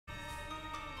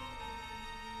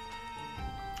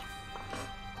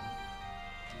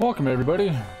Welcome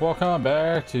everybody, welcome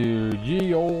back to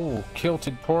Ye Old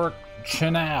Kilted Pork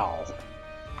Channel.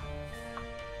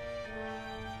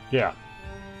 Yeah.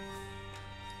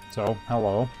 So,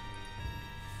 hello.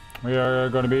 We are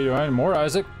going to be doing more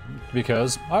Isaac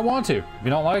because I want to. If you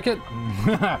don't like it,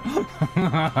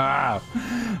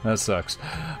 that sucks.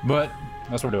 But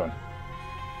that's what we're doing.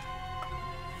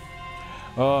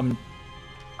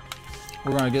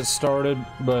 We're going to get started,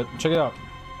 but check it out.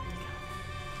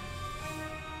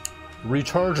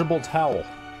 Rechargeable towel.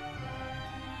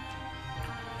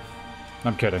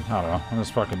 I'm kidding. I don't know. I'm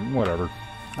just fucking whatever.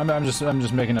 I'm just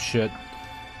making up shit.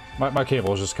 My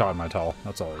cable is just caught in my towel.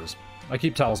 That's all it is. I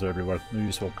keep towels everywhere. They're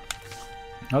useful.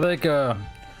 I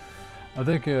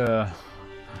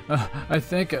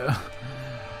think where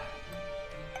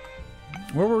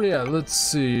were we at? Let's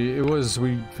see. It was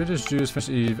we finished Juice, finished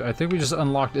Eve. I think we just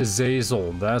unlocked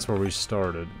Azazel. That's where we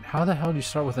started. How the hell do you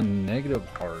start with a negative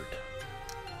heart?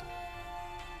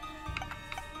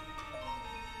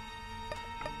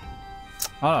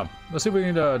 I don't know. Let's see if we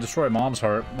can destroy Mom's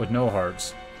heart with no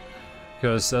hearts.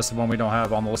 Because that's the one we don't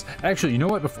have on the list. Actually, you know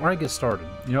what? Before I get started,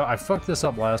 you know, I fucked this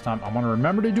up last time. I'm going to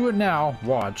remember to do it now.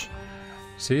 Watch.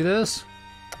 See this?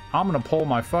 I'm going to pull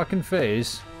my fucking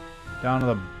face down to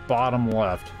the bottom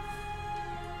left.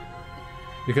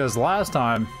 Because last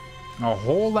time, a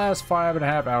whole last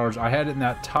 5.5 hours, I had it in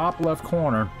that top left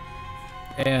corner.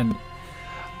 And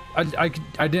I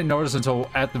didn't notice until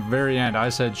at the very end. I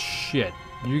said, shit.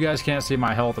 You guys can't see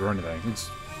my health or anything. It's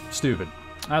stupid.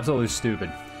 Absolutely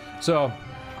stupid. So,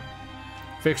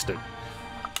 fixed it.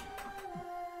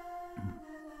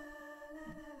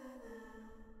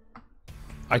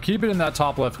 I keep it in that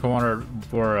top left corner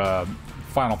for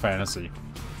Final Fantasy.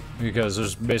 Because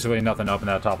there's basically nothing up in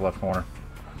that top left corner.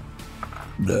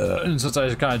 And since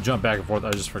I kind of jumped back and forth,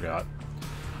 I just forgot.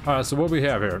 Alright, so what do we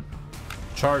have here?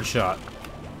 Charge shot.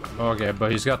 Okay,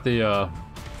 but he's got the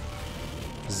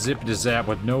zip to zap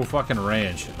with no fucking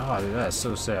range. Oh, dude, that's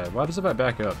so sad. What happens if I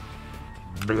back up?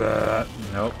 Blah.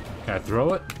 Nope. Can I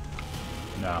throw it?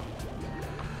 No.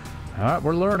 Alright,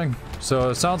 we're learning. So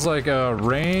it sounds like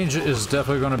range is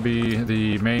definitely going to be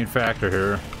the main factor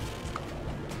here.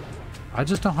 I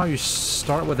just don't know how you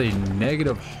start with a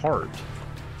negative heart.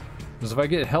 Because if I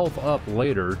get health up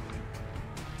later,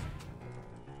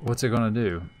 what's it going to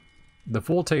do? The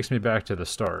full takes me back to the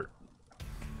start.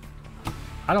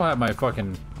 I don't have my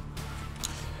fucking...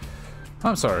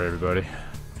 I'm sorry, everybody.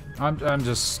 I'm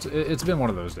just... It's been one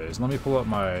of those days. Let me pull up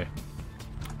my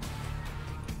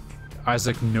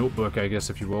Isaac notebook, I guess,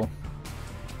 if you will.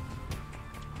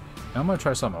 And I'm gonna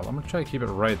try something else. I'm gonna try to keep it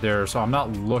right there, so I'm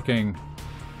not looking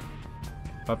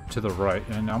up to the right.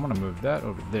 And I'm gonna move that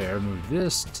over there. Move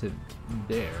this to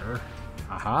there.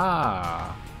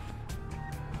 Aha!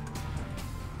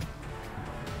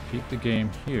 Keep the game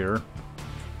here.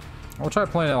 I'll try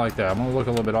playing it like that. I'm gonna look a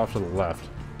little bit off to the left.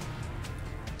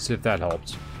 See if that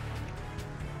helps.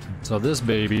 So this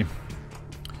baby.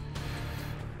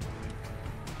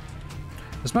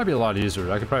 This might be a lot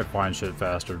easier. I could probably find shit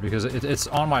faster because it's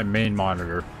on my main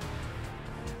monitor.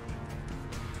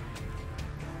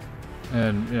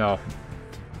 And, you know,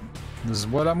 this is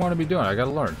what I'm going to be doing. I gotta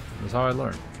learn. This is how I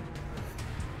learn.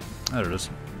 There it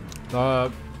is.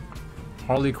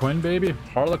 Harley Quinn, baby?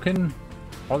 Harley Quinn,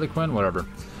 whatever.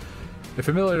 A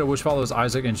familiar which follows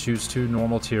Isaac and shoots 2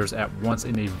 normal tears at once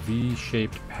in a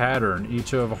V-shaped pattern.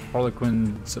 Each of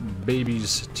Harlequin's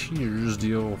baby's tears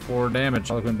deal 4 damage.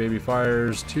 Harlequin baby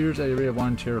fires tears at a rate of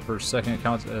 1 tear per second. It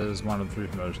counts as one of the 3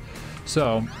 familiars.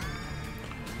 So,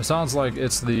 it sounds like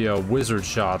it's the wizard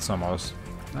shots almost.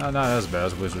 Not as bad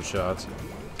as wizard shots.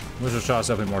 Wizard shots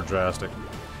definitely more drastic.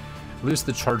 At least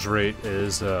the charge rate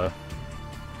is, God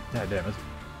damn it.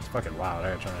 It's fucking loud.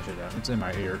 I gotta turn that shit down. It's in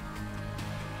my ear.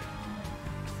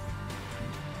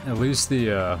 At least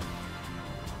the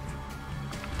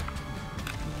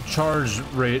charge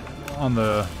rate on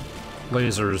the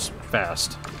laser's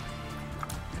fast.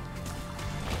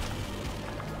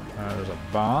 There's a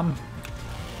bomb.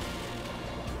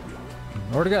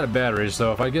 I already got a battery,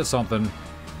 so if I get something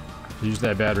to use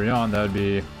that battery on, that'd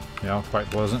be, you know, quite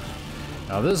pleasant.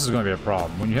 Now this is going to be a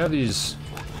problem. When you have these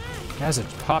guys that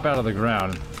pop out of the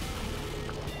ground,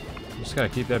 you just gotta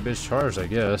keep that bitch charged, I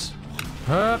guess.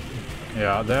 Hup.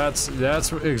 Yeah, that's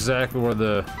exactly where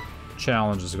the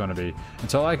challenge is going to be.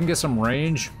 Until I can get some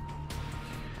range,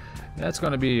 that's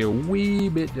going to be a wee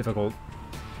bit difficult.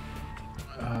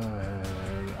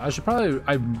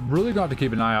 I really got to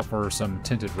keep an eye out for some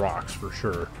tinted rocks for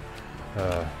sure.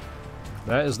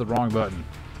 That is the wrong button.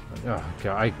 Oh,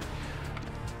 God,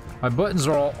 my buttons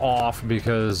are all off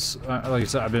because, like I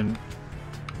said, I've been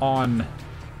on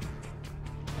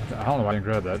I don't know why I didn't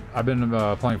grab that. I've been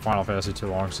playing Final Fantasy too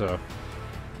long, so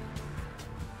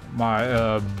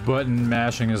my button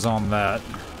mashing is on that.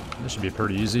 This should be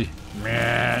pretty easy.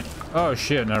 Man. Oh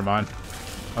shit, never mind.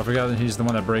 I forgot that he's the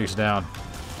one that breaks down.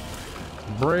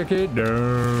 Break it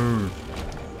down.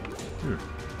 Dude.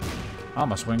 I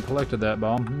must have collected that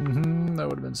bomb. That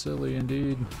would have been silly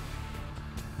indeed.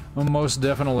 Well, most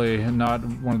definitely not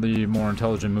one of the more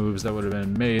intelligent moves that would have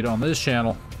been made on this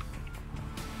channel.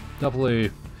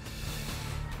 Definitely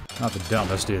not the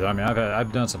dumbest either. I mean,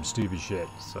 I've done some stupid shit,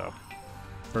 so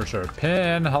for sure.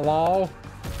 Pin, hello.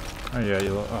 Oh yeah,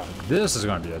 oh, this is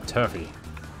going to be a toughie.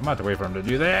 I'm about to wait for him to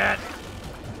do that.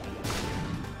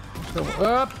 Go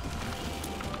up.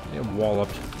 Get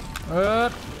walloped.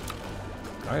 Up.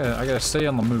 I gotta stay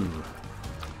on the move.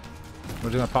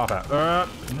 Where's he gonna pop out? Yeah,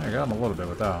 I got him a little bit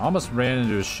with that. I almost ran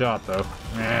into his shot though.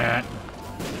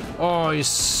 Oh, he's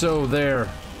so there.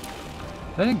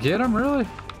 I didn't get him, really?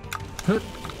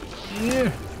 Yeah,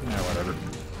 whatever.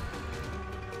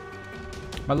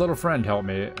 My little friend helped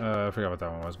me. I forgot what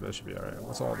that one was, but it should be alright.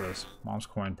 What's all this? Mom's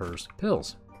coin purse.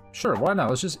 Pills. Sure, why not?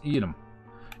 Let's just eat them.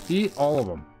 Eat all of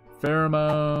them.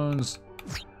 Pheromones.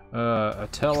 A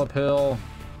telepill.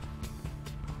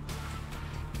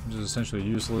 Which is essentially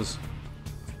useless.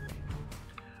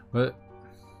 But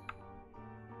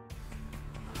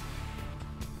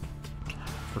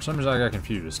for some reason I got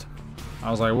confused. I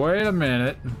was like, wait a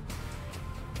minute.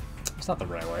 It's not the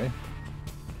right way.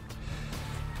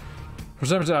 For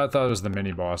some reason I thought it was the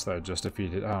mini boss that I just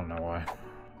defeated. I don't know why.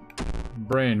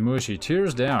 Brain mushy.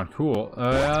 Tears down. Cool.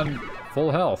 And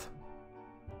full health.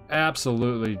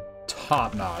 Absolutely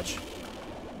top notch.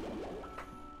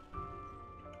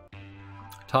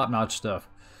 Top notch stuff.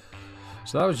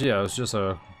 So that was, yeah, it was just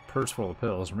a purse full of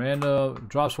pills. Random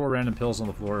drops 4 random pills on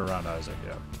the floor around Isaac.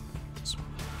 Yeah.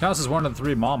 Counts as one of the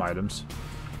 3 mom items.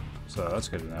 So that's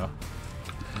good to know.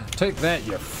 Take that,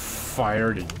 you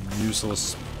fired,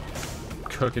 useless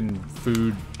cooking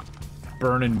food,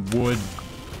 burning wood,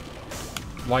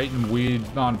 lighting weed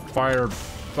on fire,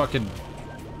 fucking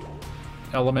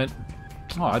element.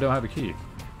 Oh, I don't have a key.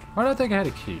 Why did I think I had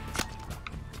a key?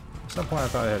 At some point I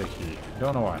thought I had a key.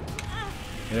 Don't know why.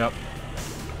 Yep.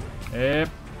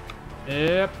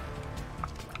 Yep.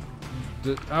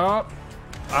 Oh!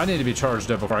 I need to be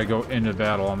charged up before I go into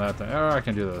battle on that thing. Oh, I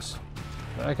can do this.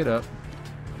 Back it up.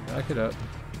 Back it up.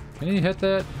 Can he hit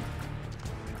that?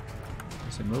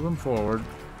 Let's see, move him forward.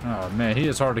 Oh man, he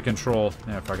is hard to control.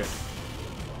 Yeah, fuck it.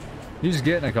 He's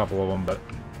getting a couple of them, but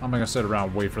I'm not gonna sit around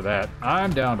and wait for that.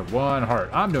 I'm down to 1 heart.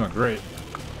 I'm doing great.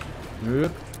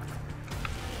 Good.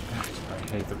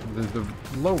 I hate the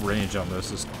low range on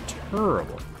this is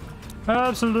terrible.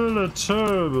 Absolutely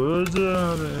terrible.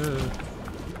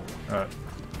 Alright.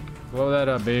 Blow that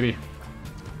up, baby.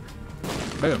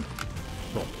 Boom.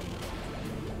 Cool.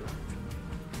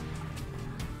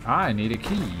 I need a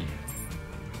key.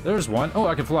 There's one. Oh,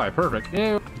 I can fly. Perfect.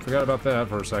 Yeah, forgot about that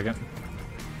for a second.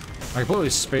 I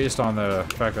completely spaced on the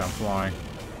fact that I'm flying.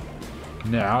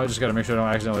 Now, I just gotta make sure I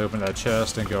don't accidentally open that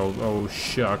chest and go, oh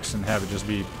shucks, and have it just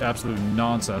be absolute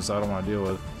nonsense I don't want to deal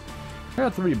with. I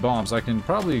got 3 bombs. I can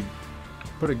probably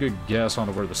put a good guess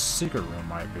on where the secret room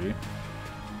might be.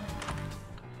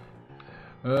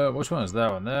 Which one is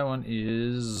that one? That one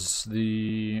is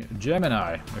the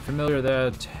Gemini. A familiar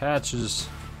that attaches...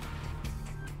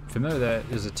 Familiar that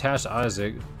is attached to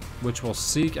Isaac, which will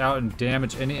seek out and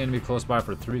damage any enemy close by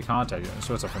for 3 contact units.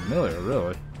 So it's a familiar,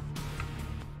 really.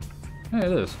 Yeah,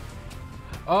 it is.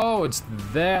 Oh, it's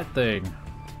that thing.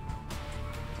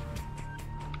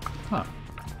 Huh.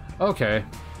 Okay.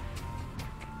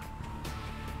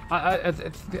 I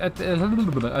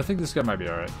think this guy might be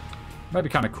alright. Might be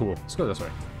kind of cool. Let's go this way.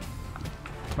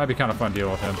 Might be kind of fun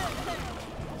dealing with him.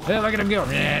 Hey, look at him go.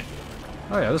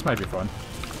 Oh yeah, this might be fun.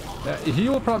 He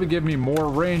will probably give me more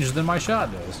range than my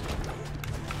shot does.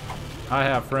 I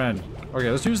have friend. Okay,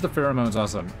 let's use the pheromones on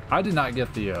something. I did not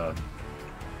get the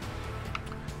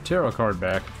tarot card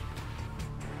back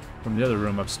from the other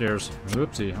room upstairs.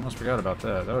 Whoopsie, I almost forgot about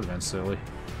that. That would have been silly.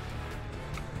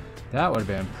 That would have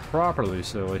been properly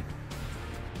silly.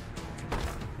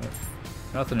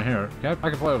 Nothing in here. I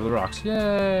can fly over the rocks.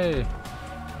 Yay!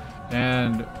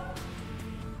 And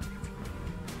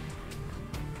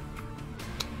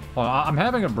well, I'm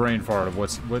having a brain fart of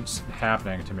what's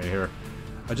happening to me here.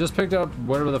 I just picked up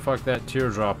whatever the fuck that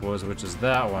teardrop was, which is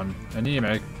that one.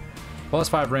 Anemic.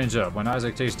 +5 range up. When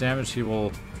Isaac takes damage, he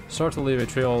will start to leave a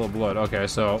trail of blood. Okay,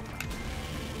 so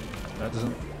that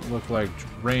doesn't look like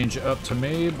range up to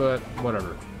me, but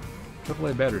whatever.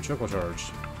 AAA battery, triple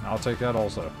charge. I'll take that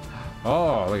also.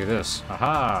 Oh, look at this.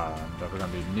 Haha. I'm definitely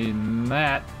gonna be needing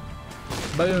that.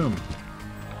 Boom.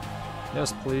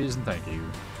 Yes, please, and thank you.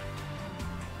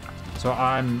 So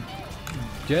I'm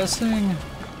guessing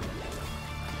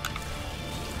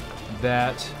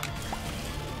that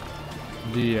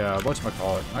the,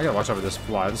 whatchamacallit, I gotta watch out for this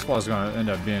fly. This fly's gonna end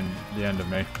up being the end of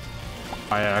me.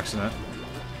 By accident.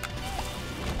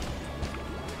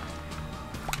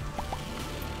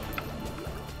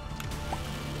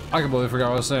 I completely forgot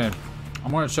what I was saying.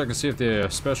 I'm gonna check and see if the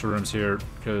special room's here,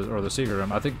 or the secret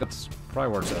room. I think that's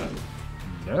probably where it's at.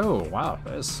 No, wow,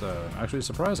 that's actually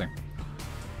surprising.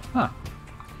 Huh.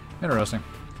 Interesting.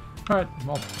 Alright,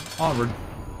 well, onward.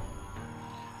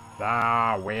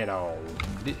 Ah, widow.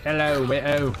 Hello,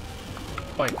 widow.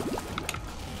 Wait.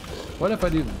 What if I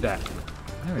do that?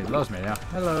 Oh, he loves me now.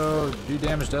 Hello, do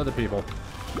damage to other people.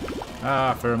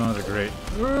 Ah, pheromones are great.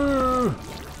 Woo!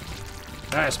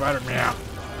 Ah, spider meow.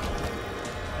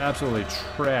 Absolutely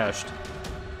trashed.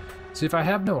 See, if I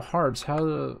have no hearts, how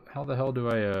the hell do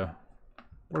I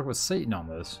work with Satan on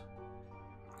this?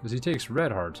 Because he takes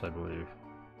red hearts, I believe.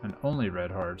 And only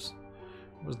red hearts.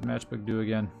 What does the matchbook do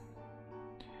again?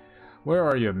 Where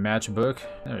are you, matchbook?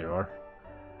 There you are.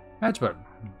 Matchbook.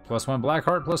 +1 black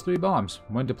heart, +3 bombs.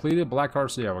 When depleted, black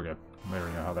hearts. Yeah, we're good. There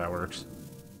we go, how that works.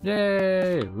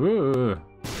 Yay! Woo!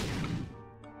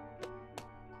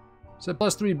 Said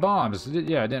 +3 bombs.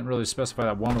 Yeah, I didn't really specify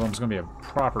that one of them is going to be a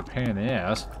proper pain in the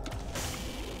ass.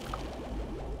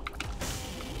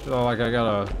 Feel like I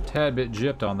got a tad bit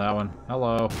gypped on that one.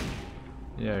 Hello.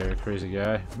 Yeah, you're a crazy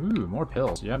guy. Ooh, more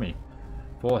pills. Yummy.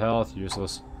 Full health,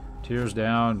 useless. Tears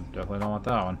down. Definitely don't want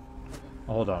that one.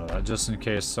 I'll hold on to that just in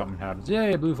case something happens.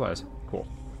 Yay, blue flies. Cool.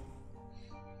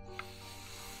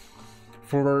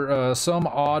 For some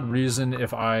odd reason,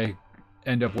 if I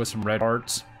end up with some red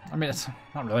hearts, I mean, it's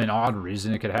not really an odd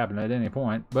reason. It could happen at any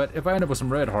point. But if I end up with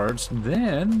some red hearts,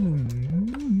 then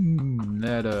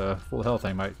that full health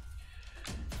thing might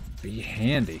be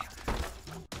handy.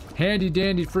 Handy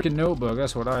dandy freaking notebook.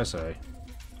 That's what I say.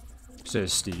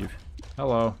 Says Steve.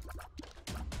 Hello.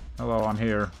 Hello, I'm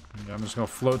here. I'm just gonna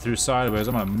float through sideways.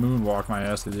 I'm gonna moonwalk my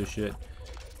ass through this shit.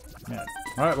 Man.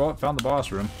 Alright, well, found the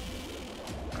boss room.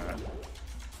 Alright.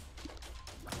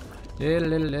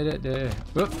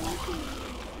 Whoop.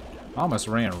 I almost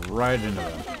ran right into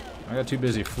them. I got too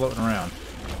busy floating around.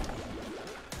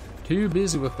 Too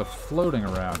busy with the floating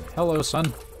around. Hello, son.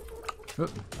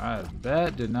 Whoop.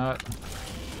 That did not...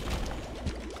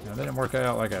 Yeah, that didn't work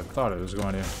out like I thought it was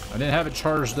going to. I didn't have it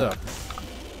charged up.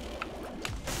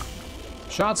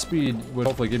 Shot speed would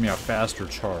hopefully give me a faster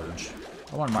charge.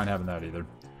 I wouldn't mind having that either.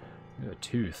 A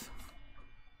tooth.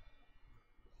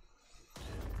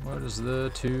 What does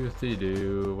the toothy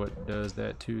do? What does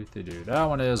that toothy do? That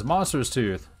one is Monster's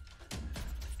Tooth.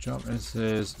 Jump, it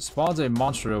says, spawns a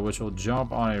monster which will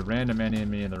jump on a random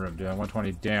enemy in the room, doing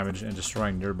 120 damage and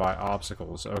destroying nearby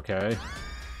obstacles. Okay.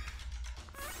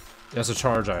 That's a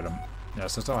charge item. Yeah,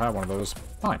 since I'll have one of those,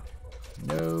 fine.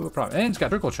 No problem. And it's got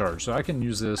critical charge, so I can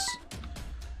use this.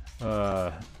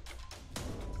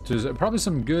 There's probably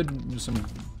some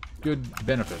good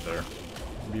benefit there.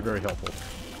 It'd be very helpful.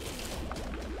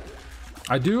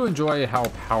 I do enjoy how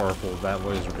powerful that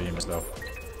laser beam is, though.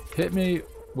 Hit me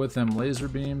with them laser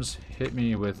beams. Hit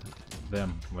me with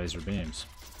them laser beams.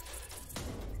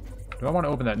 Do I want to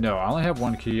open that? No, I only have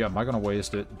one key. I'm not going to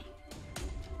waste it.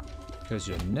 Because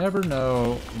you never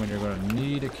know when you're going to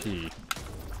need a key.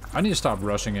 I need to stop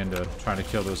rushing into trying to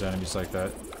kill those enemies like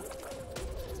that.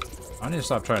 I need to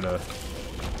stop trying to...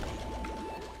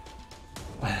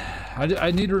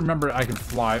 I need to remember I can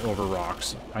fly over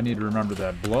rocks. I need to remember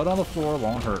that blood on the floor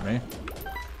won't hurt me.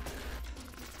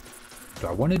 Do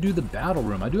I want to do the battle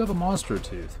room? I do have a monster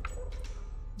tooth.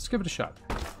 Let's give it a shot.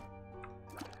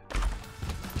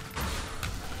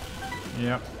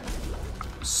 Yep.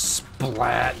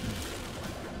 Splat.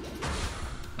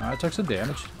 I took some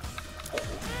damage.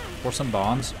 Or some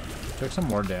bombs. Took some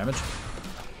more damage.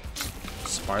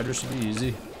 Spider should be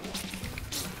easy.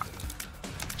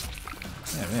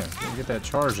 Yeah, man, get that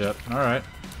charge up. Alright.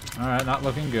 Alright, not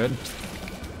looking good.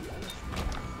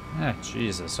 Ah,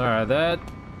 Jesus. Alright, that...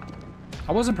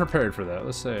 I wasn't prepared for that,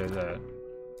 let's say that.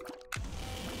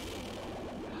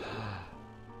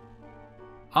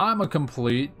 I'm a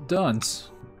complete dunce.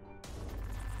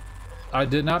 I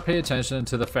did not pay attention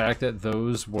to the fact that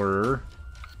those were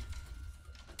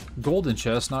golden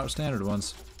chests, not standard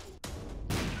ones.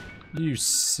 You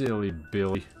silly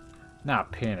Billy.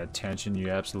 Not paying attention, you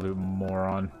absolute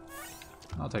moron.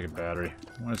 I'll take a battery.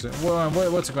 What's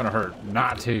it gonna hurt?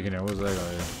 Not taking it. What's that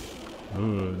gonna do?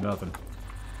 Ooh, nothing.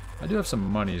 I do have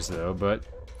some monies though, but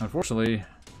unfortunately,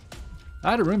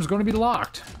 that room's gonna be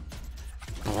locked.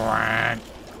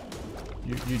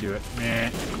 You do it.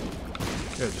 Meh.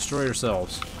 Good, destroy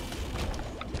yourselves.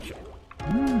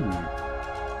 Ooh.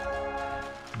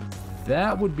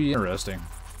 That would be interesting.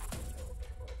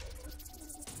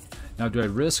 Now, do I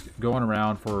risk going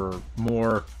around for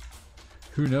more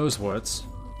who knows what's?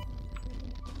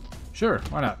 Sure,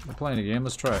 why not? We're playing a game,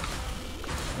 let's try it.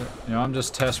 You know, I'm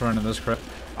just test running this crap.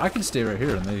 I can stay right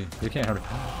here and they can't hurt me.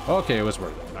 Okay, it was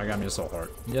working. I got me a soul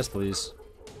heart. Yes, please.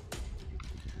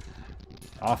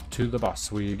 Off to the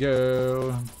boss we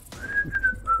go.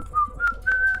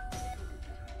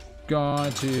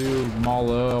 Going to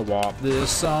mollywop this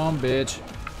some bitch.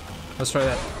 Let's try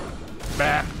that.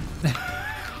 Bah.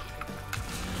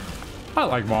 I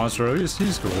like Monstro.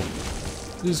 He's cool.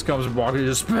 He just comes and walking,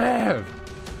 just spam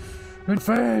in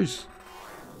face.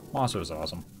 Monstro is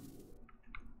awesome.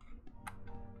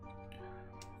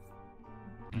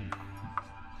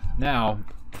 Now,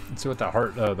 let's see what the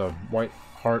heart, the white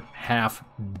heart half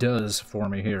does for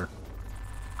me here.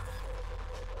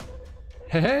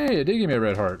 Hey, it did give me a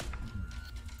red heart.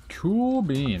 Cool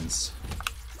beans.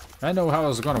 I didn't know how it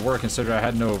was going to work considering I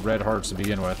had no red hearts to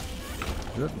begin with.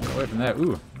 Get away from that.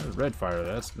 Ooh, red fire.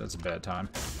 That's a bad time.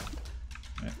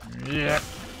 Yeah.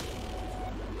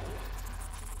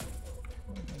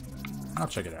 I'll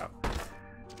check it out.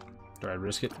 Do I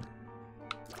risk it?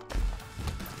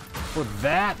 For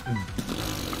that?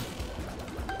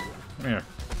 Come here.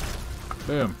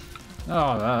 Boom.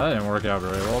 Oh, that didn't work out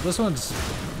very well. This one's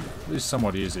at least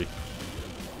somewhat easy.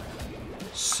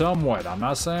 Somewhat. I'm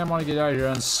not saying I want to get out of here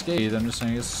unscathed. I'm just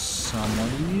saying it's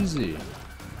somewhat easy.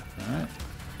 Alright.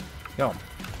 Go.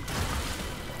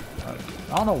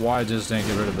 I don't know why I just didn't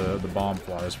get rid of the bomb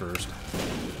flies first.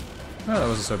 Oh, that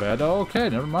wasn't so bad. Oh, okay,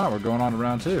 never mind. We're going on to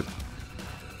round 2.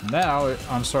 Now,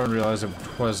 I'm starting to realize it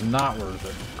was not worth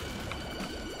it.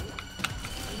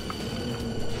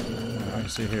 I can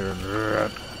see here.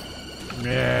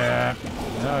 Yeah.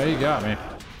 No, he got me.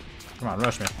 Come on,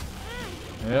 rush me.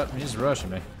 Yep, he's rushing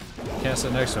me. Can't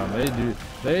sit next to him.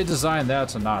 They designed that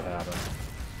to not happen.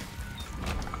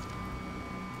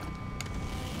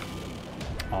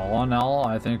 All in all,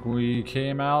 I think we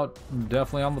came out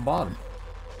definitely on the bottom.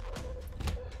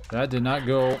 That did not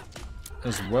go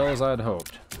as well as I'd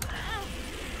hoped.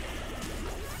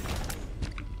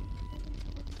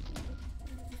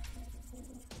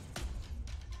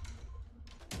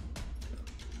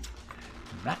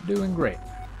 Not doing great.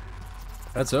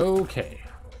 That's okay.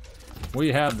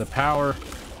 We have the power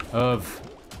of,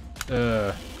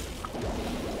 oh,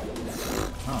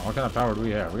 what kind of power do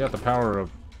we have? We got the power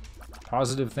of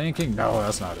positive thinking? No,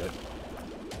 that's not it.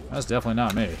 That's definitely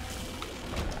not me.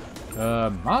 I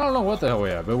don't know what the hell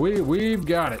we have, but we've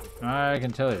got it. I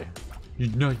can tell you. You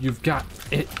know you've got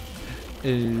it.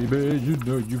 Hey, baby, you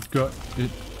know you've got it.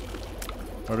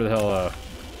 Whatever the hell,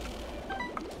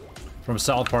 from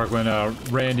South Park when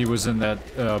Randy was in that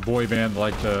boy band,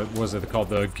 like the, what was it called,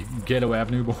 the Ghetto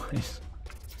Avenue Boys?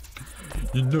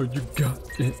 You know you got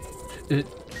it.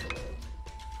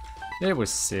 It was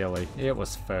silly. It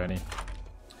was funny.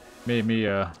 Made me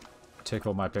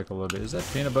tickle my pickle a little bit. Is that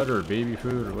peanut butter or baby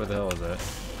food or what the hell is that?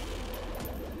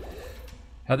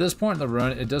 At this point in the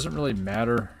run, it doesn't really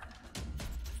matter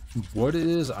what it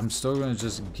is. I'm still gonna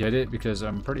just get it because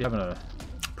I'm having a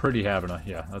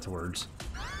yeah, that's words.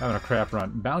 Having a crap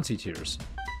run. Bouncy tears.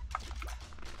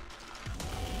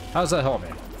 How does that help me?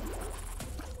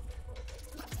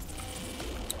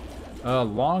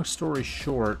 Long story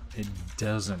short, it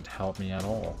doesn't help me at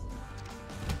all.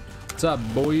 What's up,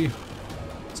 boy?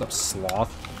 What's up,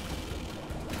 sloth?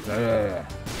 Yeah,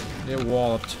 get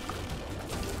walloped.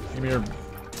 Give me your...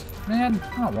 Man,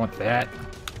 I don't want that.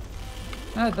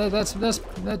 That's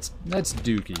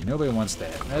dookie. Nobody wants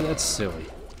that. That's silly.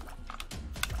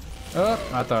 Oh,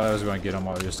 I thought I was going to get him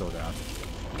while he was still down.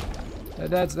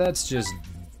 That's just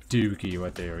dookie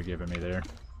what they were giving me there.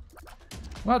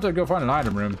 We'll have to go find an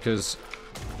item room because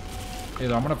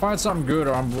either I'm going to find something good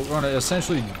or I'm going to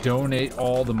essentially donate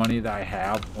all the money that I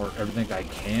have or everything that I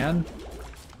can,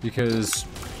 because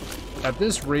at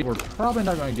this rate we're probably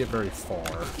not going to get very far.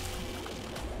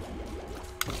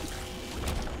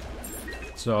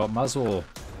 So might as well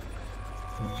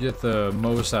get the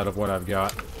most out of what I've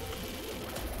got.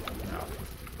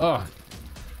 Oh,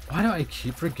 why do I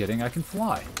keep forgetting I can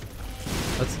fly?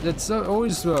 That's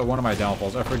always one of my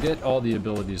downfalls. I forget all the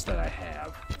abilities that I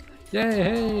have. Yay,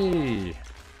 hey!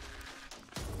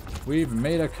 We've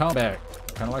made a comeback.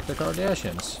 Kind of like the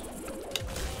Kardashians.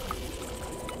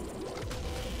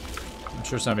 I'm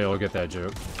sure somebody will get that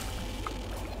joke.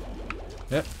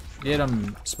 Yep. Get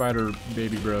him, spider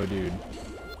baby bro dude.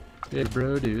 Baby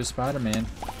bro dude, Spider-Man.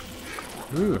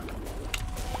 Ooh.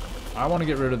 I want to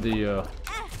get rid of the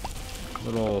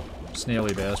little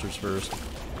snaily bastards first.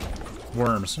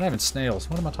 Worms. They're not even snails.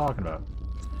 What am I talking about?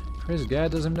 Crazy guy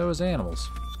doesn't know his animals.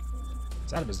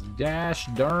 It's out of his gosh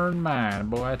darn mind,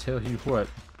 boy, I tell you what.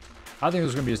 I think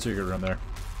there's gonna be a secret room there.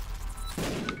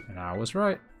 And I was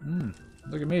right.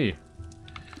 Look at me.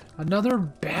 Another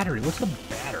battery. Look at the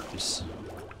batteries.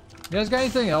 You guys got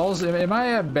anything else? Am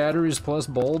I at batteries plus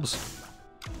bulbs?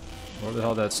 What the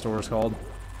hell that store is called?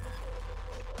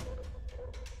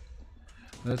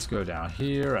 Let's go down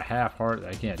here. A half heart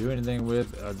that I can't do anything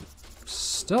with.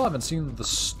 Still haven't seen the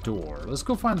store. Let's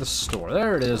go find the store.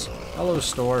 There it is. Hello,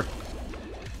 store.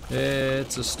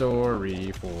 It's a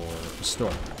story for a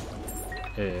store.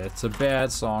 It's a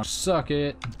bad song. Suck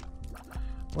it.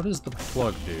 What does the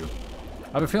plug do?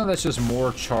 I have a feeling that's just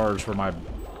more charge for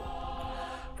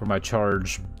my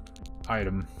charge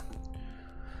item.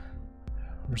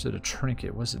 Or is it a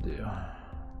trinket? What's it do?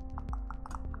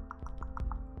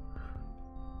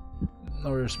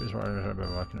 Lower your space bar.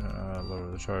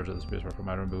 Lower the charge of the space bar from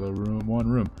my room below room. One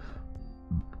room.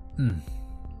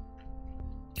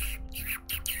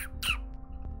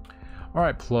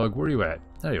 Alright, plug. Where are you at?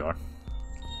 There you are.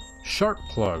 Sharp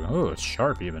plug. Oh, it's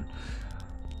sharp even.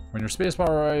 When your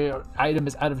spacebar item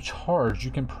is out of charge,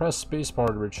 you can press spacebar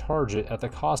to recharge it at the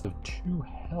cost of 2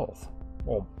 health.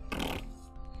 Well,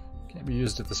 can't be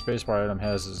used if the spacebar item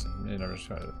has, you know,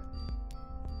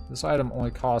 this item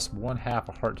only costs 1/2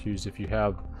 a heart to use if you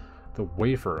have the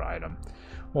wafer item.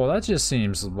 Well, that just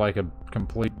seems like a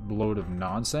complete load of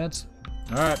nonsense.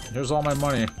 Alright, here's all my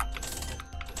money.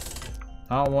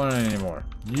 I don't want it anymore.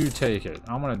 You take it.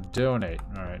 I'm gonna donate.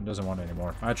 Alright, it doesn't want it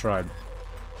anymore. I tried.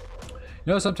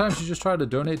 You know, sometimes you just try to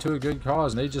donate to a good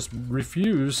cause and they just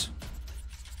refuse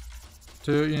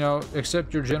to, you know,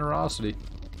 accept your generosity.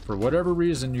 For whatever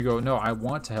reason, you go, no, I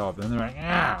want to help. And they're like,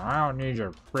 ah, I don't need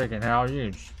your freaking help.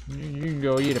 You can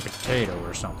go eat a potato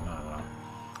or something. I don't know.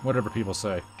 Whatever people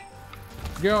say.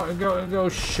 Go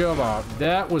shove off.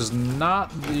 That was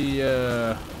not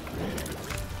the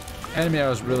enemy I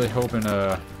was really hoping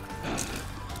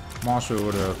Monster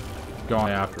would have gone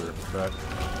after. But,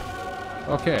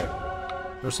 okay.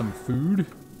 There's some food.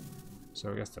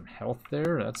 So we got some health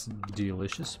there. That's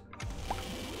delicious.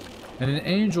 And an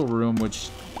angel room, which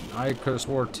I could have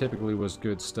swore typically was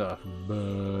good stuff,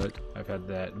 but I've had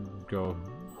that go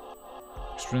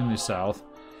extremely south.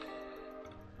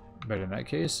 But in that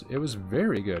case, it was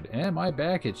very good. And my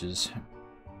back itches.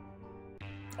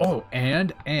 Oh,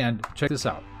 and check this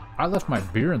out. I left my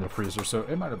beer in the freezer, so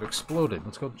it might have exploded.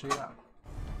 Let's go check it out.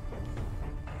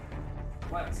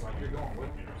 It's like you're going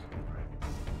with me or something,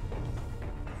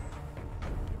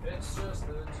 right? It's just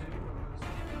the two of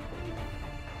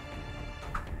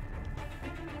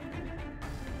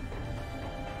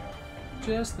us.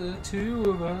 Just the two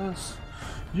of us.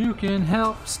 You can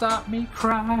help stop me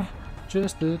cry.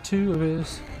 Just the two of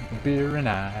us. Beer and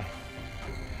I.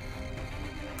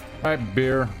 Alright,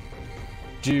 beer.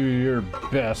 Do your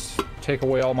best. Take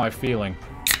away all my feeling.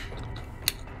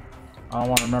 I don't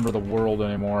want to remember the world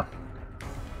anymore.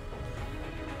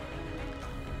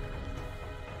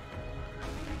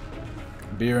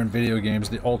 Beer and video games,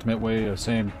 the ultimate way of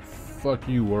saying, fuck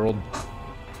you, world.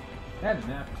 Had a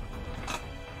nap.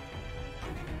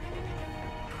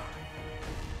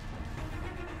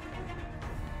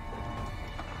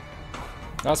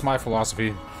 That's my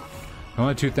philosophy. The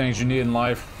only 2 things you need in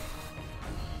life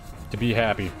to be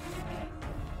happy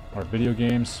are video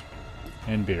games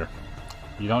and beer.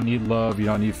 You don't need love, you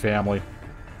don't need family.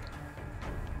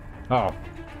 Oh,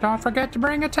 don't forget to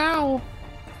bring a towel.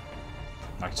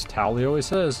 Like Tally always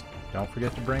says, don't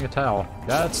forget to bring a towel.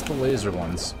 That's the laser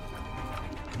ones.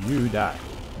 You die.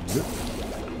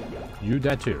 You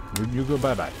die too. You go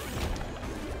bye-bye.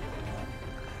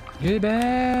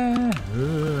 Goodbye.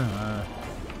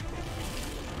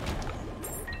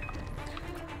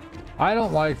 I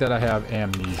don't like that I have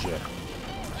amnesia.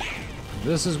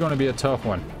 This is going to be a tough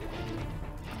one.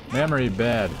 Memory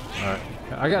bad. Alright,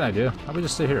 I got an idea. How about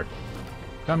just stay here?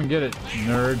 Come and get it,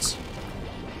 nerds.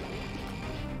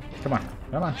 Come on,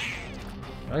 come on.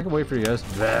 I can wait for you guys.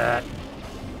 That.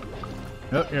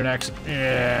 Nope, you're next.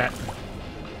 Yeah.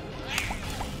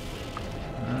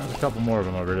 There's a couple more of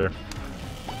them over there.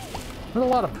 There's a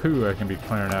lot of poo I can be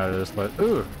clearing out of this, but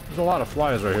ooh, there's a lot of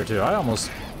flies right here too.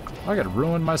 I got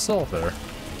ruined myself there.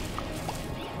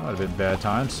 That would have been bad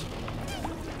times.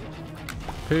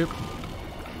 Poop.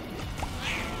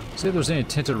 See if there's any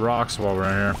tinted rocks while we're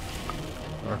in here.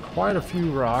 There are quite a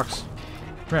few rocks.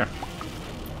 Come here.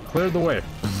 Cleared the way.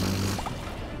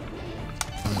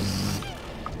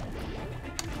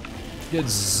 Get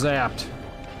zapped.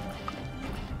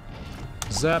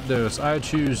 Zapdos, I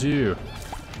choose you.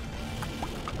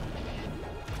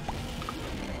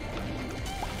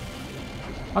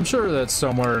 I'm sure that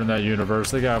somewhere in that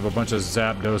universe they got a bunch of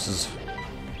Zapdoses.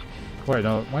 Wait,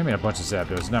 no, what do you mean a bunch of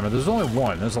Zapdos? Never, there's only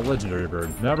one. There's a legendary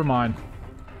bird. Never mind.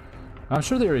 I'm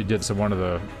sure they already did some one of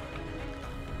the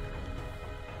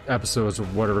episodes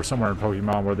of whatever, somewhere in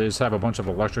Pokemon, where they just have a bunch of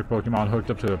electric Pokemon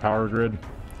hooked up to a power grid.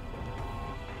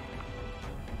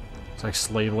 It's like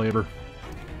slave labor.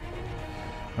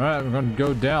 Alright, we're gonna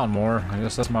go down more. I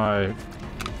guess that's my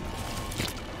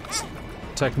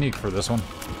technique for this one.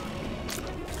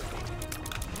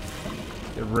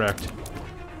 Get wrecked.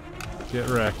 Get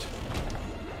wrecked.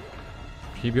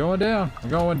 Keep going down. We're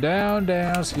going down,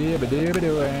 down,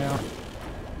 skibba-dibba-doo.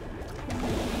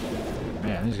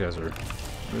 Man, these guys are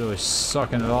really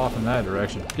sucking it off in that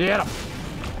direction. Get him!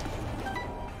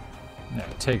 Yeah,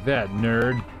 take that,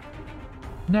 nerd.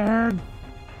 Nerd!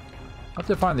 I'll have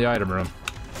to find the item room.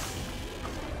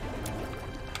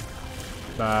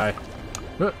 Bye.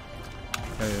 Okay,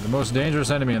 the most dangerous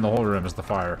enemy in the whole room is the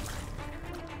fire.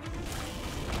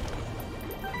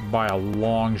 By a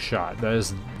long shot. That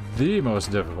is the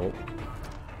most difficult.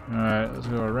 Alright, let's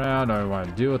go around. I don't want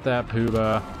to deal with that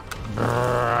Pooba.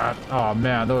 Oh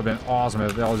man, that would have been awesome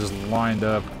if they all just lined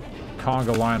up.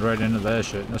 Conga lined right into that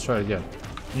shit. Let's try it again.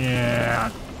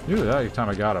 Yeah. Ooh, that time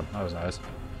I got him. That was nice.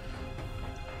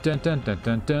 Dun dun dun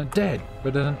dun dun. Dead.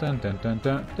 Dun dun dun dun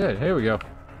dun. Dead. Here we go.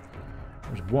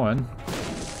 There's one.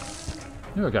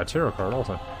 Ooh, I got a tarot card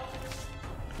also.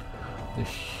 The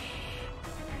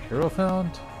hero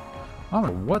found? I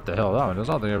don't know what the hell that one is.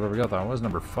 I don't think I've ever got that one. What was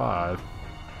number 5?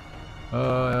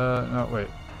 No, wait.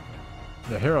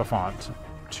 The Hierophant.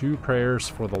 2 prayers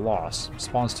for the lost.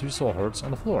 Spawns 2 soul hearts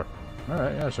on the floor.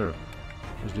 Alright, yeah, sure.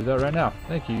 Let's do that right now.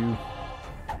 Thank you.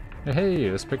 Hey,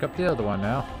 let's pick up the other one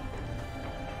now.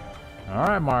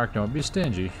 Alright, Mark, don't be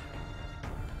stingy.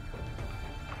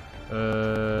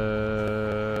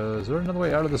 Is there another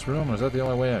way out of this room, or is that the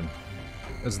only way in?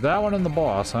 Is that one in the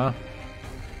boss, huh?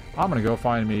 I'm gonna go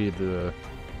find me the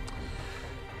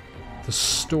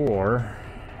store,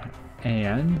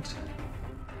 and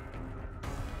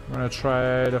I'm gonna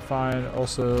try to find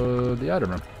also the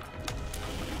item room.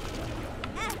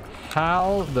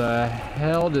 How the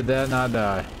hell did that not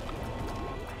die?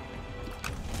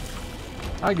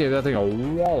 I gave that thing a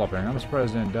walloping. I'm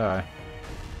surprised it didn't die.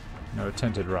 No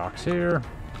tinted rocks here.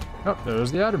 Oh,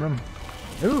 there's the item room.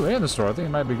 Ooh, and the store. I think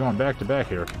it might be going back to back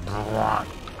here.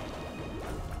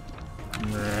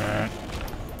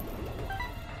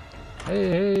 Hey,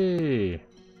 hey!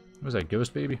 Was that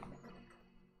Ghost Baby?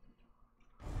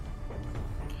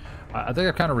 I think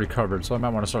I've kind of recovered, so I might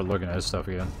want to start looking at this stuff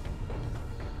again.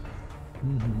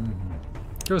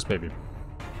 Ghost Baby.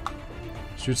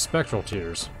 Shoots spectral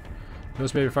tears.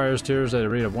 Ghost Baby fires tears at a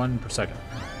rate of 1 per second.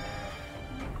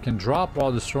 Can drop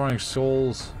while destroying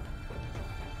souls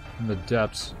in the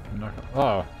depths.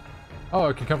 Oh. Oh,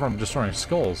 it can come from destroying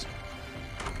skulls.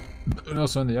 And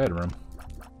also in the item room.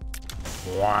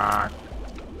 What?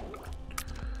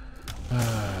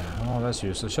 Oh, that's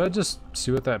useless. Should I just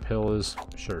see what that pill is?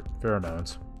 Sure.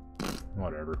 Pheromones.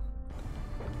 Whatever.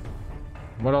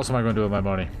 What else am I going to do with my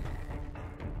money?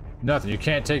 Nothing. You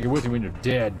can't take it with you when you're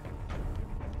dead.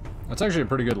 That's actually a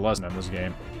pretty good lesson in this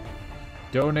game.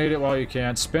 Donate it while you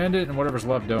can. Spend it, and whatever's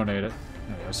left, donate it.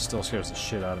 Yeah, it still scares the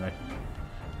shit out of me.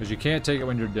 Because you can't take it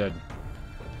when you're dead.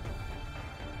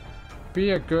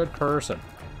 Be a good person.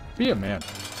 Be a man.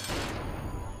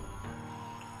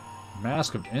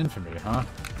 Mask of Infamy, huh?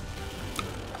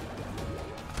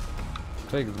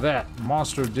 Take that.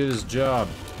 Monster did his job.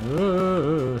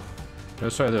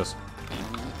 Let's try this.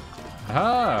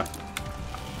 Aha!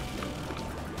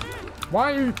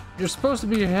 Why are you... You're supposed to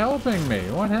be helping me.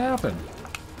 What happened?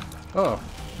 Oh,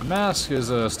 the mask is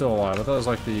still alive. I thought it was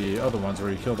like the other ones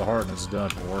where you kill the heart and it's done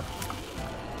for.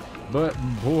 But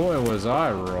boy, was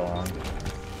I wrong.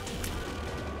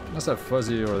 What's that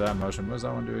fuzzy or that motion? What does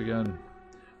that one do again?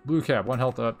 Blue cap, 1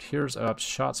 health up, tears up,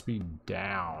 shot speed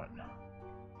down.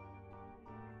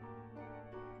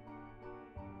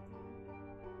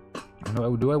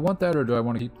 Do I want that, or do I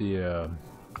want to keep the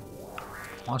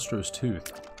monstrous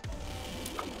tooth?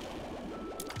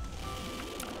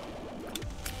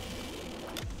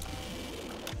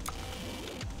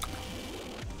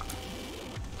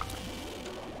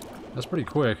 That's pretty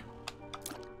quick.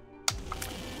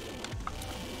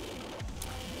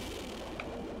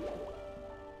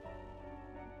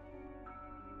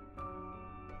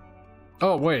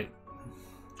 Oh, wait.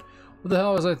 What the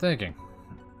hell was I thinking?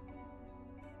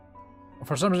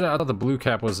 For some reason, I thought the blue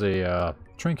cap was a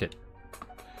trinket.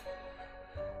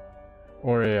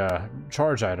 Or a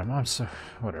charge item. I'm so...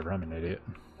 Whatever, I'm an idiot.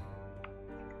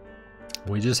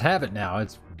 We just have it now.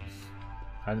 It's...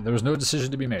 there was no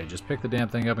decision to be made. Just pick the damn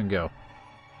thing up and go.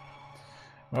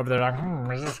 Over there like,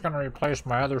 is this gonna replace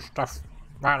my other stuff?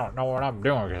 I don't know what I'm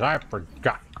doing because I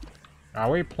forgot. Are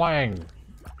we playing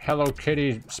Hello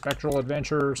Kitty Spectral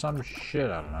Adventure or some shit?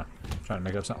 I don't know. I'm trying to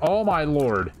make up something. Oh my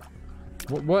lord.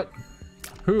 What?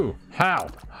 Who? How?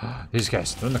 These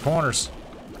guys, they're in the corners.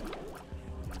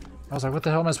 I was like, what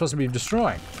the hell am I supposed to be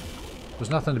destroying? There's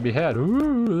nothing to be had.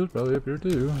 Ooh, there's probably up here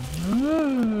too.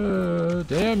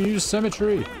 Damn you,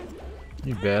 symmetry.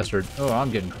 You bastard. Oh,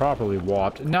 I'm getting properly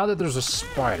whopped. Now that there's a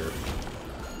spider.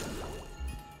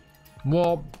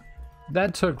 Well,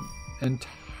 that took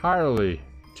entirely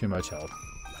too much health.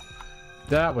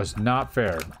 That was not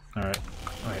fair. Alright.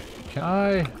 Alright. Can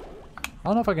I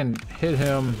don't know if I can hit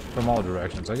him from all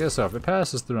directions. I guess so. If it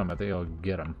passes through him, I think I'll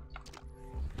get him.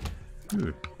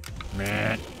 Ooh.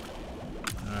 Man.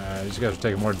 These guys are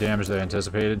taking more damage than I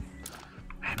anticipated.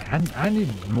 Man, I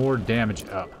need more damage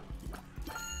up.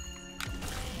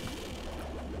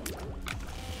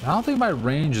 I don't think my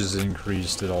range is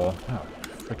increased at all. Oh,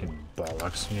 freaking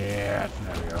bollocks. Yeah,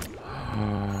 there we go.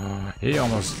 He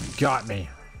almost got me.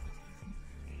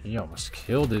 He almost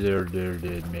killed it or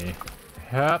did me.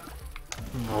 Yep.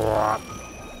 Alright,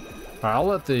 I'll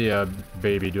let the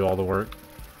baby do all the work.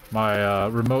 My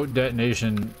remote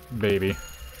detonation baby.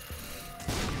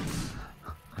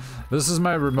 This is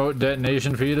my remote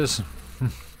detonation fetus.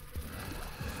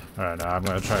 Alright, now I'm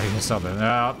gonna try to get something.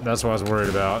 Ah, that's what I was worried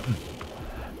about.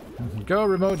 Go,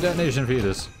 remote detonation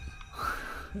fetus.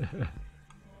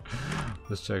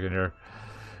 Let's check in here.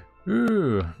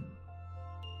 Ooh.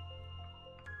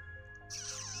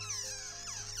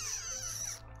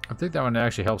 I think that one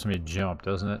actually helps me jump,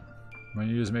 doesn't it? When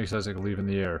you use it, makes it like leave in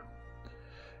the air.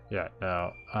 Yeah,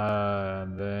 now,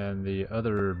 then the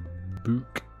other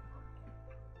book,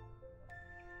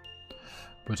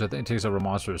 which I think takes over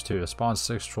monsters too. It spawns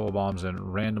 6 troll bombs in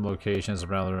random locations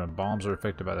around the room. Bombs are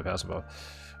affected by the passive buff.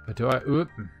 But do I, oop,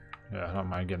 yeah, I don't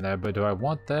mind getting that, but do I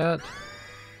want that?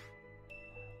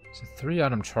 It's a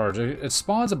 3-item charge. It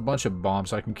spawns a bunch of bombs,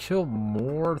 so I can kill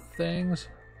more things.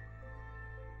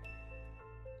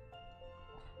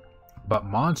 But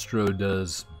Monstro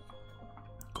does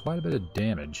quite a bit of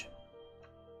damage.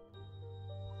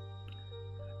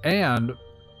 And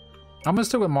I'm gonna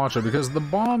stick with Monstro because the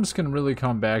bombs can really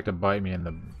come back to bite me in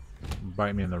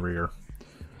the rear.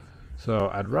 So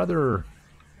I'd rather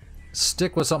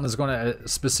stick with something that's going to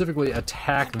specifically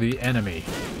attack the enemy.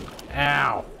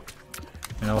 Ow!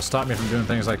 And it'll stop me from doing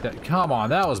things like that. Come on,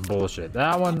 that was bullshit.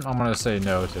 That one I'm gonna say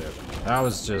no to. That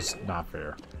was just not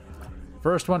fair.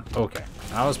 First one, okay.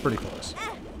 That was pretty close.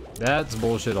 That's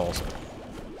bullshit also.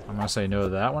 I'm gonna say no to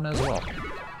that one as well.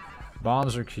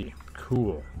 Bombs are key.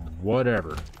 Cool.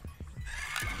 Whatever.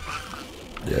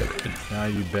 Yeah. Now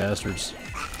you bastards.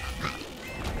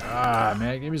 Ah,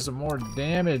 man, give me some more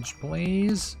damage,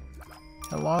 please.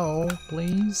 Hello,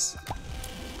 please.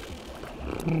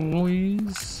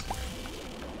 Please.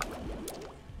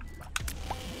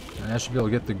 And I should be able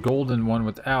to get the golden one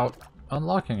without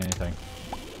unlocking anything.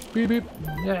 Beep beep.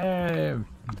 Yay!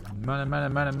 Money,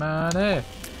 money, money, money.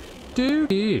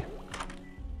 Dookie.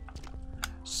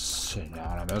 Sit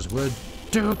down on those wood.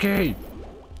 Dookie.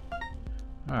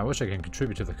 Oh, I wish I can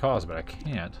contribute to the cause, but I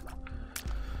can't.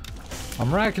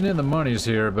 I'm racking in the monies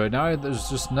here, but now there's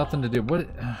just nothing to do. What?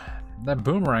 That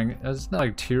boomerang, it's not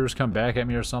like tears come back at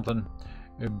me or something.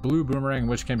 A blue boomerang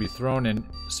which can be thrown in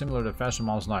similar to Fashion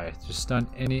Mom's knife to stun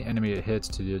any enemy it hits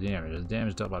to deal damage. The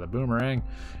damage dealt by the boomerang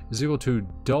is equal to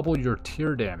double your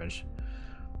tier damage.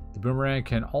 The boomerang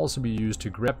can also be used to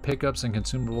grab pickups and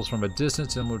consumables from a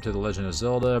distance, similar to the Legend of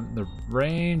Zelda. The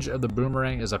range of the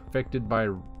boomerang is affected by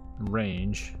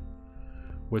range.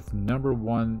 With number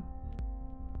 1,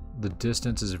 the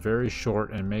distance is very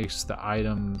short and makes the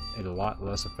item a lot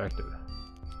less effective.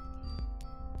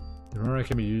 The boomerang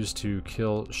can be used to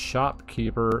kill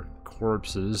shopkeeper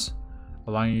corpses,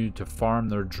 allowing you to farm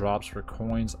their drops for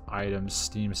coins, items,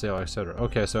 Steam sale, etc.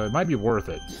 Okay, so it might be worth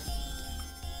it.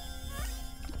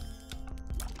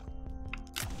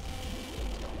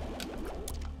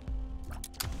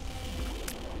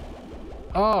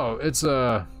 Oh, it's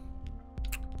a...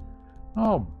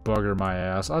 Oh, bugger my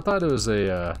ass. I thought it was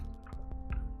a,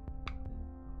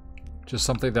 just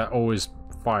something that always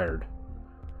fired.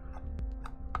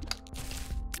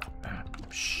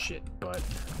 Shit, but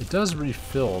it does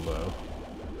refill, though.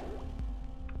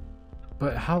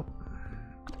 But how...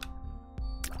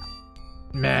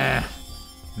 Meh.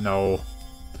 No.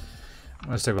 I'm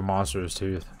gonna stick with Monster's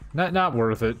Tooth. Not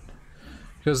worth it.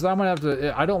 Because I'm gonna have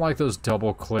to... I don't like those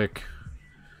double-click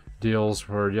deals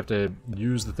where you have to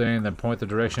use the thing, then point the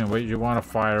direction, wait, you want to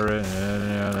fire it,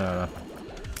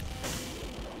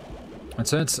 and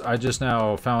since I just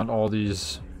now found all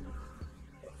these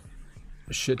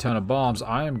a shit ton of bombs,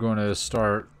 I am going to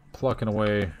start plucking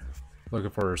away, looking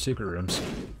for secret rooms.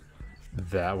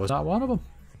 That was not one of them.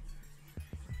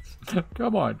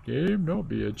 Come on, game, don't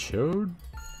be a chode.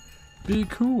 Be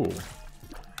cool.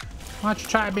 Why don't you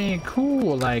try being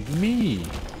cool like me?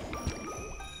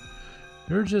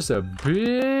 You're just a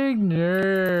big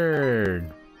nerd.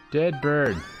 Dead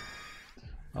bird.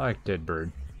 I like dead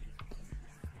bird.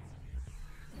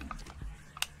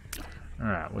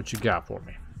 Alright, what you got for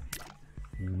me?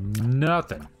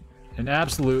 Nothing. An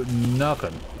absolute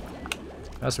nothing.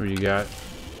 That's what you got.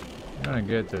 I'm gonna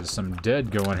get this, some dead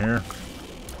going here.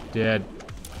 Dead.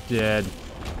 Dead.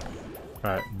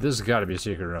 Alright, this has got to be a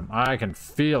secret room. I can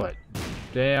feel it.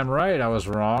 Damn right I was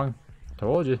wrong.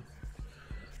 Told you.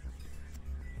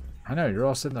 I know, you're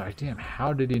all sitting there like, damn,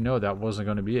 how did he know that wasn't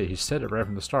going to be it? He said it right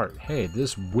from the start. Hey,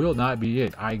 this will not be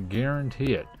it. I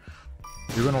guarantee it.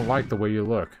 You're going to like the way you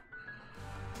look.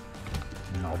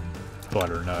 No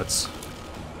butternuts.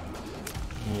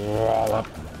 Wallop.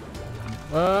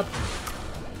 Up.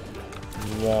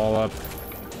 Wallop.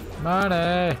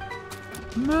 Money.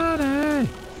 Money.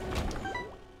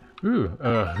 Ooh,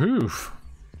 a hoof.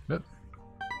 What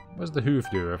does the hoof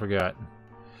do? I forgot.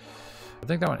 I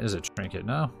think that one is a trinket,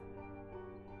 no?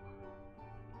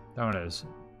 That one is.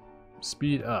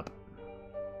 Speed up.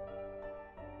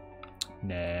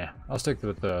 Nah. I'll stick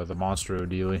with the Monstro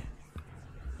dealy.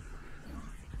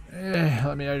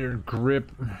 Let me out of your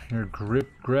grip. Your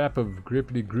grip of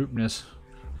grippity groupness.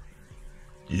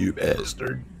 You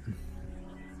bastard.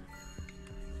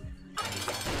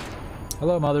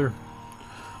 Hello, mother.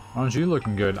 Aren't you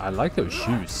looking good? I like those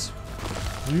shoes.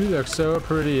 You look so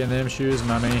pretty in them shoes,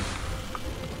 mommy.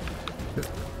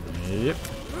 Yep.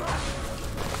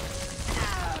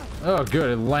 Oh,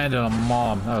 good. It landed on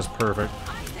mom. That was perfect.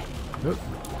 Oop.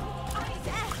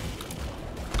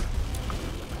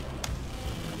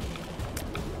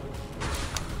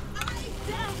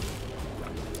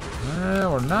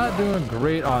 We're not doing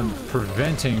great on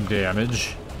preventing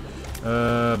damage,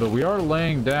 but we are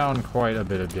laying down quite a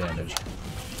bit of damage.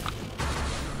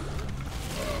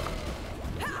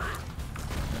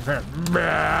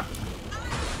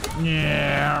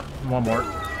 Yeah, one more.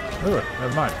 Ooh,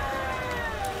 never mind.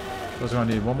 I was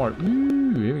gonna need one more.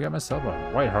 Ooh, even got myself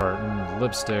a white heart and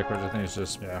lipstick, which I think is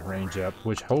just, yeah, range up,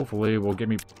 which hopefully will give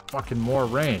me fucking more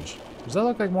range. Does that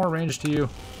look like more range to you?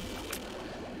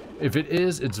 If it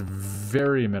is, it's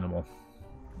very minimal.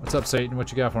 What's up, Satan?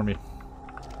 What you got for me?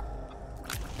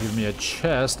 Give me a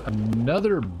chest,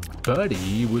 another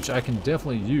buddy, which I can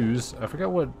definitely use. I forgot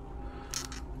what.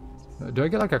 Do I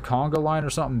get like a conga line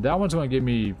or something? That one's gonna give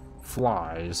me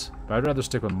flies, but I'd rather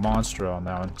stick with Monstro on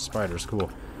that one. Spiders, cool.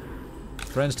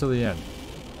 Friends till the end.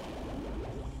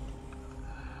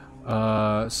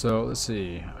 So let's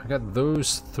see. I got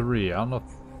those three. I don't know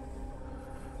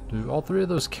if, do all three of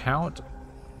those count?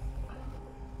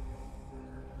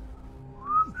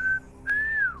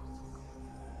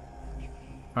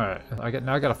 Alright,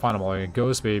 now I gotta find them all. Like,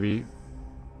 Ghost Baby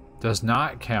does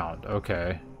not count.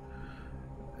 Okay.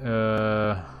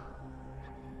 I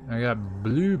got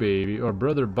Blue Baby, or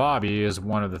Brother Bobby is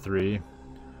one of the three.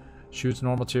 Shoots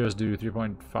normal tiers, do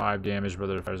 3.5 damage,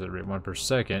 brother fires at a rate 1 per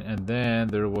second. And then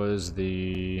there was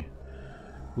the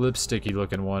lipsticky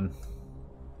looking one.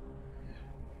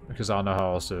 Because I don't know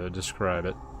how else to describe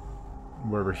it.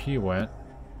 Wherever he went.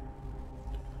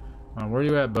 Where are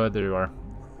you at, bud? There you are.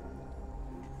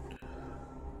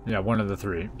 Yeah, one of the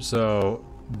three. So,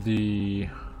 the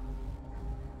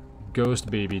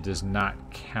Ghost Baby does not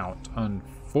count,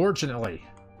 unfortunately.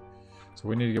 So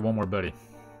we need to get one more buddy.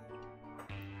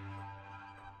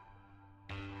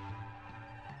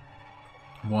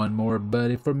 One more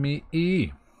buddy for me,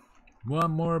 E. One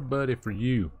more buddy for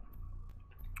you.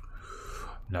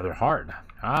 Another heart.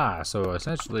 Ah, so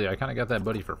essentially I kind of got that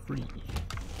buddy for free.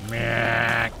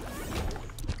 Get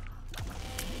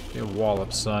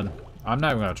wallop, son. I'm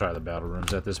not even going to try the battle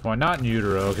rooms at this point. Not in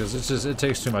utero, because it's just, it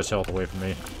takes too much health away from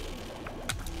me.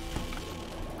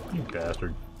 You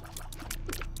bastard.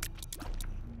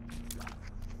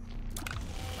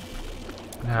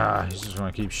 Ah, he's just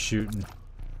going to keep shooting.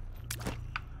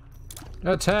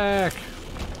 Attack!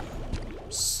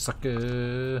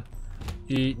 Sucker.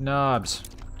 Eat knobs.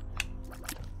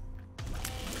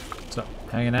 What's up?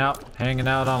 Hanging out? Hanging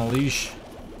out on a leash?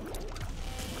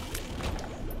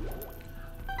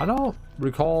 I don't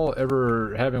recall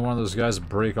ever having one of those guys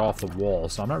break off the wall,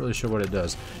 so I'm not really sure what it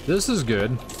does. This is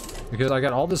good, because I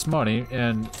got all this money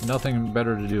and nothing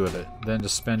better to do with it than to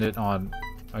spend it on,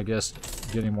 I guess,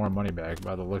 getting more money back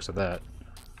by the looks of that.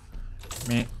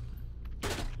 Meh.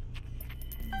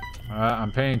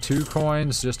 I'm paying 2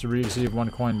 coins just to receive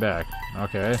 1 coin back.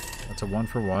 Okay, that's a 1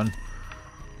 for 1.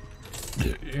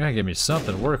 You gotta give me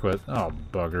something to work with. Oh,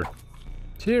 bugger.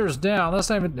 Tears down. That's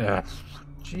not even...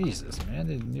 Jesus, man.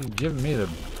 You're giving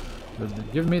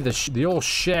me the old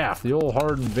shaft, the old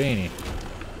hard and veiny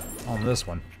on this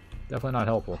one. Definitely not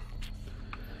helpful.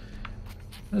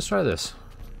 Let's try this.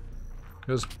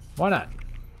 Because, why not?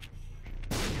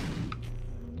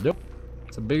 Nope.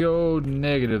 It's a big old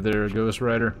negative there, Ghost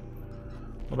Rider.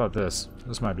 What about this?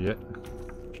 This might be it.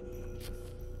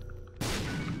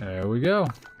 There we go.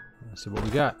 Let's see what we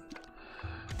got.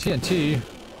 TNT.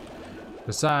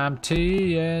 Because I'm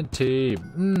TNT.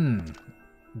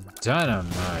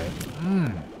 Dynamite.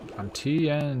 I'm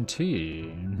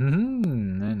TNT.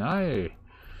 And I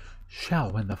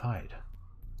shall win the fight.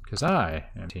 Because I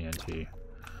am TNT.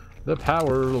 The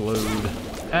power load.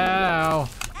 Ow!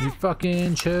 You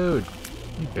fucking chode.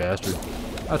 You bastard.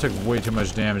 I took way too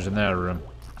much damage in that room.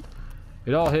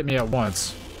 It all hit me at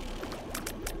once.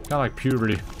 Kinda like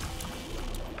puberty.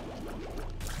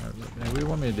 What do you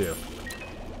want me to do?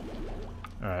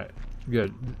 Alright,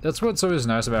 good. That's what's always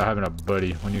nice about having a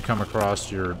buddy when you come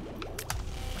across your...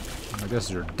 I guess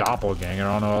your doppelganger,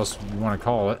 I don't know what else you want to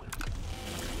call it.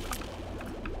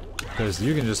 Because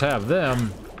you can just have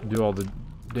them do all the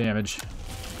damage.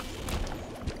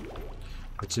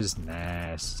 Which is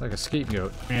nice. It's like a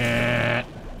scapegoat.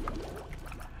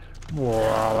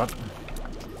 Wallop.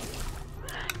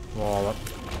 Wallop.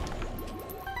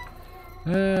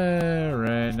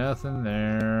 Alright, nothing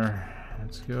there.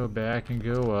 Let's go back and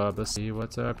go up. Let's see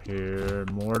what's up here.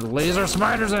 More laser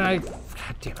spiders and I...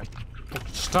 God damn it.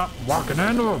 Stop walking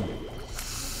into them.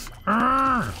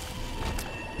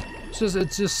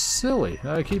 It's just silly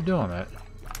that I keep doing that.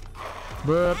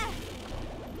 But...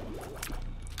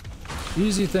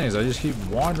 easy things. I just keep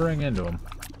wandering into them.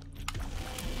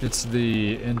 It's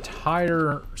the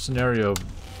entire scenario of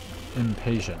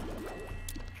impatient.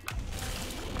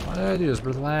 All I do is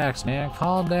relax, man.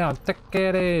 Calm down. Take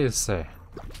it easy.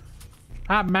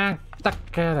 Ah, man.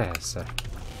 Take it easy.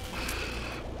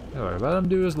 Anyway, let him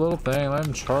do his little thing. Let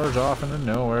him charge off into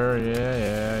nowhere.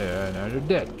 Yeah. Now you're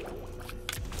dead.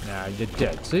 Now you're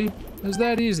dead. See? It was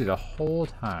that easy the whole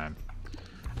time.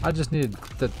 I just needed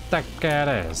to take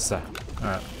it easy.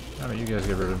 Alright. I mean, you guys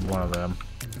get rid of one of them.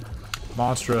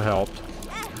 Monstro helped.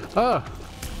 Oh!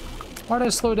 Why did I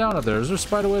slow down up there? Is there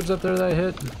spider webs up there that I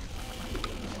hit?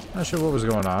 Not sure what was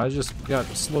going on. I just got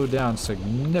slowed down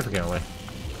significantly.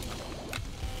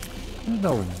 There's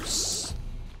no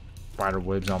spider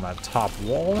webs on that top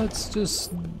wall. It's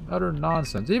just utter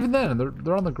nonsense. Even then,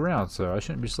 they're on the ground, so I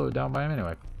shouldn't be slowed down by them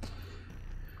anyway.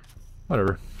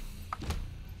 Whatever.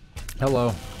 Hello.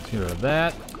 Let's get rid of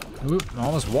that. Oop, I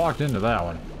almost walked into that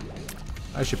one.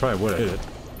 Actually, probably would have hit it.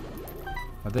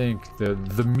 I think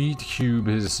the meat cube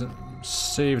has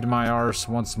saved my arse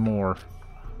once more.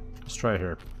 Let's try it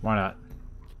here. Why not?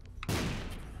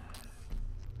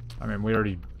 I mean, we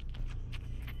already,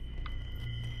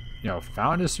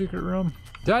 found a secret room.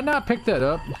 Did I not pick that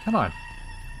up? Come on.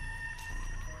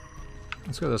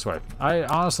 Let's go this way. I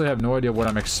honestly have no idea what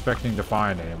I'm expecting to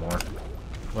find anymore.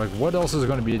 Like, what else is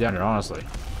going to be down here, honestly?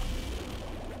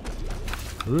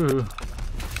 Ooh.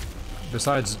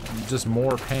 Besides just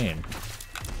more pain.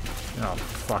 Oh,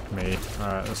 fuck me.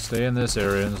 Alright, let's stay in this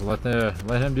area and just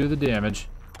let him do the damage.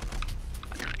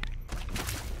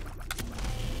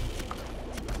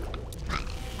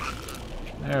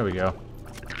 There we go.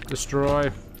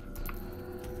 Destroy.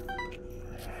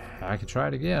 I can try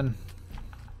it again.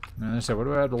 And I said, what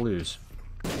do I have to lose?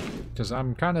 Because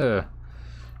I'm kind of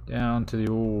down to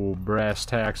the old brass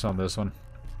tacks on this one.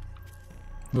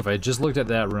 If I just looked at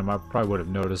that room, I probably would have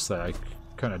noticed that I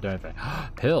couldn't have done anything.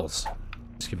 Pills.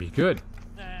 This could be good.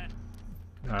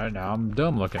 Alright, now I'm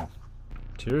dumb looking.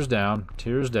 Tears down,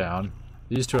 tears down.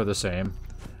 These two are the same.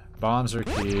 Bombs are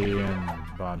key, and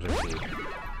bombs are key.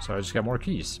 So I just got more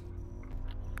keys.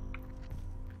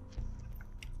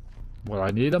 Will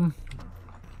I need them?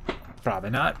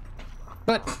 Probably not.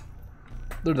 But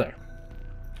they're there.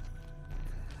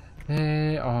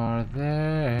 They are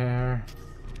there.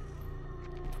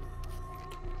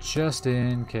 Just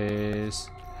in case.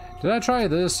 Did I try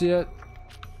this yet?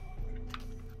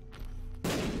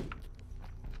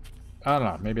 I don't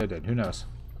know. Maybe I did. Who knows?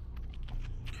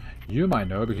 You might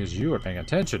know because you were paying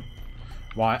attention.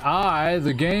 Why, I,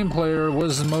 the game player,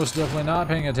 was most definitely not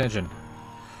paying attention.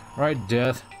 Right,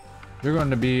 Death? You're going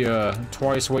to be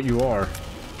twice what you are.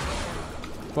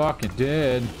 Fucking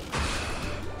dead.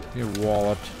 Get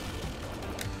walloped.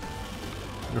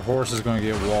 Your horse is going to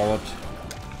get walloped.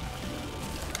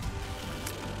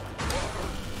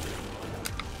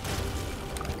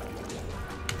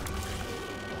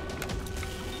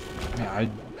 Yeah,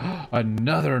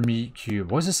 another meat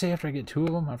cube. What does it say after I get 2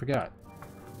 of them? I forgot.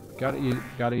 Gotta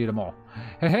eat them all.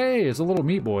 Hey, hey, it's a little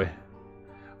meat boy.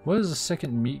 What does the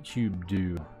second meat cube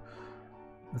do?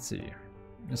 Let's see.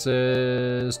 It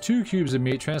says 2 cubes of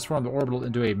meat transform the orbital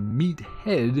into a meat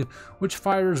head, which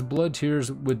fires blood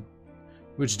tears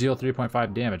which deal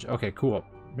 3.5 damage. Okay, cool.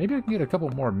 Maybe I can get a couple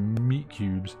more meat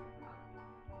cubes.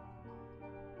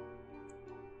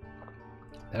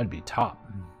 That'd be top.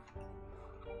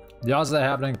 The odds of that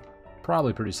happening,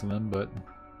 probably pretty slim, but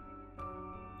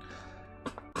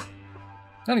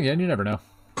then again, you never know.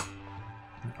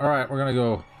 Alright, we're gonna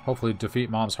go hopefully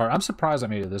defeat Mom's heart. I'm surprised I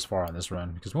made it this far on this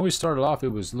run, because when we started off, it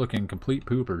was looking complete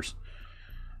poopers.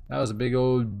 That was a big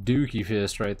old dookie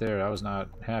fist right there I was not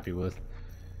happy with.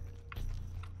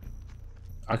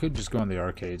 I could just go in the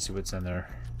arcade, see what's in there.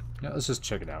 Yeah, let's just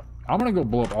check it out. I'm gonna go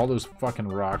blow up all those fucking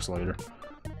rocks later.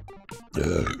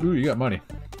 Ooh, you got money.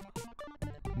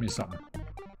 Give me something.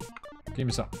 Give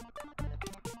me something.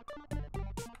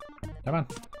 Come on.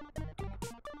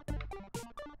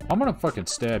 I'm gonna fucking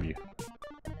stab you.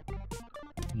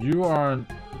 You are on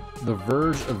the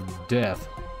verge of death.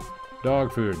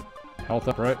 Dog food. Health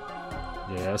up, right?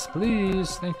 Yes,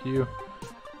 please. Thank you.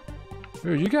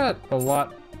 Ooh, you got a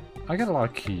lot. I got a lot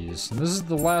of keys. And this is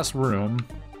the last room.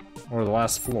 Or the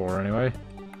last floor, anyway.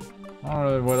 I don't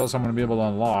know what else I'm gonna be able to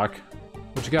unlock.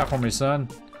 What you got for me, son?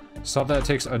 Something that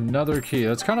takes another key.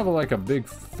 That's kind of like a big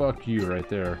fuck you right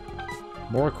there.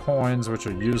 More coins, which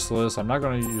are useless. I'm not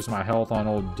going to use my health on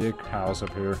old Dick House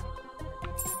up here.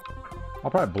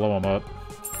 I'll probably blow him up.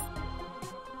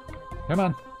 Come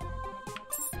on.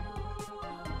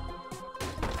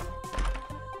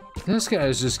 This guy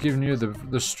is just giving you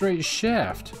the straight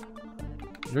shaft.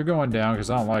 You're going down because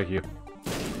I don't like you.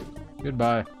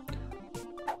 Goodbye.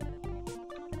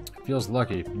 Feels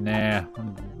lucky. Nah, I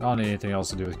don't need anything else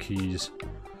to do with keys.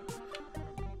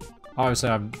 Obviously,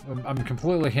 I'm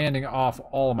completely handing off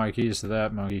all of my keys to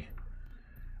that monkey.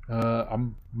 I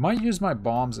might use my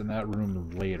bombs in that room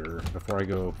later before I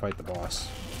go fight the boss.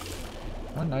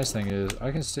 One nice thing is I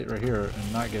can sit right here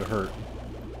and not get hurt.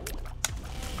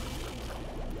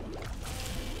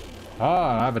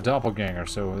 Ah, I have a doppelganger,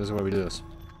 so this is why we do this.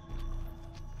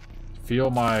 Feel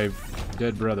my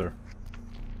dead brother.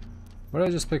 What did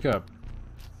I just pick up?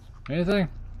 Anything?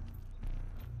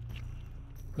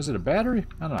 Was it a battery?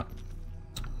 I don't know.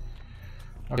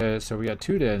 Okay, so we got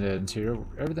 2 dead ends here.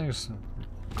 Everything's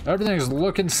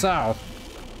looking south.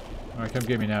 Alright, come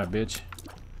get me now, bitch.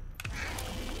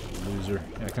 Loser.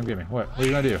 Yeah, come get me. What? What are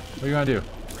you gonna do? What are you gonna do?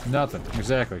 Nothing.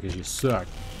 Exactly, because you suck.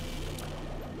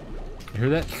 You hear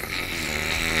that?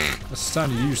 That's the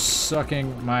sound of you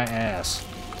sucking my ass.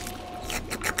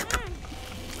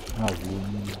 Oh,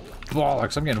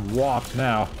 bollocks, I'm getting whopped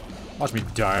now. Watch me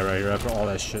die right here after all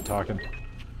that shit talking.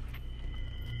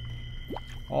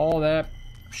 All that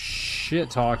shit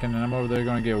talking, and I'm over there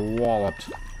gonna get walloped.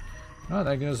 Oh,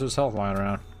 thank goodness there's health lying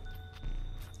around.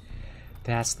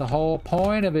 That's the whole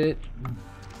point of it.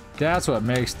 That's what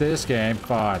makes this game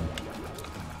fun.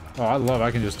 Oh,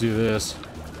 I can just do this.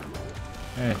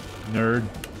 Hey, nerd.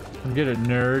 Come get it,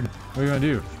 nerd. What are you gonna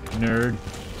do? Nerd.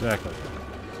 Exactly.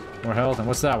 More health, and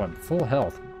what's that one? Full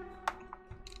health.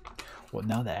 Well,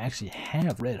 now that I actually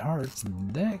have red hearts,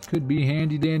 that could be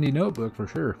handy dandy notebook for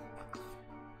sure.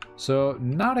 So,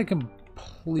 not a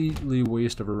completely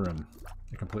waste of a room.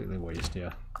 A completely waste,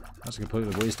 yeah. That's a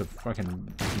completely waste of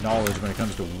fucking knowledge when it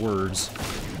comes to words.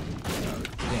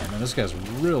 Damn, man, this guy's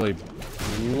really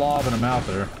lobbing them out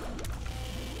there.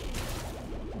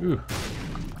 Ooh.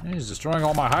 He's destroying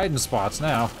all my hiding spots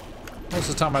now. Most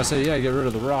of the time I say, yeah, get rid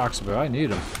of the rocks, but I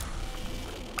need them.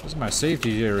 This is my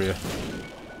safety area.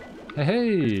 Hey,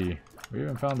 hey! We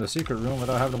even found the secret room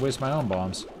without having to waste my own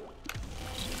bombs.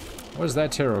 What is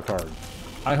that tarot card?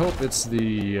 I hope it's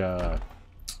the,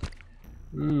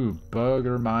 ooh,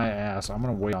 bugger my ass. I'm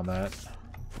gonna wait on that.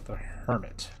 The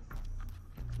Hermit.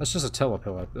 That's just a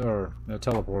teleport, or a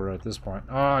teleporter at this point.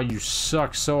 Oh, you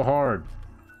suck so hard.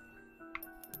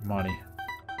 Money.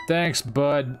 Thanks,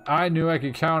 bud. I knew I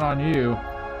could count on you.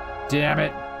 Damn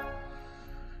it.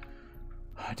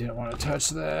 I didn't want to touch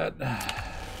that.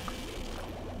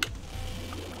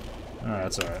 Alright,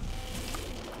 that's alright.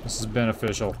 This is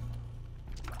beneficial.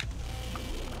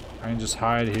 I can just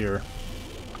hide here.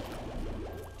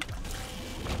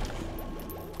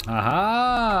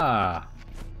 Aha!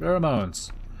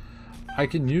 Pheromones. I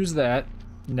can use that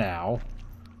now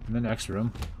in the next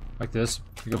room. Like this.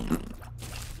 You go.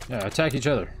 Yeah, attack each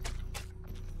other.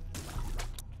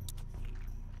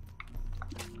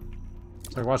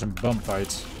 It's like watching bum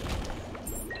fights.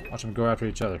 Watch them go after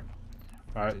each other.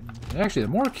 Actually, the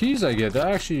more keys I get, that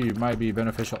actually might be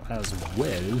beneficial as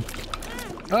well.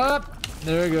 Up!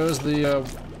 There goes the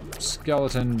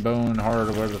skeleton, bone, heart,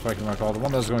 or whatever the fuck you want to call it. The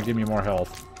one that's going to give me more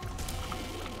health.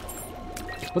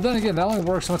 But then again, that only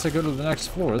works once I go to the next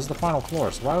floor. This is the final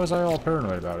floor, so why was I all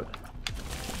paranoid about it?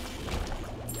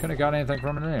 Couldn't have got anything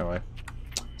from it anyway.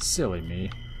 Silly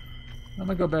me. I'm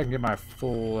gonna go back and get my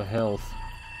full health.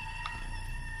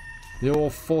 The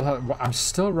old full health. I'm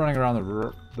still running around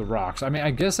the rocks. I mean,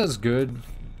 I guess that's good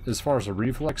as far as the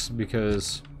reflex,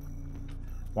 because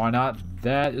why not?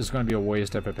 That is going to be a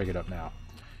waste if I pick it up now.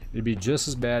 It'd be just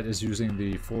as bad as using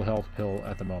the full health pill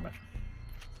at the moment.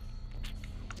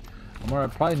 I'm gonna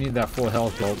probably need that full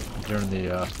health pill during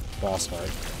the boss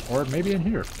fight, or maybe in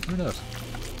here. Who knows?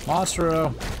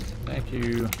 Monstro, thank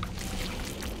you.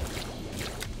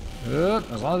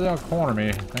 As long as they don't corner me,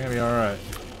 I think I'll be alright.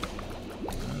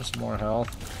 There's some more health.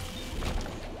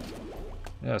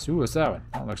 Yes, ooh, what's that one?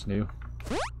 That looks new.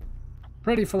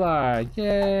 Pretty fly!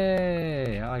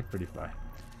 Yay! I like pretty fly.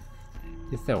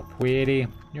 You're so pretty.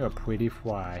 You're a pretty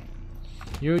fly.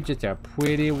 You're just a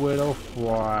pretty little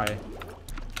fly.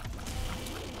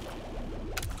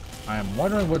 I am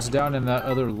wondering what's down in that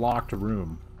other locked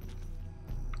room.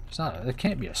 It's not. It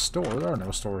can't be a store. There are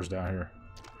no stores down here.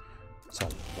 It's a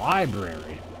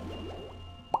library.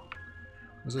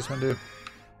 What's this one do?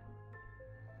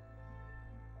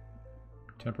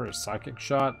 Temporary psychic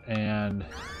shot and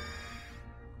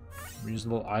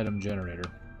reusable item generator.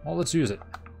 Well, let's use it.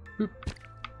 Boop.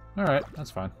 Alright,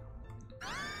 that's fine.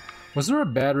 Was there a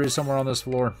battery somewhere on this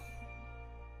floor?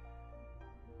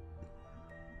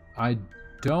 I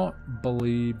don't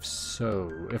believe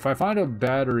so. If I find a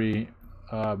battery,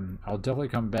 I'll definitely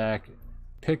come back,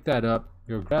 pick that up,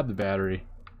 go grab the battery,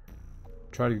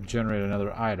 try to generate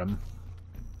another item,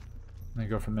 and then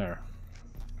go from there.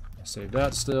 I'll save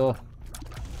that still.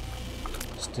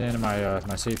 Stand in my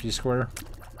my safety square.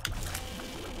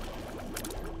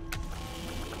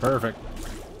 Perfect.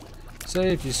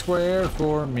 Safety square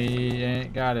for me.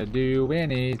 Ain't gotta do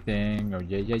anything. Oh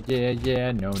yeah, yeah, yeah,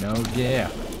 yeah. No, no, yeah.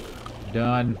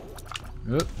 Done.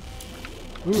 Oop.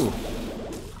 Ooh.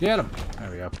 Get him.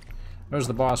 There we go. There's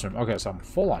the boss room. Okay, so I'm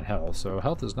full on health, so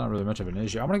health is not really much of an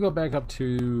issue. I'm gonna go back up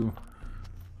to...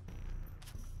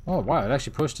 Oh, wow, it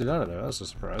actually pushed it out of there. That's a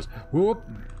surprise. Whoop.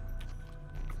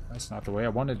 That's not the way I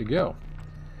wanted to go.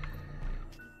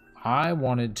 I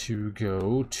wanted to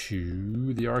go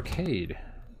to the arcade.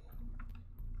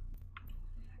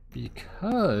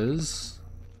 Because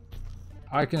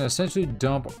I can essentially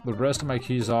dump the rest of my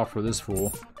keys off for this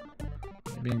fool.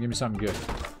 Maybe he can give me something good.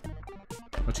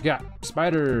 What you got?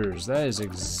 Spiders! That is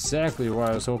exactly what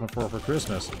I was hoping for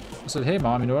Christmas. I said, hey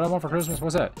mom, you know what I want for Christmas?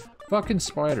 What's that? Fucking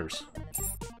spiders.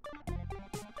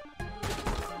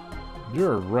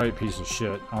 You're a right piece of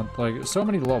shit on, like, so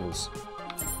many levels.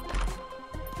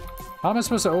 How am I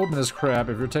supposed to open this crap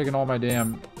if you're taking all my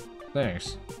damn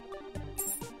things?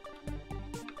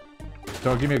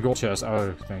 Don't give me a gold chest.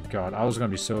 Oh, thank God. I was gonna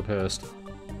be so pissed.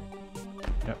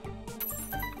 Yep.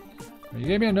 You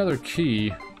gave me another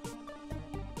key.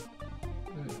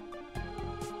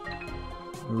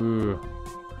 Ooh.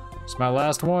 It's my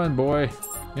last one, boy.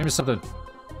 Give me something.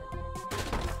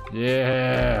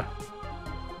 Yeah.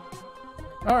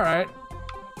 Alright.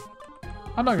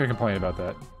 I'm not gonna complain about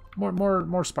that.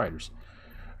 More spiders.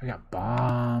 I got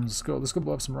bombs. Let's go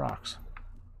blow up some rocks.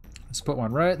 Let's put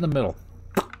one right in the middle.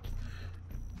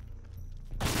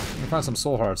 Find some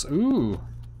soul hearts. Ooh,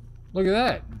 look at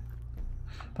that.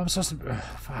 I'm supposed to. Ugh,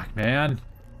 fuck, man.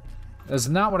 That's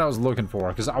not what I was looking for,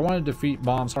 because I wanted to defeat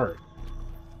Mom's heart.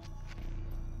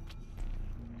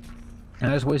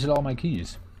 And I just wasted all my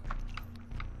keys.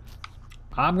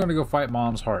 I'm gonna go fight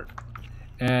Mom's heart.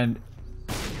 And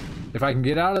if I can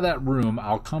get out of that room,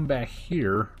 I'll come back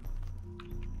here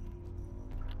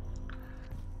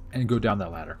and go down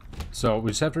that ladder. So we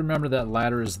just have to remember that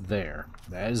ladder is there.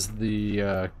 That is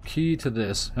the key to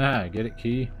this. Get it,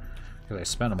 key? Because I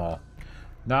spent them all.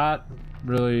 Not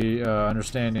really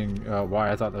understanding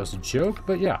why I thought that was a joke,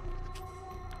 but yeah.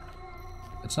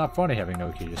 It's not funny having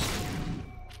no keys.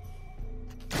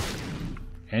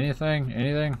 Anything?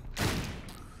 Anything?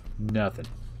 Nothing.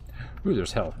 Ooh,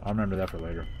 there's hell. I'll remember that for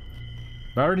later.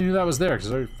 But I already knew that was there,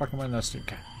 because I already fucking went in that stupid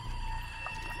guy.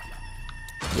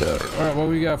 Alright, what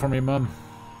we got for me, Mom?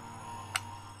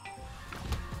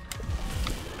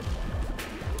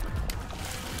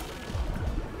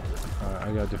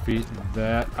 I gotta defeat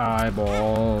that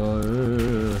eyeball.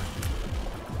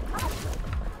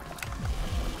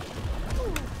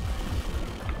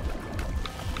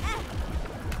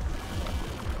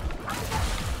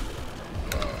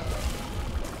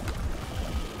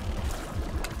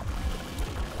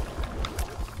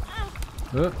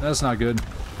 Oh, that's not good.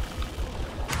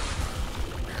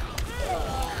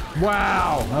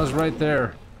 Wow, I was right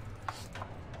there.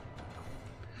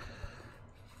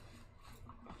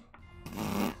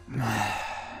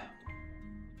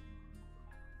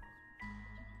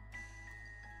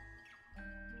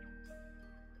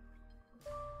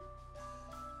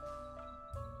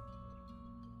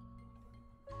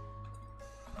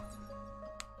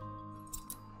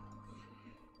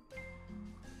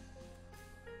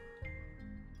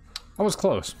 I was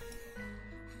close.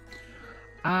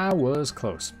 I was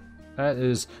close.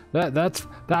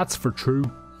 That's for true.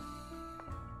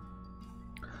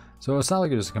 So it's not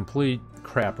like it was a complete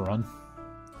crap run.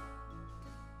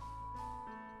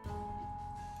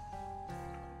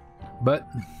 But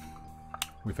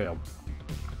we failed.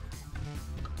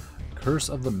 Curse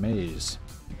of the Maze.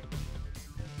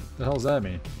 What the hell does that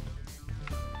mean?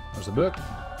 There's a book.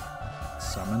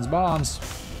 Summons bombs.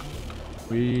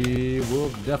 We will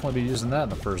definitely be using that in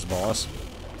the first boss.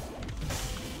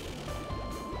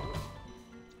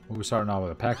 We'll be starting off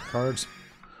with a pack of cards.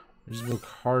 There's a little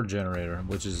card generator,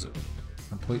 which is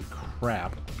complete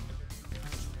crap.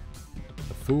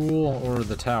 The Fool or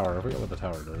the Tower. I forget what the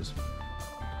Tower does.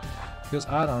 Because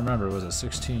I don't remember. Was it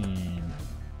 16?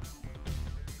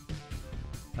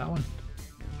 That one?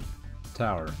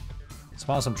 Tower.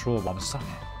 Spawn some troll bombs.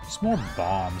 Just more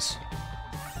bombs.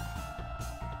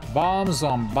 Bombs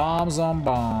on bombs on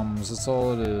bombs. That's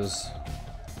all it is.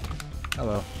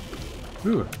 Hello.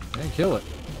 Ooh, I didn't kill it.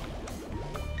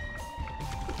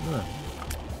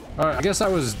 Alright, I guess I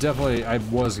was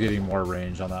getting more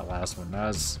range on that last one.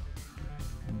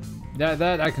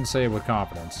 That I can say with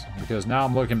confidence. Because now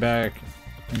I'm looking back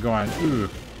and going, ooh,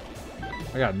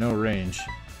 I got no range.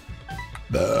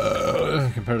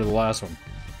 Compared to the last one.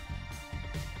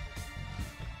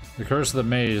 The Curse of the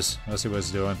Maze. Let's see what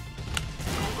it's doing.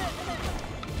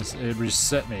 It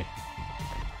reset me.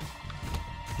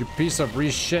 You piece of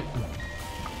re-shit.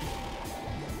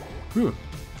 Whew.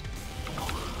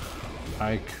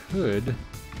 I could...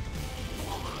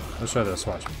 Let's try this,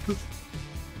 watch.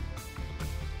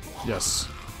 Yes.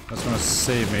 That's gonna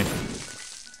save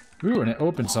me. Ooh, and it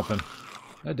opened something.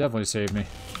 That definitely saved me.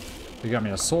 They got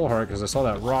me a soul heart because I saw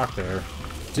that rock there.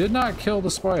 Did not kill the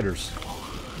spiders.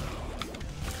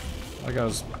 Like I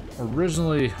was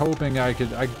originally hoping I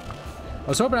could... I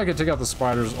was hoping I could take out the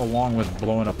spiders along with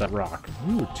blowing up that rock.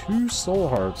 Ooh, 2 soul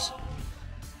hearts.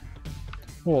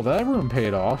 Well, that room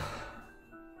paid off.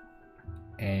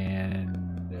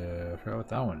 And I forgot what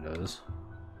that one does.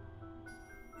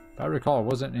 If I recall, it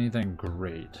wasn't anything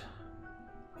great.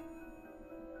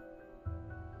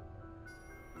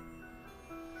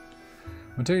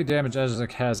 When taking damage, Azazel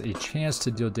has a chance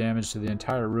to deal damage to the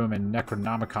entire room in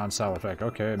Necronomicon style effect.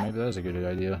 Okay, maybe that's a good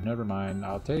idea. Never mind,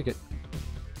 I'll take it.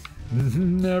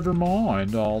 Never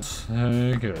mind, I'll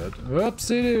take it.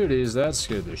 Whoopsie doodies, that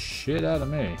scared the shit out of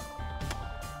me.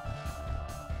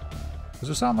 Is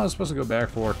there something I was supposed to go back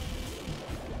for?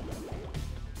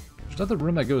 There's not the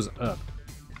room that goes up.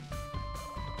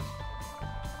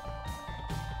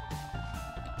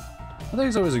 I think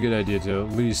it's always a good idea to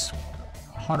at least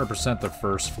 100% the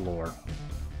first floor.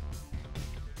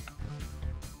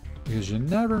 Because you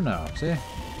never know, see? It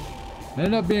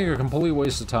ended up being a complete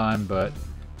waste of time, but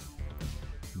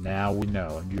now we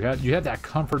know. You had that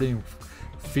comforting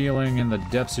feeling in the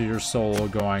depths of your soul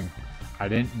going, I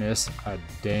didn't miss a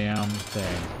damn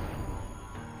thing.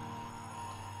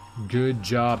 Good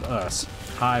job, us.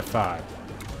 High five.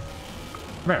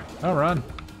 Come here, don't run.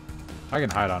 I can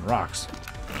hide on rocks.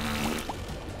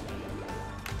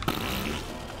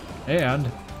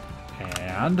 And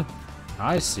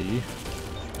I see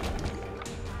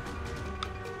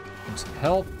some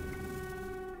help.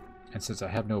 And since I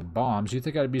have no bombs, you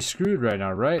think I'd be screwed right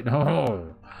now, right?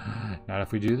 No, not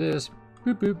if we do this.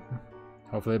 Boop boop.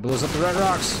 Hopefully it blows up the red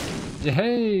rocks.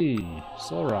 Yay!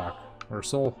 Soul rock. Or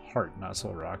soul heart, not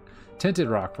soul rock. Tinted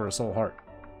rock for a soul heart.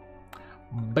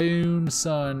 Boom,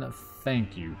 son.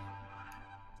 Thank you.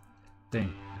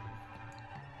 Thank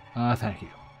you.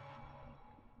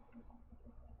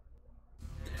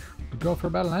 We go for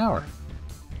about an hour.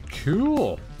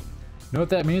 Cool. Know what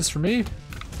that means for me?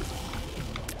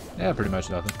 Yeah, pretty much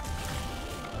nothing.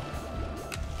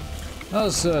 I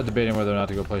was debating whether or not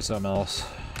to go play something else.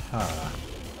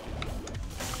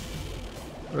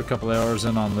 We're a couple hours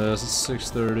in on this. It's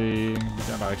 6:30. We're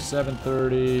done by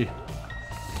 7:30.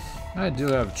 I do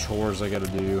have chores I gotta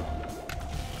do.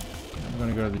 I'm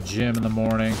gonna go to the gym in the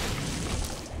morning.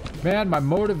 Man, my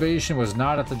motivation was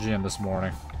not at the gym this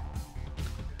morning.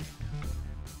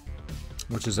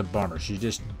 Which is a bummer. She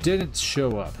just didn't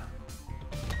show up.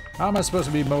 How am I supposed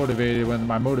to be motivated when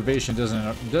my motivation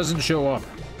doesn't show up?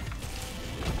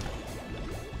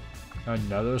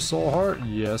 Another soul heart?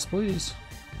 Yes, please.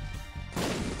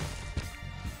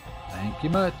 Thank you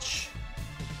much.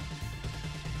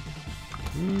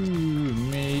 Ooh,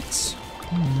 meat.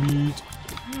 Meat.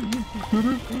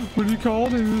 What do you call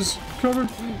it? It was covered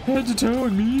head to toe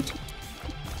in meat.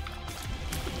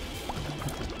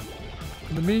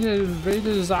 The meat invaded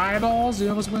his eyeballs. He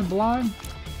almost went blind.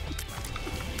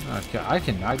 Okay, I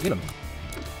cannot get him.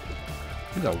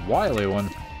 He's a wily one.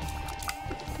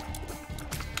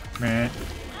 Man.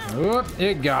 Whoop,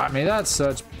 it got me. That's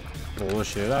such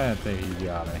bullshit. I didn't think he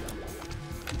got me.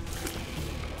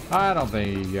 I don't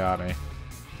think he got me.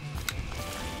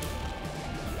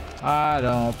 I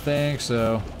don't think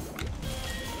so.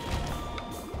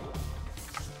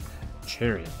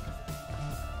 Chariot.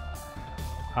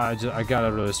 I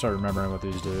gotta really start remembering what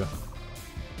these do.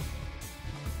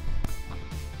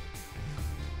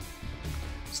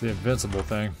 It's the invincible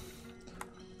thing.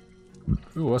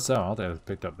 Ooh, what's that one? I don't think I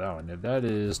picked up that one. That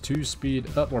is 2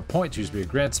 speed up, or 0.2 speed.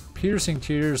 Grants piercing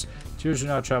tears. Tears do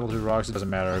not travel through rocks. It doesn't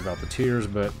matter about the tears,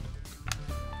 but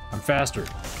I'm faster.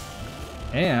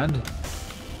 And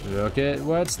look at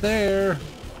what's there.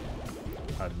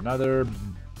 Another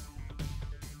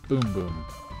boom boom.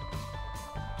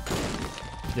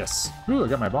 Yes. Ooh, I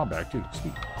got my bomb back too.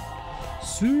 Sweet.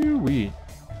 Sweet.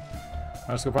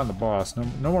 Let's go find the boss.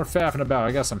 No more faffing about.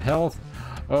 I got some health.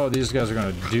 Oh, these guys are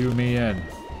gonna do me in.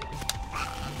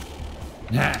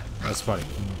 Nah, that's funny.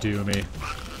 Do me.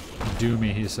 Do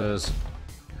me, he says.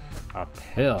 A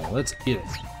pill. Let's eat it.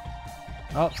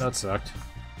 Oh, that sucked.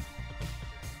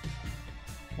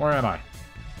 Where am I?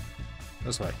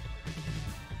 This way.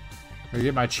 I'm gonna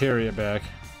get my chariot back.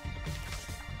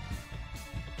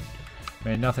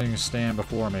 May nothing stand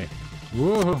before me.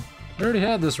 Whoa! I already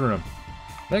had this room.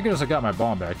 Thank goodness I got my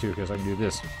bomb back too, because I can do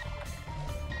this.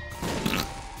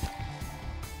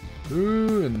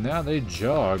 Ooh, and now they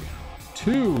jog.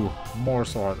 2 more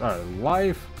slots. Alright,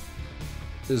 life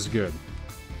is good.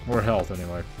 Or health,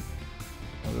 anyway.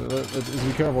 Let's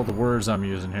be careful with the words I'm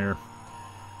using here.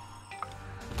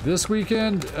 This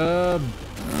weekend,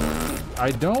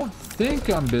 I don't think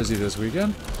I'm busy this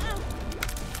weekend.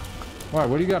 Alright,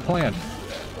 what do you got planned?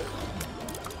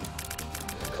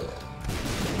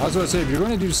 I was going to say, if you're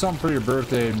going to do something for your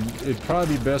birthday, it'd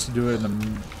probably be best to do it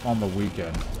on the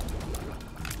weekend.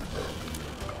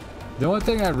 The only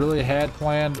thing I really had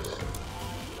planned,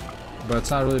 but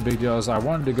it's not really a big deal, is I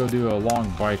wanted to go do a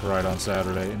long bike ride on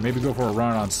Saturday, and maybe go for a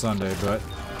run on Sunday, but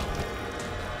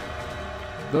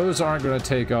those aren't going to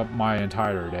take up my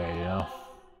entire day, you know?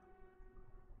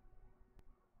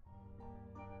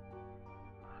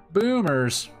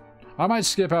 Boomers! I might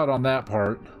skip out on that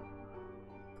part.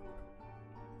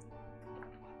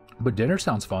 But dinner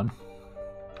sounds fun.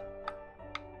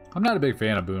 I'm not a big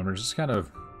fan of boomers. It's kind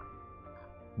of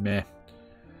meh.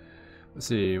 Let's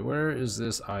see, where is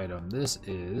this item? This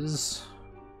is...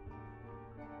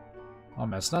 oh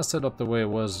man, it's not set up the way it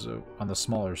was on the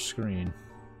smaller screen.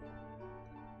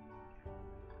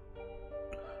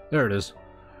 There it is.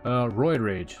 Roid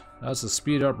Rage. That's the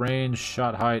speed up, range,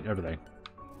 shot height, everything.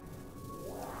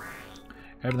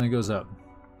 Everything goes up.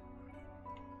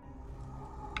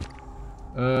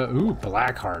 Ooh,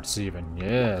 Black Hearts even,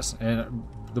 yes. And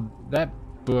that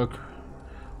book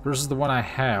versus the one I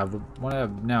have, the one I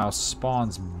have now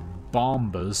spawns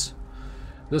Bombas.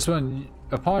 This one,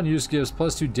 upon use, gives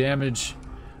 +2 damage,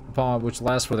 upon which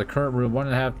lasts for the current room,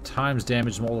 1.5 times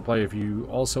damage multiplier. If you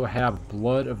also have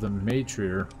Blood of the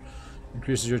Matriarch,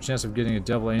 increases your chance of getting a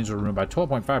Devil Angel room by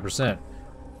 12.5%.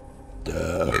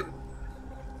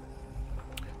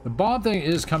 The bomb thing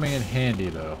is coming in handy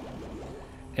though.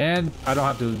 And I don't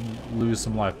have to lose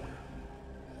some life.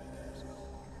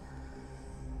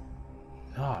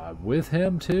 Ah, with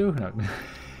him too?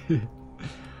 No.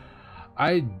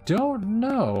 I don't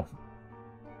know.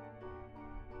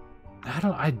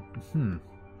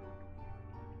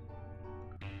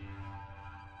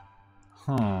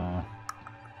 Huh.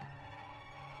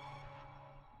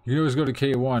 You can always go to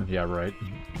K1. Yeah, right.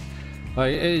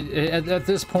 Like, at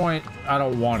this point, I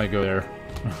don't want to go there.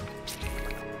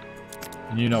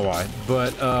 You know why.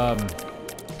 But,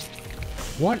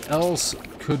 what else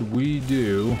could we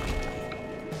do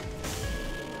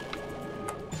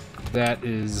that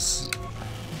is...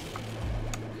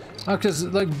 because,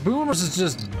 like, Boomers is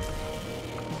just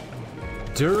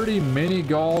dirty mini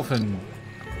golf and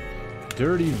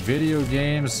dirty video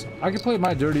games. I could play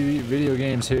my dirty video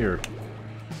games here.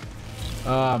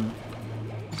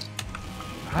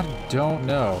 I don't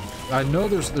know. I know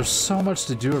there's so much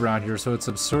to do around here, so it's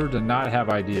absurd to not have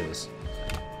ideas.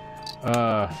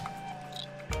 Well,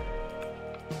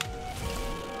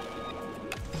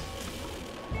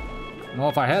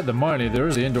 if I had the money, there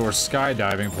is the indoor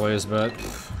skydiving place, but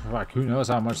fuck, who knows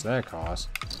how much that costs.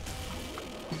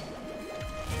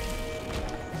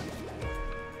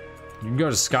 You can go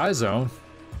to Sky Zone.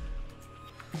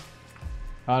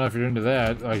 I don't know if you're into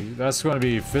that. Like, that's going to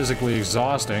be physically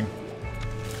exhausting.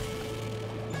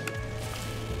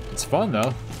 It's fun,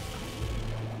 though.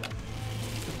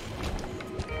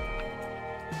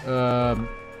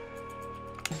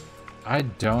 I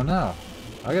don't know.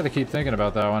 I gotta keep thinking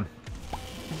about that one.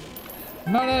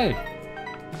 Money!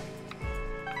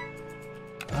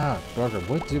 Ah, bugger,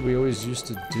 what did we always used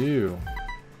to do?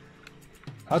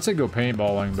 I'd say go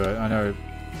paintballing, but I know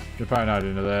you're probably not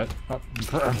into that. Oh,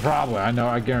 probably,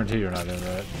 I guarantee you're not into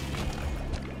that.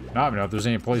 I don't even know if there's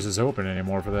any places open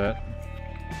anymore for that.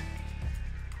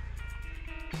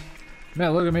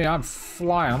 Man, look at me, I'm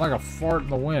flying. I'm like a fart in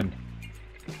the wind.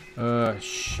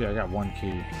 Shit, I got one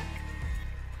key.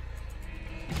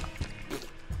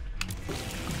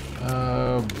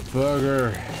 Oh,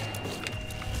 bugger.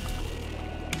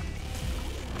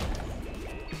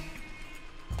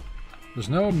 There's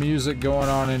no music going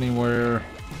on anywhere.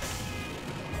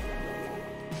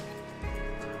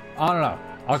 I don't know.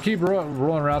 I'll keep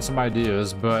rolling around some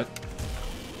ideas, but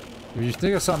if you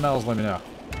think of something else, let me know.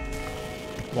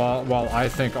 While I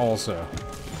think also.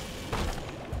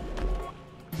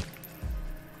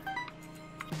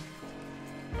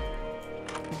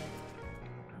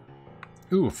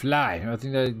 Ooh, fly. I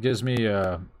think that gives me,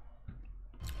 I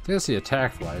think that's the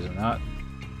attack fly, is it not?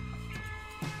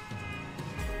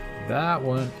 That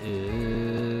one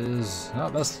is... Oh,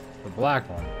 that's the black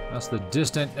one. That's the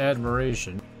distant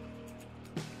admiration.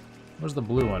 Where's the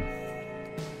blue one?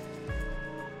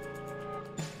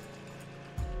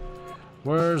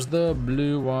 Where's the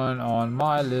blue one on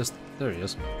my list? There he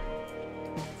is.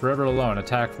 Forever Alone,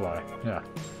 attack fly. Yeah.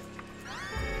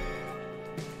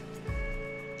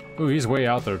 Ooh, he's way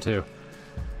out there, too.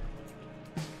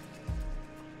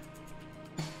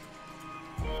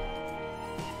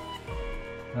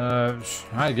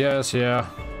 I guess, yeah.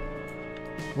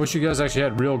 Wish you guys actually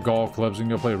had real golf clubs and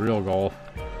go play real golf.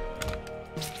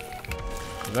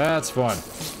 That's fun.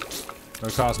 It'll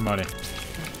cost money.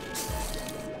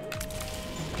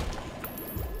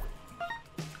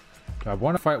 I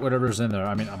want to fight whatever's in there.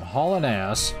 I mean, I'm hauling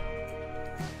ass.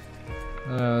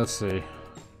 Let's see.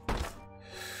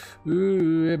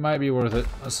 Ooh, it might be worth it.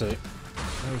 Let's see.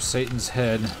 There's Satan's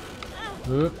head.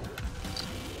 Oop.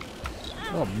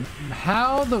 Oh,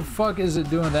 how the fuck is it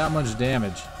doing that much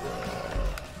damage?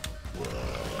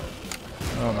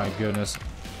 Oh my goodness.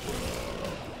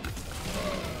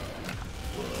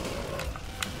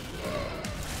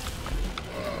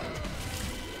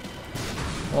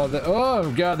 Well,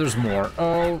 oh god, there's more.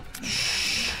 Oh,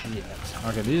 shit.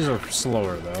 Okay, these are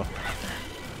slower though.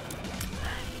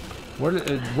 What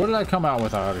did I come out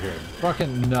with out of here?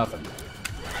 Fucking nothing.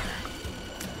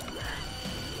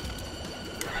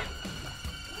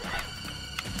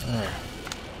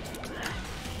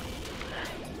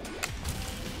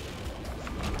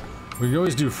 We could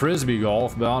always do frisbee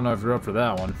golf, but I don't know if you're up for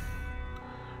that one.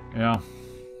 Yeah.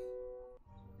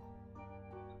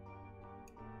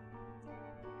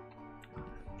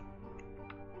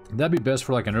 That'd be best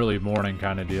for like an early morning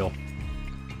kind of deal.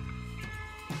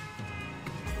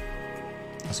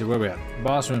 Let's see, where we at?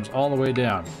 Boss room's all the way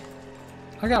down.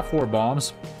 I got 4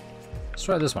 bombs. Let's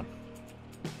try this one.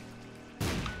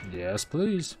 Yes,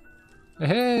 please.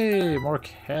 Hey, more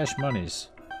cash monies.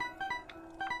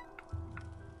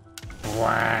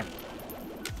 Whack.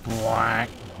 Whack.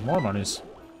 More monies.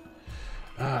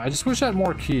 I just wish I had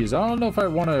more keys. I don't know if I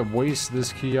want to waste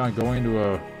this key on going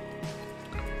to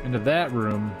into that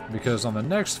room, because on the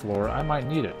next floor I might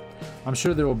need it. I'm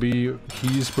sure there will be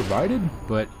keys provided,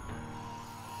 but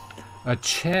a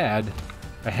Chad,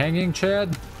 a hanging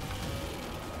Chad.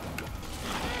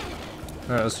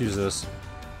 All right, let's use this.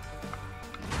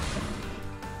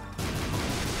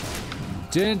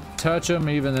 Didn't touch him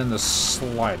even in the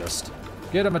slightest.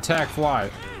 Get him, attack fly.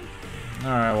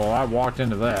 Alright, well, I walked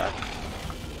into that.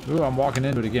 Ooh, I'm walking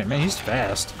into it again. Man, he's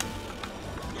fast.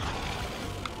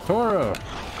 Toro!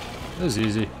 This is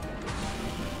easy.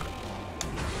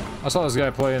 I saw this guy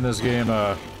playing this game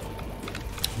a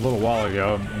little while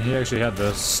ago, and he actually had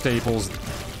the staples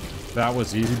 "that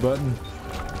was easy" button.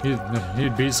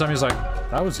 He'd beat some, he's like,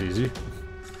 that was easy.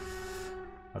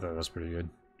 I thought that was pretty good.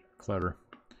 Clever.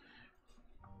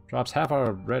 Drops half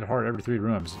a red heart every 3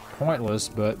 rooms. Pointless,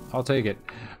 but I'll take it.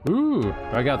 Ooh,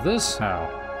 I got this now.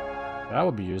 That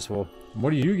would be useful.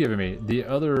 What are you giving me? The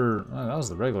other... Oh, that was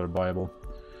the regular Bible.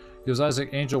 Gives Isaac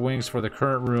angel wings for the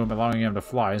current room, allowing him to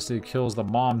fly. Instantly kills the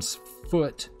mom's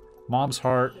foot, mom's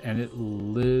heart, and it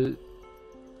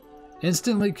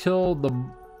instantly killed the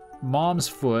mom's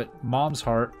foot, mom's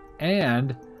heart,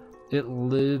 and it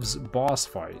lives boss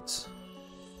fights.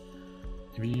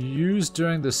 If you use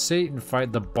during the Satan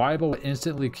fight, the Bible will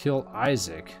instantly kill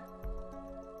Isaac.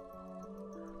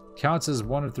 Counts as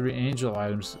 1 of 3 angel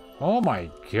items. Oh my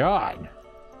god!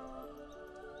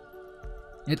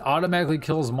 It automatically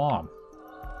kills mom.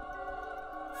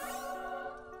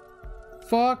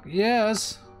 Fuck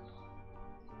yes!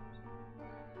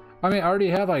 I mean, I already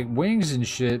have like wings and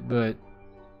shit, but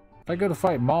if I go to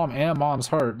fight mom and mom's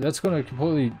heart, that's going to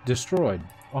completely destroyed.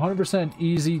 100%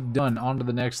 easy, done, on to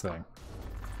the next thing.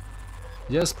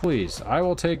 Yes, please. I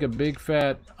will take a big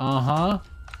fat on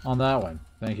that one.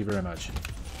 Thank you very much.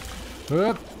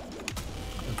 Whoop.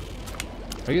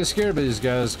 I get scared by these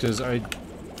guys because I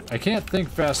can't think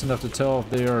fast enough to tell if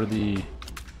they are the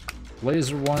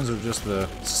laser ones or just the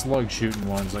slug shooting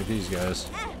ones like these guys.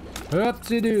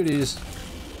 Whoop-de-dooties.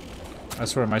 I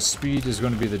swear my speed is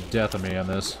going to be the death of me on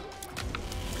this.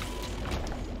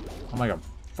 I'm like a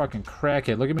fucking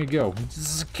crackhead. Look at me go.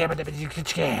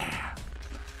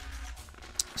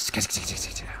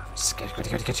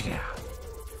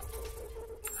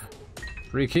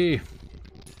 Free key.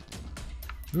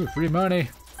 Ooh, free money.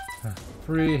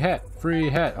 Free hat. Free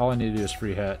hat. All I need to do is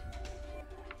free hat.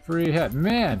 Free hat.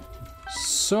 Man,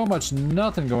 so much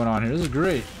nothing going on here. This is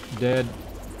great. Dead.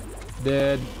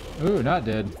 Dead. Ooh, not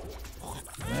dead.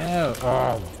 No.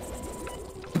 Oh.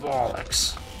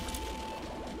 Bollocks.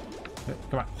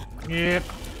 Come on. Yep.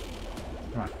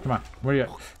 Come on. Come on. Where you at?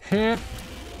 Hit.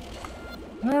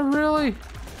 Oh, really?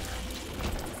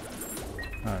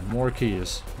 Alright, more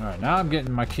keys. Alright, now I'm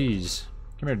getting my keys.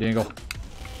 Come here, Dingle.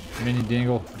 Mini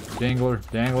Dingle. Dingler.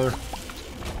 Dangler.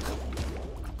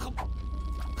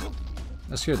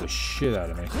 That scared the shit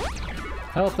out of me.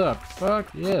 Health up.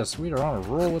 Fuck yes, we are on a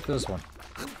roll with this one.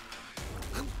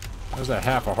 There's that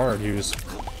half a heart he was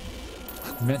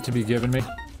meant to be giving me.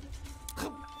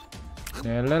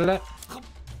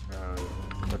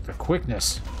 With the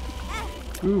quickness.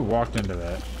 Ooh, walked into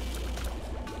that.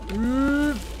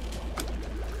 Ooh.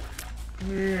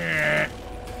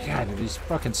 God, these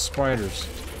fucking spiders.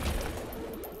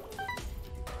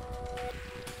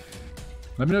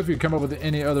 Let me know if you come up with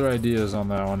any other ideas on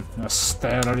that one.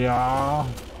 Astaria.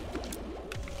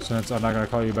 Since I'm not going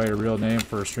to call you by your real name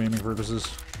for streaming purposes.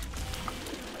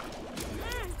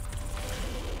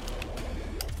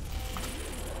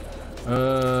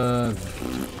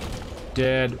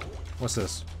 Dead. What's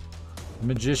this?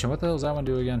 Magician. What the hell does that one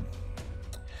do again?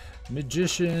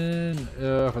 Magician.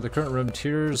 For the current room,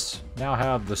 tiers now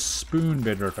have the spoon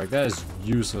bender effect. That is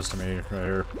useless to me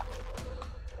right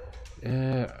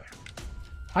here.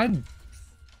 I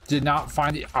did not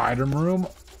find the item room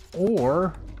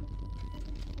or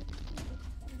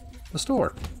the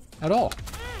store at all.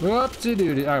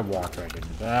 Whoop-de-doo-doo. I walked right into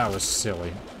that. That was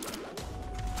silly.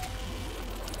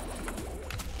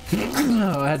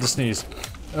 Oh, I had to sneeze.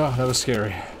 Oh, that was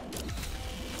scary.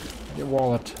 Get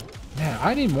walloped. Man,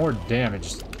 I need more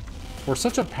damage. For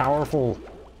such a powerful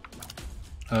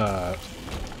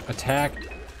attack,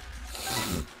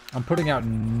 I'm putting out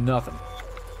nothing.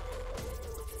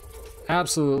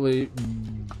 Absolutely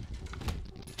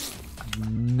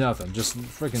nothing. Just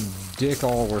freaking dick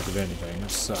all worth of anything. It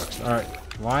sucks. Alright,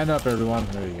 line up everyone.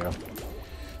 There you go.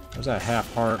 There's that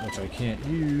half heart, which I can't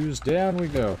use. Down we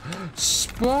go.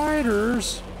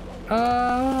 Spiders!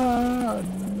 No,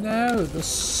 the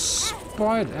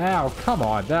spider. Ow, come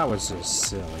on. That was just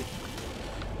silly.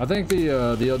 I think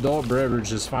the adult beverage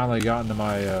has finally gotten to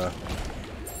my,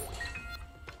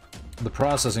 the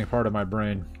processing part of my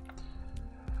brain.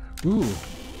 Ooh,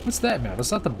 what's that map?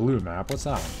 That's not the blue map. What's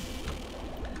that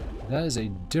one? That is a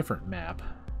different map.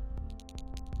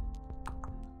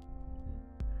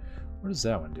 What does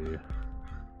that one do?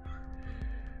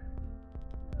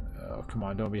 Oh, come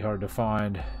on, don't be hard to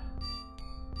find.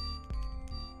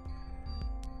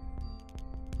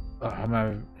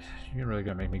 Oh, you're really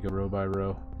gonna make me go row by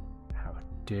row. How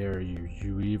dare you,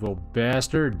 you evil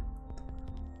bastard!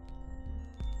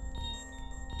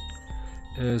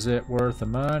 Is it worth the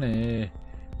money?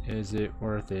 Is it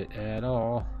worth it at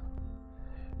all?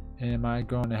 Am I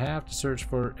going to have to search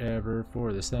forever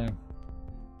for this thing?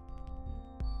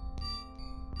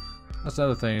 That's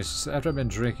another thing, is just after I've been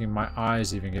drinking, my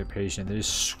eyes even get patient. They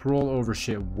just scroll over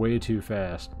shit way too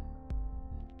fast.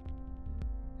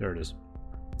 There it is.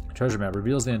 Treasure map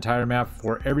reveals the entire map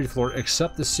for every floor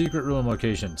except the secret room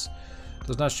locations.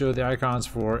 Does not show the icons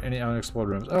for any unexplored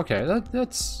rooms. Okay,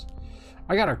 that's...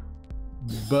 I got a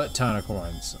butt ton of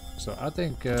coins. So I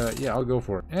think, yeah, I'll go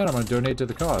for it. And I'm gonna donate to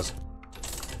the cause.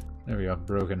 There we go,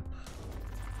 broken.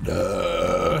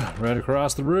 Right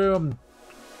across the room.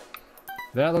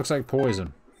 That looks like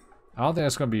poison. I don't think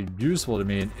that's gonna be useful to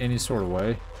me in any sort of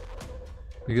way.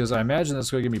 Because I imagine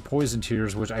that's gonna give me poison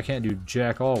tears, which I can't do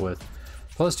jack all with.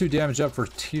 +2 damage up for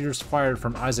tears fired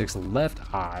from Isaac's left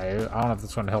eye. I don't know if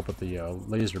that's gonna help with the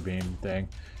laser beam thing.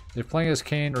 If playing as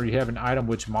Kane or you have an item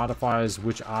which modifies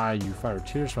which eye you fire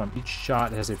tears from, each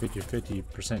shot has a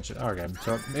 50% chance. Okay,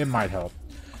 so it might help.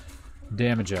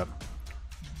 Damage up.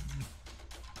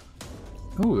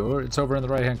 Ooh, it's over in the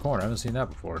right hand corner. I haven't seen that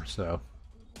before, so.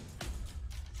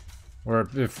 Or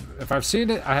if I've seen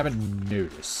it, I haven't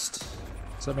noticed.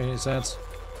 Does that make any sense?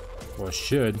 Well, it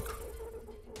should.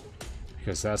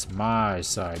 Because that's my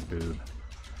side boob.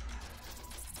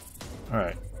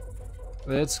 Alright.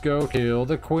 Let's go kill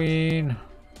the queen.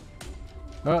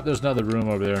 Oh, there's another room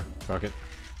over there. Fuck it.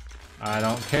 I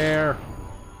don't care.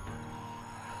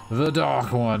 The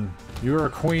dark one. You're a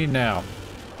queen now.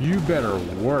 You better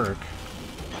work.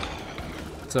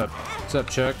 What's up? What's up,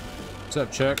 Chuck? What's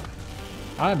up, Chuck?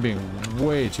 I'm being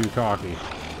way too cocky.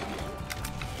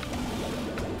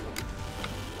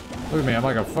 Look at me, I'm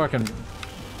like a fucking...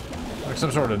 like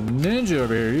some sort of ninja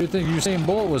over here. You'd think Usain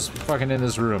Bolt was fucking in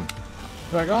this room.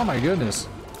 You're like, oh my goodness.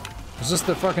 Is this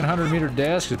the fucking 100-meter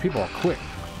dash? Because people are quick.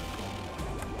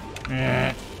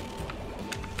 Meh.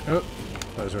 Oh,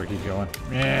 I was gonna keep going.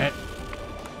 Meh.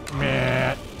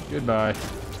 Meh. Goodbye.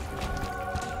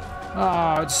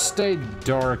 Oh, it stayed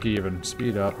dark even.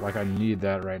 Speed up, like I need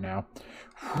that right now.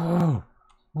 Whoa.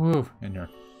 Whoa. In here.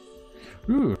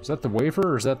 Ooh, is that the wafer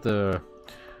or is that the...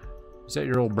 is that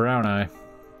your old brown eye?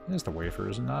 It's the wafer,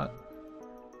 is it not?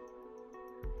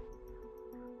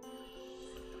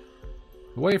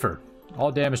 The wafer.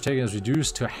 All damage taken is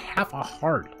reduced to half a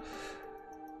heart.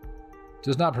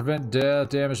 Does not prevent death.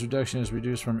 Damage reduction is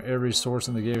reduced from every source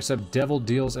in the game except devil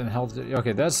deals and health.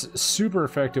 Okay, that's super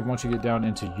effective once you get down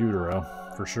into utero,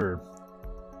 for sure.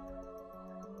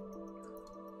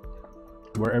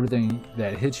 Where everything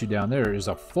that hits you down there is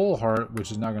a full heart,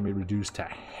 which is not going to be reduced to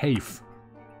half.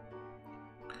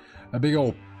 A big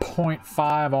old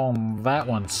 0.5 on that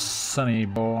one, sonny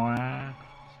boy.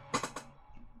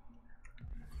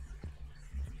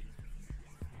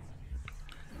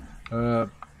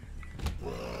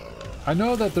 I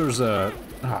know that there's a...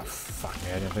 oh, fuck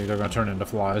me, I didn't think they were going to turn into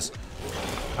flies.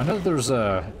 I know that there's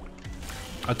a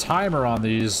timer on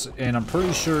these, and I'm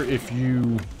pretty sure if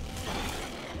you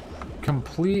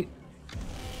complete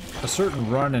a certain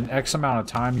run in X amount of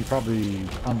time, you probably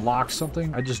unlock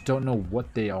something. I just don't know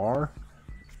what they are.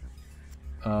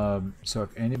 So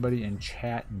if anybody in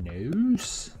chat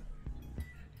knows,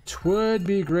 it would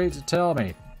be great to tell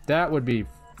me. That would be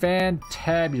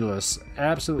fantabulous.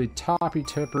 Absolutely toppy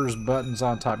tippers, buttons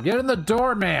on top. Get in the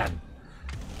door, man!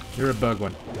 You're a bug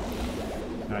one.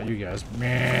 Not you guys.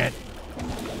 Meh.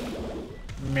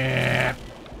 Meh.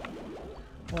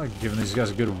 I like giving these guys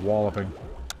a good walloping.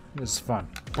 It's fun.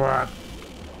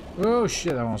 Oh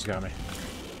shit, that almost got me.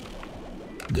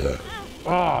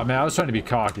 Oh man, I was trying to be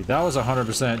cocky. That was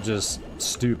 100% just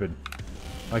stupid.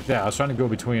 Like that, I was trying to go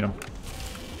between them.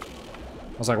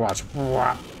 I was like, watch.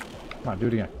 Come on, do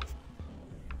it again.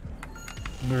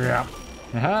 Yeah.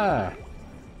 Aha!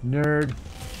 Nerd.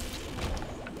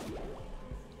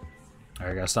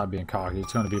 I gotta stop being cocky.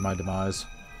 It's gonna be my demise.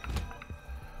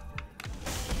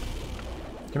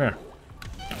 Come here.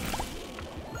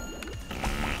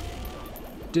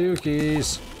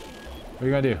 Dookies. What are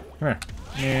you gonna do? Come here.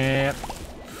 Yeah.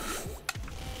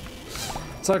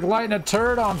 It's like lighting a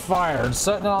turd on fire and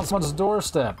setting it on someone's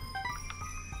doorstep.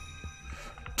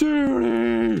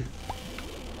 Duty!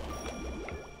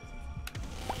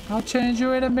 I'll change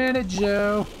you in a minute,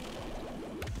 Joe.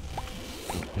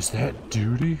 Is that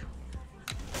duty?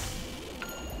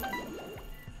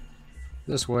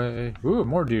 This way. Ooh,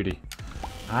 more duty.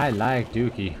 I like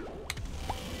Dookie.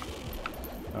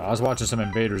 I was watching some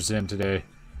Invader Zim today.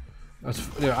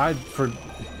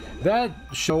 That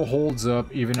show holds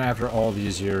up even after all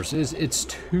these years. It's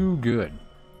too good.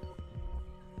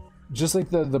 Just like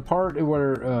the part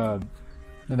where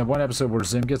in the one episode where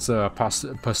Zim gets a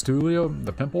pustulio,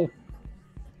 the pimple.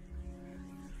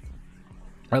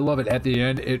 I love it. At the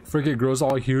end, it freaking grows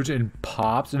all huge and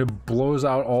pops, and it blows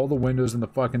out all the windows in the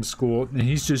fucking school, and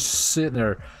he's just sitting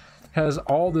there. Has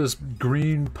all this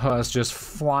green pus just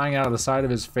flying out of the side of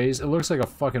his face. It looks like a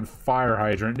fucking fire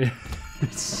hydrant. It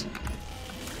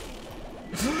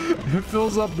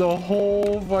fills up the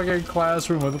whole fucking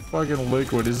classroom with fucking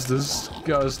liquid. It's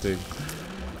disgusting.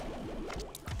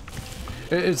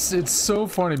 It's so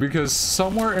funny because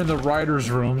somewhere in the writer's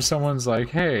room, someone's like,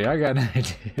 "Hey, I got an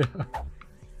idea."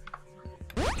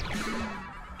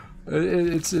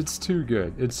 It's too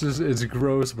good. It's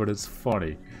gross, but it's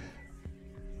funny.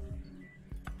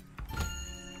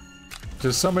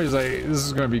 Just somebody's like, "This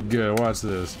is gonna be good. Watch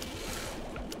this."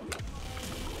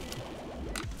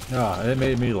 Ah, it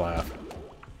made me laugh.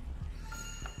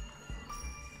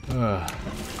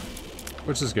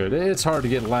 Which is good. It's hard to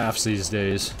get laughs these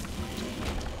days.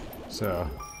 So,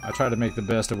 I try to make the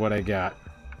best of what I got.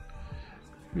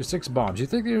 Here's 6 bombs. You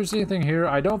think there's anything here?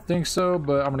 I don't think so,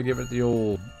 but I'm gonna give it the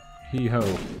old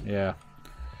hee-ho. Yeah.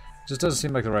 Just doesn't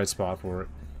seem like the right spot for it.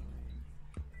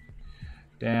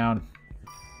 Down.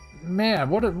 Man,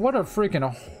 what a freaking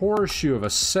horseshoe of a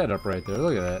setup right there.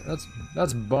 Look at that.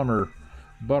 That's bummer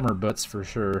butts for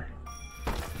sure.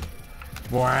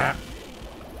 Whap.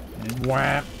 And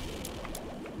whap.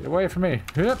 Get away from me.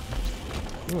 Yep.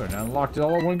 Ooh, and I unlocked it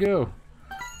all in one go.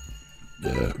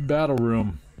 Battle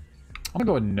room. I'm gonna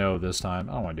go with no this time.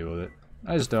 I don't want to deal with it.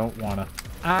 I just don't wanna.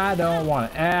 I don't wanna.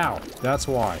 Ow! That's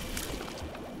why.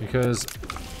 Because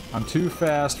I'm too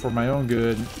fast for my own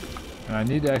good, and I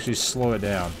need to actually slow it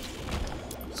down.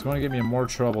 It's going to get me in more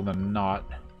trouble than not.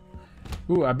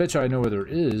 Ooh, I bet you I know where there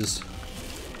is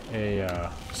a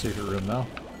secret room though.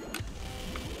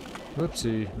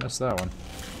 Whoopsie, missed that one.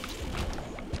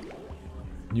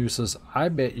 Useless. I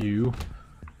bet you.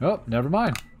 Oh, never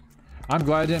mind. I'm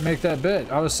glad I didn't make that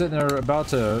bet. I was sitting there about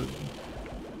to,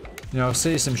 you know,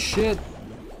 say some shit,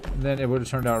 and then it would have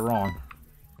turned out wrong.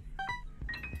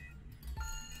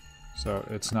 So,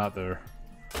 it's not there.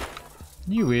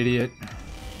 You idiot.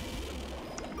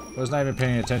 I was not even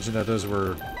paying attention that those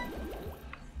were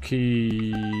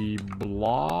key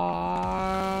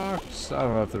blocks. I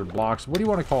don't know if they're blocks. What do you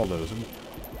want to call those?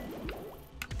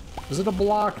 Is it a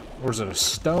block or is it a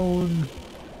stone?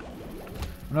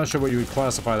 I'm not sure what you would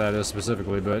classify that as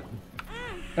specifically, but...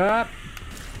 Ah!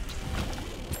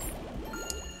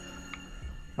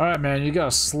 Alright, man, you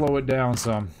gotta slow it down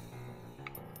some.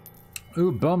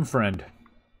 Ooh, bum friend.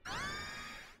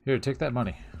 Here, take that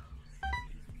money.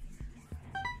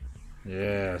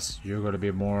 Yes, you're gonna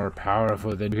be more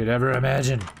powerful than you could ever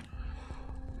imagine.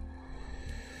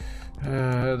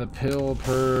 The pill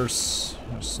purse.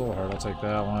 Soul heart, I'll take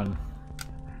that one.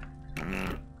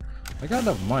 I got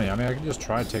enough money. I mean, I can just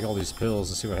try to take all these pills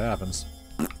and see what happens.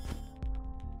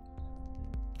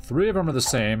 3 of them are the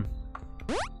same.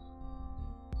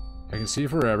 I can see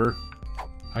forever.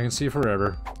 I can see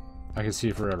forever. I can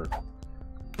see forever.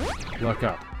 Look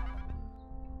up.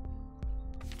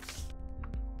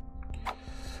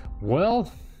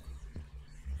 Well.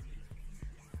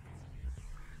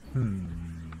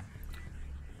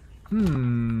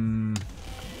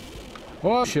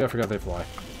 Oh shit, I forgot they fly.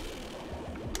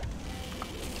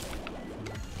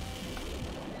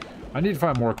 I need to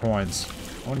find more coins.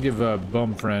 I want to give a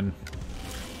bum friend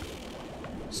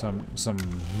some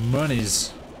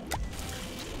monies.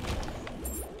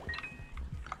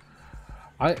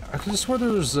 I could swear there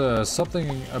was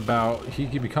something about he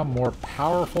can become more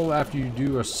powerful after you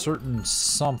do a certain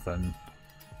something.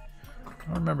 I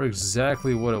don't remember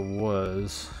exactly what it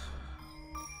was.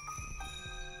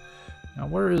 Now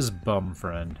where is bum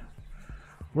friend?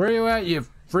 Where are you at, you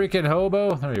freaking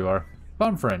hobo? There you are.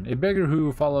 Bum friend, a beggar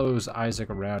who follows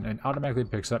Isaac around and automatically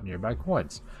picks up nearby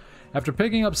coins. After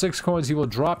picking up 6 coins, he will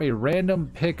drop a random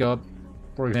pickup,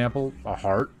 for example, a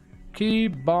heart, key,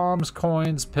 bombs,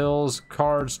 coins, pills,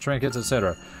 cards, trinkets,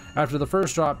 etc. After the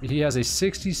first drop, he has a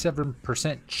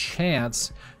 67%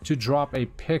 chance to drop a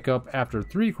pickup after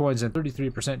 3 coins and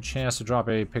 33% chance to drop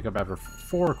a pickup after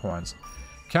 4 coins.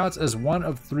 Counts as one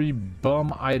of 3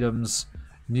 bum items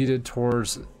needed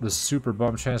towards the super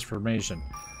bum transformation.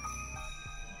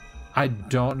 I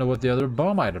don't know what the other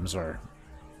bum items are.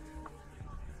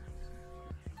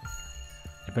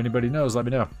 If anybody knows, let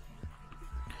me know.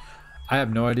 I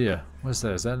have no idea. What's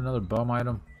that? Is that another bum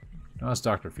item? No, that's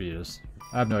Dr. Fetus.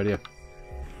 I have no idea.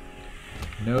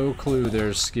 No clue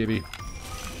there, Skibby.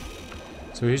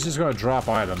 So he's just going to drop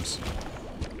items.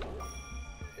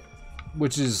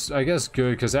 Which is, I guess,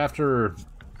 good, because after...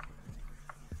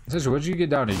 Essentially, once you get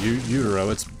down to utero,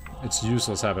 it's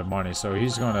useless having money, so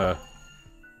he's going to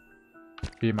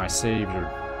be my savior.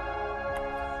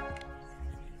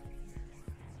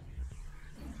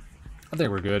 I think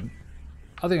we're good.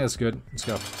 I think that's good. Let's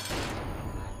go.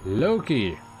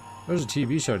 Loki! There's a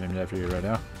TV show named after you right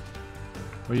now.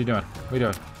 What are you doing? What are you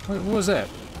doing? What was that?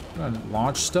 You gonna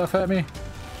launch stuff at me?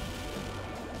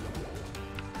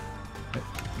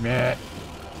 Meh.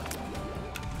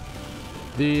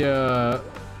 The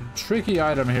tricky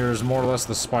item here is more or less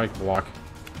the spike block.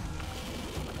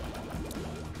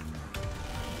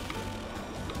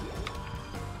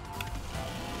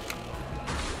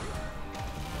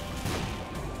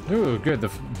 Ooh, good. The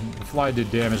fly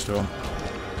did damage to him.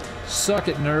 Suck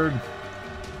it, nerd.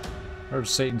 There's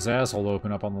Satan's asshole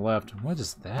open up on the left. What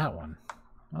is that one? I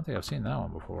don't think I've seen that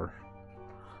one before.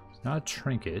 It's not a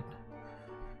trinket.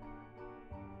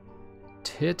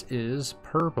 Tit is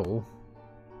purple.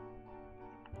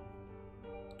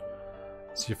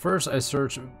 See, first I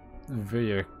search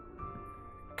via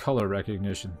color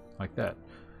recognition, like that.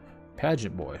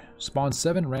 Pageant boy. Spawn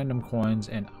 7 random coins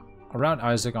and around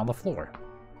Isaac on the floor.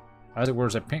 Isaac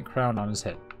wears a pink crown on his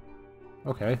head.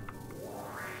 Okay.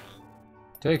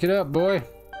 Take it up, boy.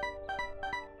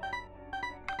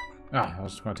 Ah, I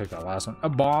was just gonna take that last one. A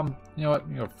bomb. You know what?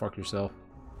 You go fuck yourself.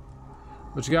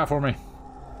 What you got for me?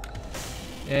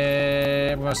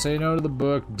 And I'm gonna say no to the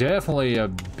book. Definitely a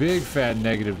big fat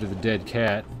negative to the dead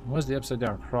cat. What does the upside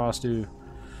down cross do?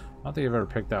 I don't think I've ever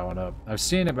picked that one up. I've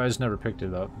seen it, but I just never picked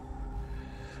it up.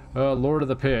 Lord of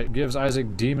the Pit gives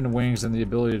Isaac demon wings and the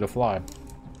ability to fly.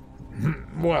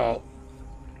 Well,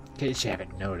 in case you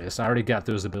haven't noticed, I already got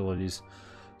those abilities.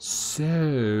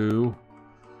 So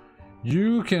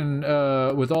you can,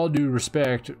 with all due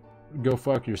respect, go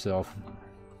fuck yourself,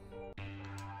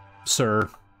 sir.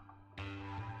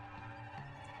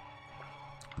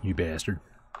 You bastard.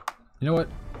 You know what?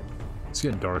 It's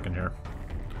getting dark in here.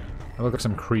 I look like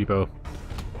some creepo.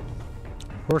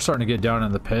 We're starting to get down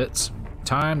in the pits.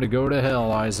 Time to go to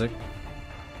hell, Isaac.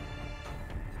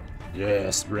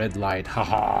 Yes, red light.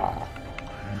 Haha.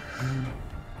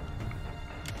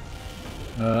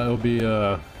 It'll be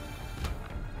that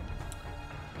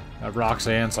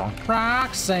Roxanne song.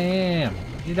 Roxanne,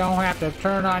 you don't have to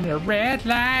turn on your red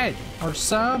light or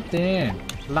something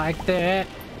like that.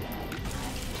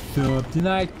 Something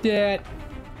like that.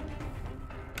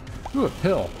 Ooh, a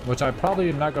pill, which I probably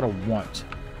am not gonna want.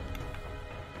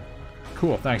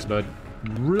 Cool, thanks, bud.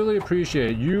 Really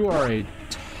appreciate it. You are a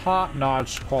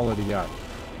top-notch quality guy.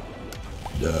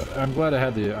 I'm glad I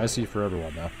had the I See Forever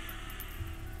one, though.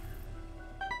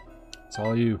 It's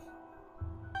all you.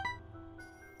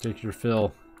 Take your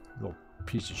fill, little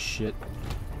piece of shit.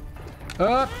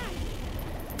 Up!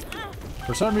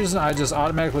 For some reason, I just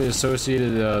automatically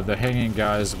associated the hanging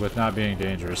guys with not being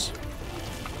dangerous.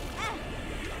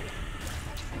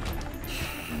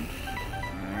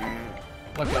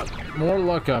 Luck up. More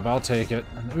luck up. I'll take it.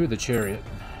 Ooh, the chariot.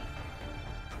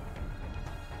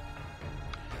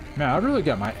 Man, I really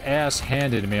got my ass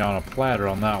handed to me on a platter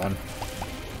on that one.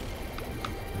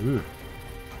 Ooh.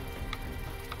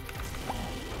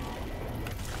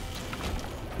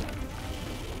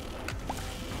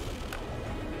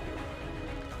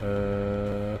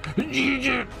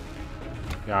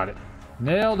 Got it.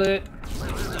 Nailed it.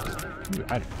 Ooh,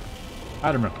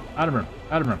 item room. Item room.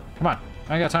 Item room. Come on.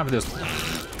 I ain't got time for this.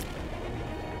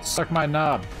 Suck my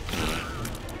knob.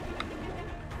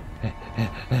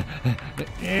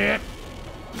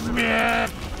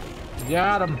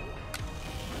 Got him.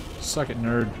 Suck it,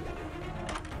 nerd.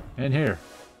 In here.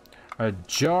 A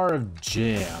jar of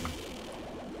jam.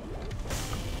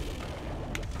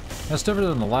 That's different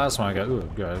than the last one I got. Ooh,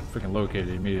 God, I freaking located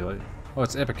it immediately. Oh,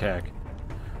 it's Ipecac.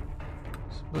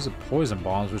 Those are poison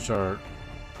bombs, which are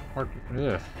hard.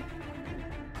 Yeah.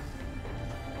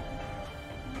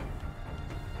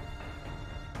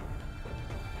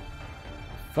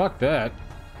 Fuck that.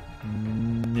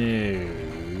 No.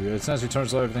 It essentially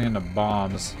turns everything into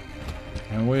bombs.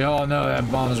 And we all know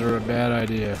that bombs are a bad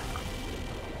idea.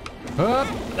 Up,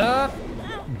 up.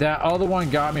 That other one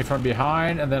got me from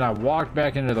behind, and then I walked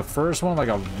back into the first one like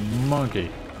a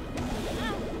monkey.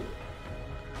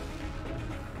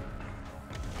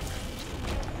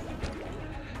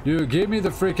 Dude, give me the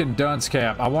freaking dunce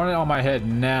cap. I want it on my head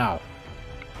now.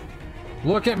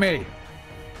 Look at me.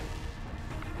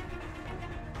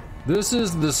 This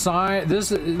is the sign.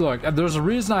 Look, there's a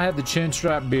reason I have the chin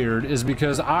strap beard, is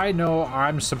because I know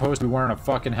I'm supposed to be wearing a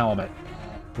fucking helmet.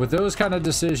 With those kind of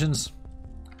decisions,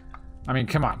 I mean,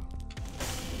 come on.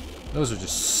 Those are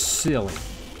just silly.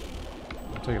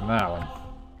 I'm taking that one.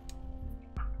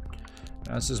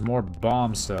 That's just more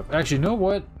bomb stuff. Actually, you know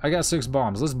what? I got 6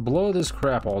 bombs. Let's blow this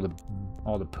crap all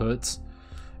to puts.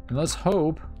 And let's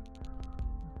hope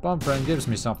Bomb Friend gives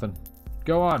me something.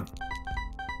 Go on.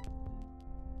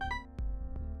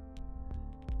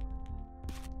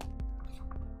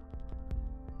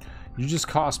 You just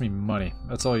cost me money.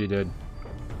 That's all you did.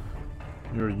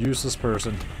 You're a useless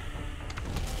person.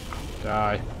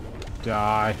 Die.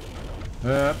 Die.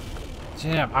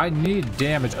 Damn, I need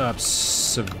damage up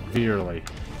severely.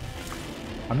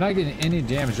 I'm not getting any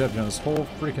damage up during this whole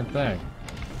freaking thing.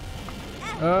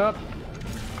 Up.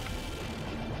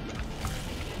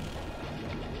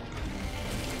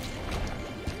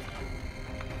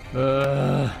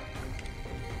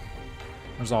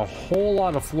 There's a whole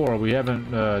lot of flora we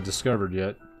haven't discovered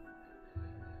yet.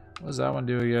 What does that one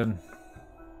do again?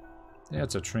 Yeah,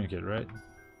 it's a trinket, right?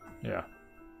 Yeah.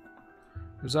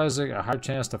 There's Isaac a high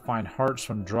chance to find hearts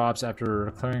from drops after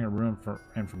clearing a room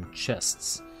and from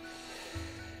chests.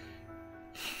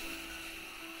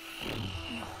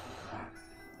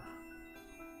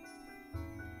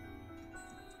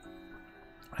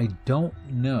 I don't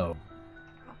know.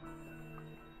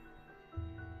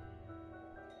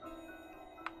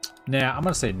 Nah, I'm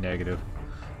gonna say negative.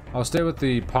 I'll stay with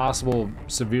the possible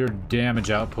severe damage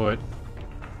output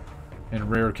in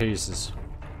rare cases.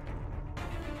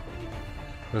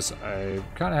 Because I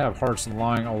kind of have hearts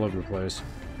lying all over the place.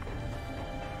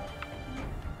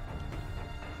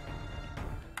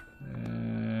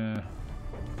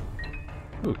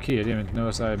 Ooh, key. I didn't even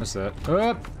notice I missed that.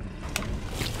 Oh!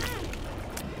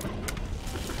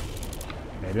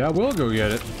 Maybe I will go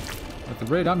get it. At the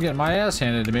rate I'm getting my ass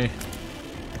handed to me.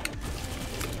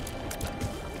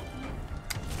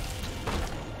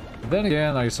 Then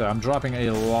again, like I said, I'm dropping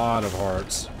a lot of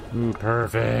hearts. Ooh,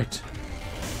 perfect.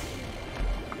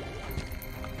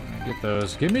 Get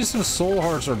those. Give me some soul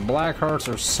hearts or black hearts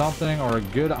or something, or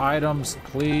good items,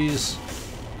 please.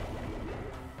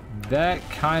 That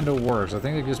kind of works. I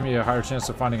think it gives me a higher chance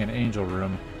of finding an angel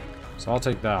room. So I'll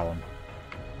take that one.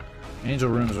 Angel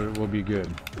rooms will be good.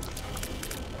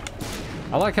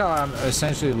 I like how I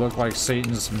essentially look like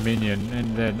Satan's minion,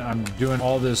 and then I'm doing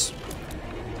all this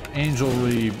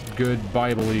angelly, good,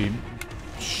 Bible-y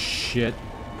shit.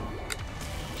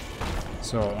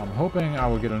 So I'm hoping I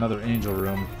will get another angel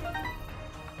room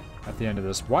at the end of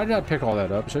this. Why did I pick all that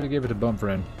up? Should have gave it to Bum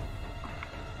Friend.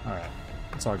 Alright,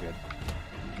 it's all good.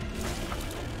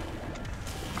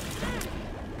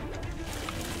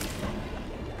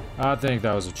 I think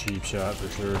that was a cheap shot for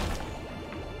sure.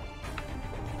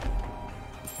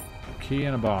 Key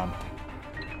and a bomb.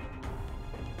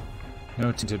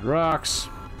 No tinted rocks.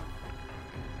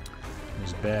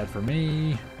 It's bad for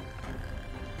me.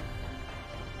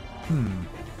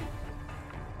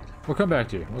 We'll come back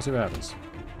to you. We'll see what happens.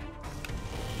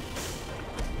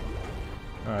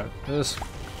 Alright, this.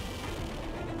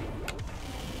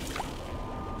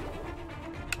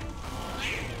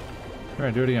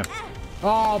 Alright, do it again.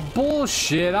 Oh,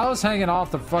 bullshit! I was hanging off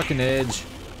the fucking edge.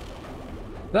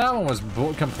 That one was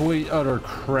complete, utter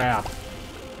crap.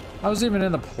 I was even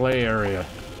in the play area.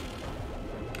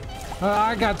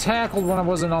 I got tackled when I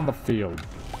wasn't on the field.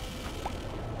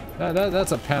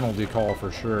 That's a penalty call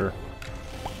for sure.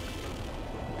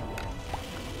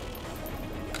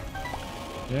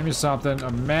 Give me something. A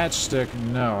matchstick?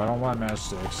 No, I don't want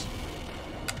matchsticks.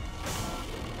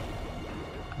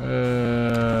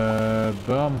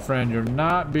 Bum friend, you're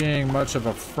not being much of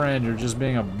a friend. You're just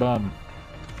being a bum.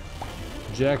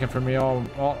 Jacking for me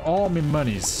all me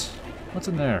monies. What's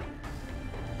in there?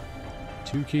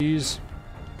 2 keys?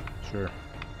 Sure.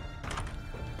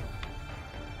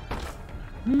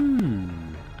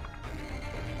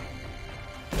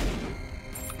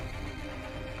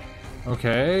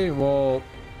 Okay, well,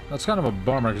 that's kind of a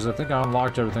bummer because I think I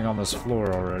unlocked everything on this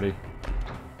floor already.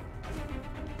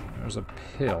 There's a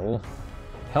pill.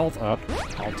 Health up.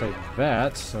 I'll take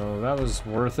that, so that was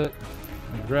worth it.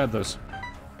 Grab those.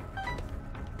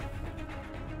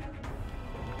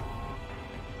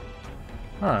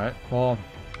 Alright, well,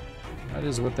 that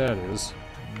is what that is.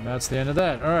 And that's the end of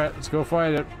that. Alright, let's go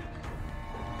fight it.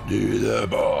 Do the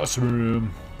boss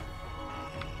room.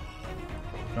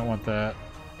 Don't want that.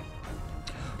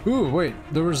 Ooh, wait,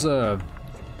 there was the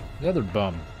other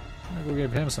bum. I'm gonna go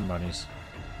give him some monies.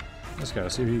 This guy,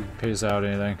 see if he pays out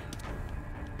anything.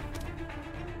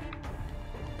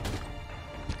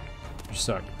 You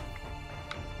suck.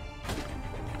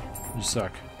 You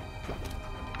suck.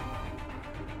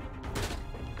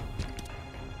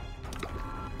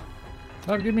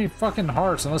 Don't give me fucking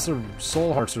hearts unless they're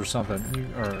soul hearts or something. You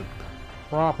are a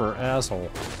proper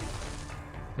asshole.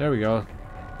 There we go.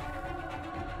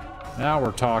 Now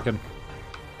we're talking.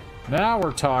 Now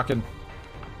we're talking.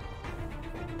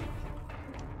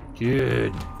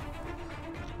 Good.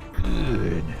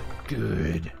 Good.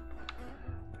 Good. To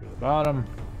the bottom.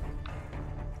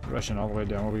 Rushing all the way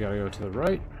down. Well, we gotta go to the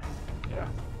right. Yeah.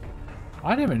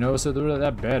 I didn't even notice that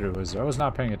that bad it was. I was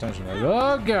not paying attention. Like,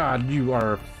 oh god, you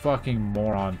are a fucking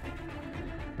moron.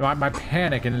 My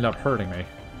panic ended up hurting me.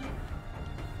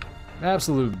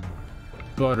 Absolute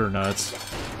butternuts.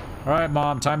 Alright,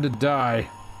 Mom, time to die.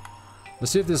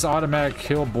 Let's see if this automatic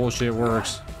kill bullshit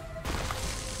works.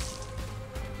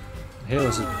 Hey,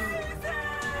 listen.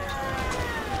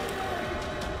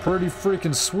 Pretty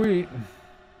freaking sweet.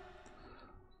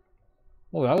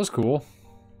 Well, that was cool.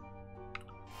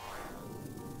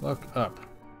 Look up.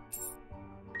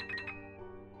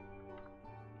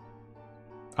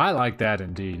 I like that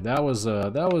indeed. That was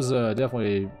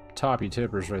definitely toppy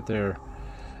tippers right there.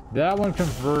 That one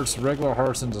converts regular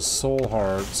hearts into soul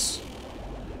hearts.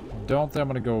 Don't think I'm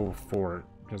gonna go for it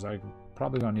because I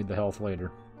probably gonna need the health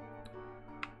later.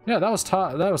 Yeah, that was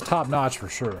top notch for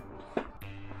sure.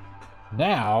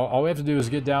 Now all we have to do is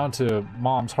get down to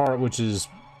Mom's heart, which is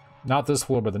not this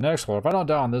floor but the next floor. If I don't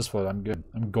die on this floor, I'm good.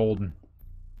 I'm golden.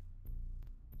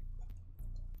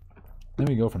 Then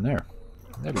we go from there.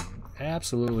 That'd be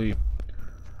absolutely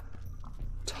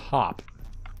top.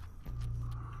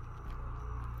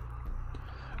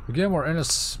 Again, we're in a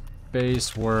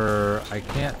space where I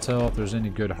can't tell if there's any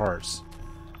good hearts.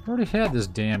 I already had this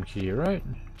damn key, right?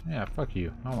 Yeah, fuck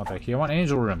you. I don't want that key. I want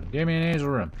angel room. Give me an angel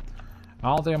room. I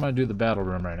don't think I'm going to do the battle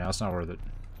room right now. It's not worth it.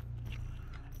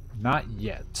 Not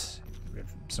yet. If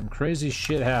some crazy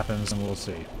shit happens, then we'll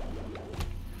see.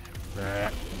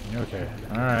 Okay.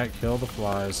 Alright, kill the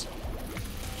flies.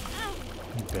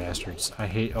 You bastards. I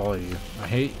hate all of you. I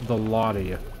hate the lot of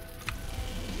you.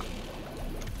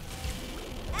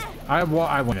 I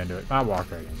went into it. I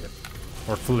walked right into it.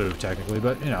 Or flew, technically,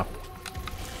 but, you know.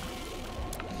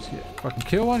 Fucking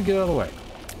kill one, get out of the way.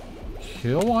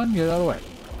 Kill one, get out of the way.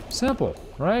 Simple,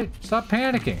 right? Stop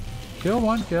panicking. Kill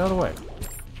one, get out of the way.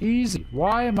 Easy.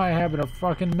 Why am I having a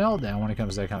fucking meltdown when it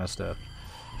comes to that kind of stuff?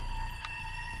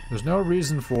 There's no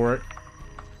reason for it.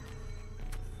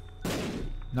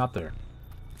 Not there.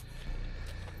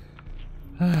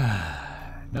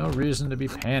 No reason to be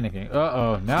panicking.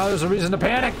 Uh-oh, now there's a reason to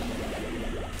panic!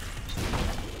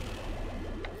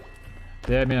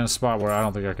 They had me in a spot where I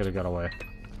don't think I could have got away.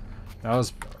 That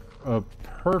was a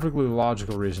perfectly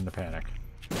logical reason to panic.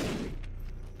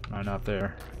 Am I not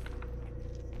there?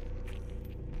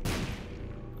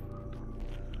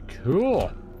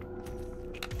 Cool!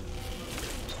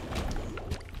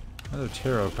 Another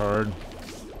tarot card.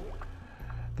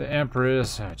 The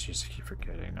Empress. Oh, jeez, I keep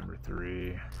forgetting. Number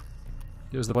 3.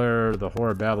 Gives the player the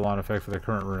Horror Babylon effect for the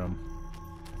current room.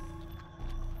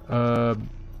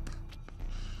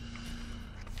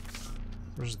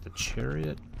 Where's the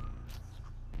Chariot?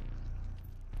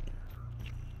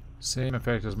 Same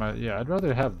effect as my... Yeah, I'd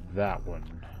rather have that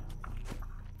one.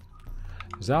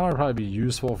 Because that one would probably be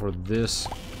useful for this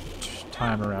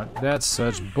time around. That's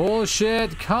such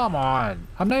bullshit! Come on!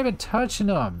 I'm not even touching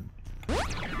them!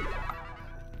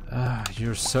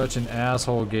 You're such an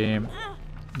asshole, game.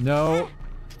 No.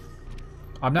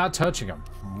 I'm not touching them.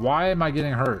 Why am I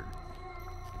getting hurt?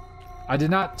 I did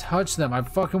not touch them. I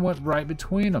fucking went right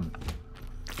between them.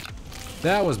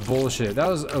 That was bullshit. That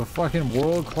was a fucking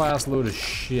world-class load of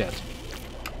shit.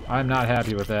 I'm not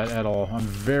happy with that at all. I'm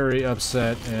very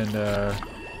upset and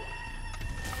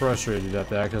frustrated at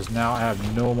that because now I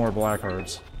have no more black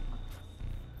hearts.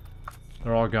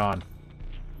 They're all gone.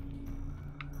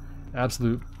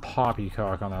 Absolute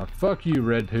poppycock on that. Fuck you,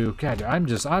 red poo. God, I'm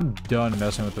done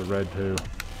messing with the red poo.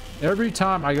 Every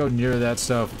time I go near that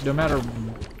stuff, no matter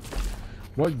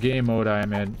what game mode I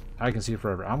am in, I can see it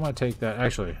forever. I'm gonna take that.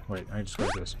 Actually, wait, I can just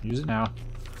like this. Use it now,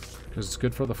 because it's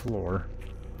good for the floor.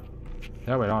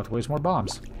 That way I don't have to waste more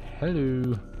bombs. Hello.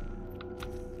 You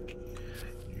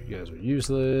guys are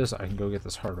useless. I can go get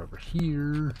this heart over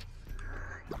here.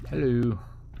 Hello.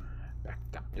 Back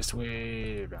down this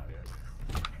way. Down here.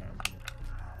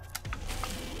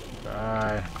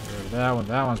 Bye. That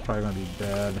one's probably gonna be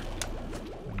bad.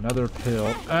 Another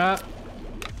pill. Ah!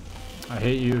 I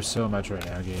hate you so much right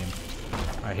now, game.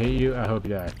 I hate you. I hope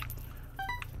you die.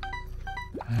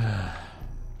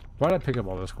 Why did I pick up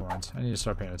all those coins? I need to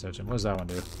start paying attention. What does that one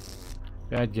do?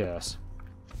 Bad guess.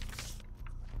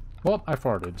 Well, I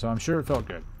farted, so I'm sure it felt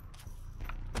good.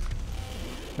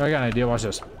 I got an idea. Watch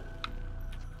this.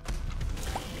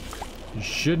 You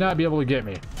should not be able to get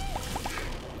me.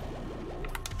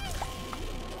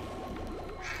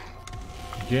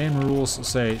 Game rules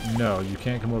say no, you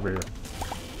can't come over here.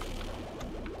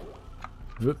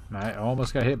 Whoop, I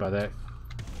almost got hit by that.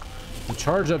 The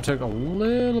charge up took a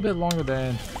little bit longer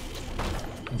than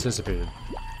anticipated.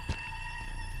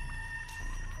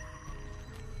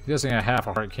 I'm guessing a half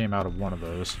a heart came out of one of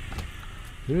those.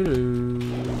 Hello,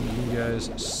 you guys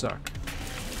suck.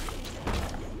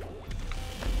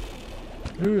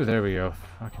 Ooh, there we go.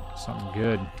 Fucking something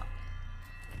good.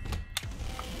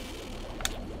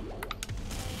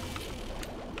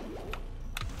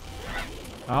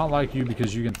 I don't like you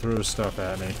because you can throw stuff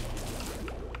at me.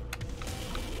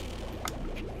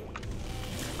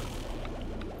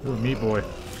 Ooh, meat boy.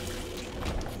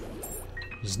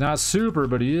 He's not super,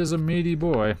 but he is a meaty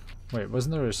boy. Wait,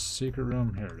 wasn't there a secret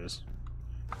room? Here it is.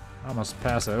 I almost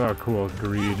passed that. Oh, cool.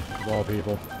 Greed, of all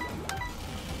people.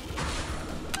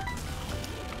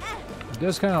 It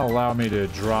does kind of allow me to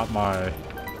drop my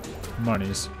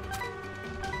monies.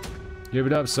 Give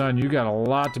it up, son. You got a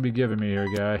lot to be giving me here,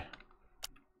 guy.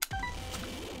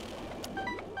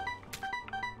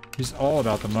 He's all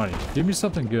about the money. Give me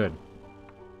something good.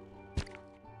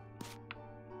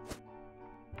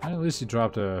 And at least he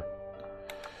dropped a...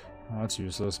 Oh, that's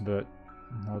useless, but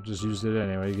I'll just use it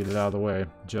anyway. Get it out of the way.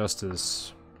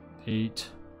 Justice. 8.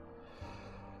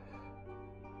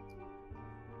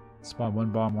 Spawn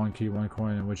 1 bomb, 1 key, 1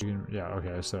 coin, in which you can... Yeah,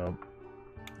 okay, so...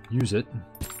 Use it.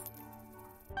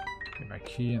 Get my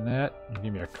key in that. You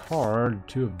give me a card.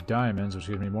 2 of diamonds, which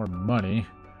gives me more money.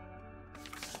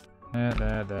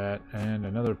 That, and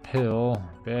another pill.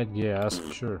 Bad gas.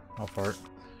 Sure, I'll fart.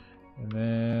 And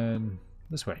then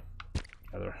this way.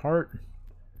 Another heart.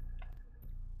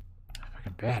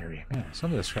 Fucking battery. Man,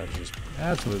 some of this crap is just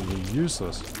absolutely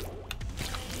useless.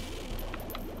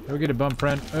 Go get a bump,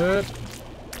 friend. I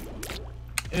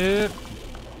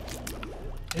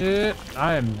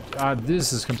am.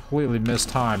 This is completely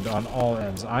mistimed on all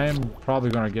ends. I am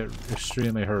probably going to get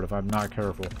extremely hurt if I'm not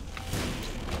careful.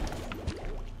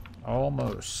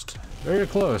 Almost. Very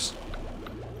close.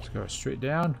 Let's go straight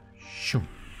down. Shoom.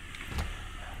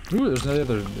 Ooh, there's the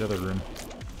other room.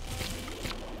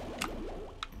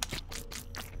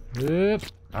 Yep.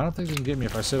 I don't think they can get me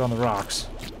if I sit on the rocks.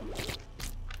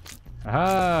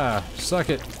 Aha! Suck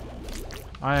it.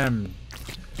 I am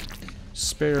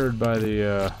spared by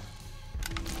the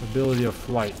ability of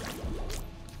flight.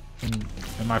 And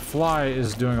my fly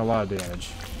is doing a lot of damage.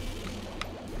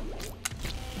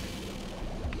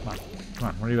 Come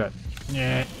on, where are you at?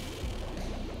 Yeah.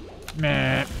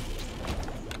 Meh.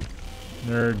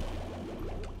 Nerd.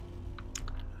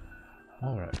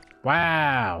 Alright.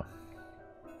 Wow!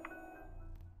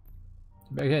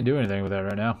 I can't do anything with that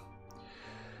right now.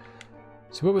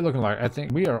 So what are we looking like? I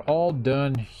think we are all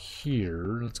done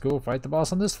here. Let's go fight the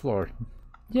boss on this floor.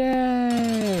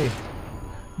 Yay!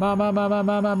 Mama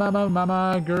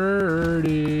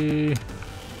Gertie.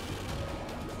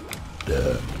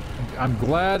 Duh. I'm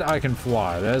glad I can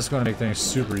fly. That's going to make things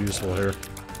super useful here.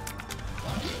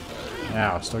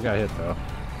 Ow, still got hit though.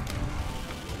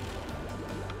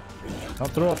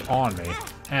 Don't throw it on me.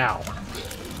 Ow.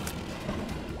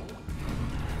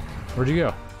 Where'd you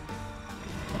go?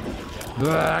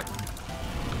 Blah.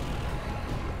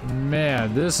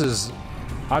 Man, this is...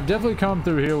 I've definitely come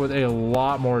through here with a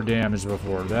lot more damage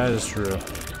before. That is true.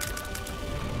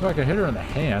 Oh, I can hit her in the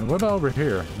hand. What about over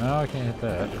here? No, I can't hit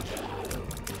that.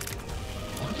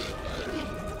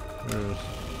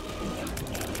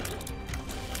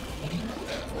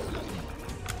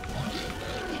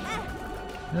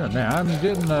 Yeah, man, I'm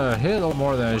getting hit a little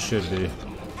more than I should be.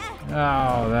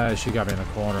 Oh, she got me in the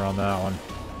corner on that one.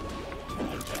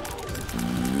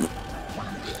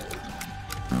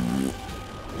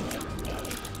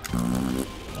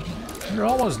 You're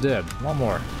almost dead. One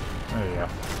more. There you go.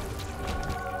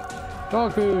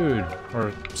 Dog food!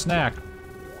 Or snack.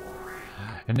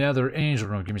 Another angel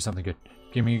room. Give me something good.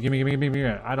 Give me.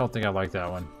 I don't think I like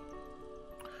that one.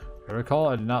 If I recall,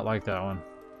 I did not like that one.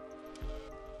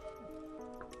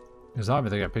 Because I don't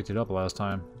think I picked it up last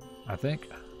time. I think.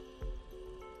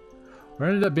 Or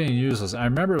ended up being useless. I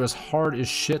remember it was hard as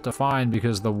shit to find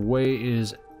because the way it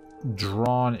is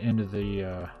drawn into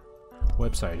the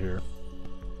website here.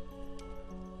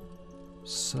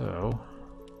 So.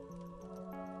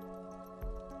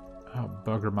 Oh,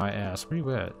 bugger my ass. Where you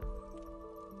at?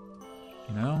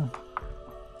 You know?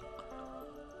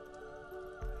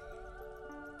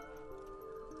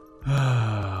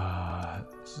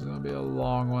 This is gonna be a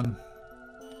long one.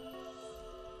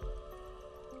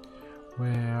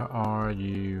 Where are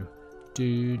you?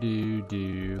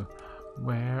 Do.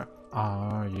 Where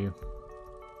are you?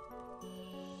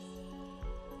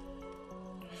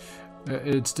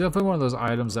 It's definitely one of those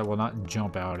items that will not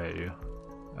jump out at you.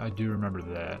 I do remember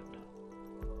that.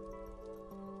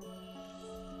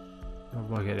 I'll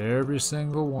look at every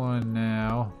single one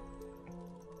now.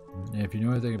 And if you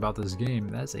know anything about this game,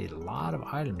 that's a lot of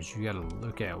items you gotta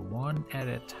look at one at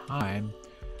a time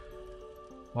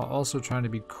while also trying to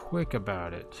be quick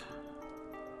about it.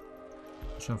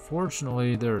 Which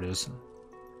unfortunately, there it is.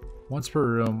 Once per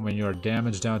room, when you are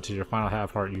damaged down to your final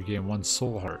half heart, you gain 1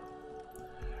 soul heart.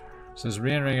 Says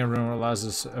re-entering a room allows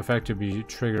this effect to be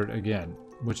triggered again,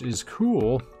 which is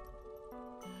cool.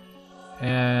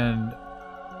 And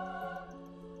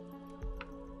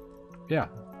yeah,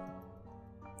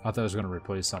 I thought I was going to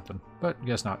replace something, but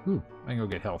guess not. Ooh, I can go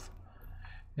get health.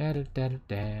 Right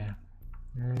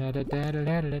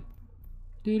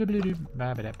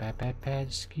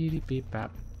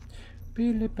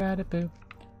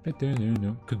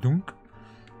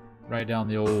down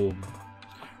the old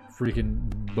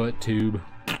freaking butt tube.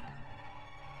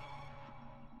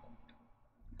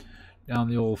 Down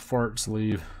the old fart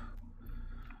sleeve.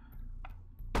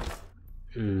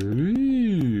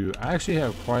 Ooh, I actually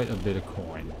have quite a bit of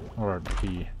coin. Or a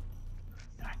key.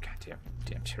 Ah,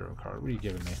 damn tarot card. What are you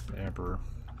giving me? The Emperor.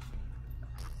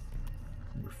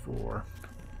 Number 4.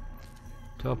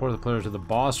 Teleport the player to the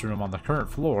boss room on the current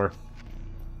floor.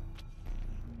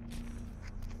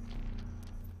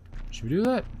 Should we do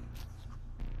that?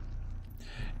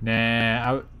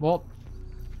 Nah, well...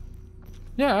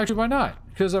 Yeah, actually, why not?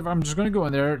 Because I'm just going to go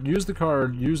in there, use the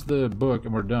card, use the book,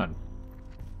 and we're done.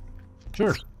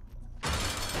 Sure.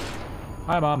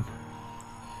 Hi, Mom.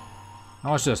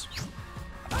 Now watch this.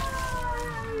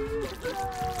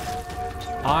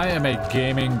 I am a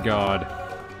gaming god.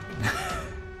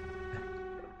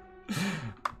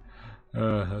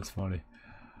 That's funny.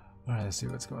 Alright, let's see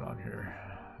what's going on here.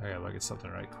 I gotta look at something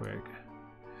right quick.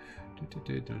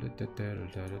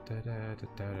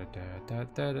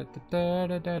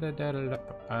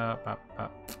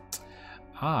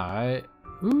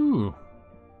 Ooh,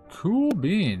 cool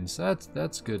beans.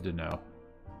 That's good to know.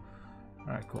 All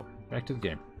right, cool. Back to the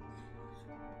game.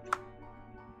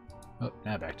 Oh,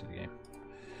 now back to the game.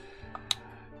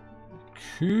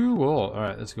 Cool. All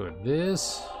right, let's go with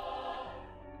this.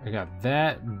 I got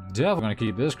that. Definitely gonna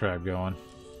keep this crap going.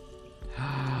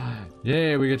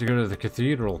 Yay, we get to go to the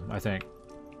cathedral, I think.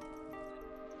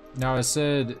 Now, I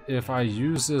said if I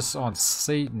use this on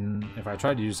Satan, if I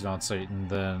tried to use it on Satan,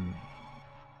 then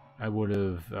I would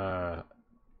have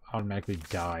automatically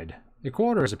died. A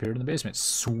quarter has appeared in the basement.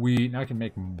 Sweet, now I can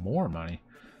make more money.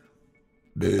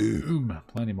 Boom,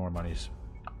 plenty more monies.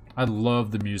 I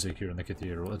love the music here in the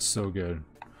cathedral. It's so good.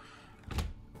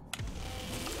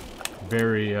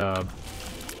 Very,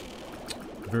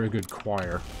 very good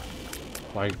choir.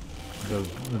 Like the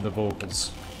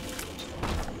vocals.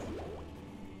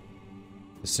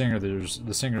 The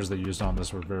singers they used on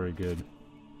this were very good.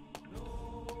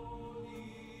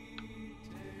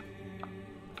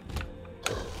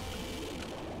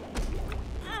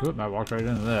 Oop, I walked right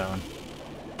into that one.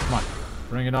 Come on,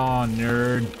 bring it on,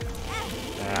 nerd.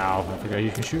 Ow, I forgot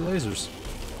you can shoot lasers.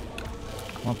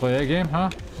 Wanna play that game, huh?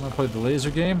 Wanna play the laser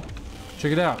game?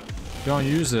 Check it out. Don't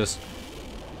use this.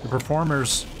 The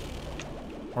performers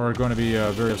are going to be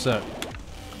very upset.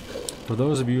 For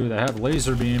those of you that have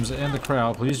laser beams in the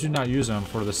crowd, please do not use them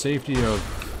for the safety of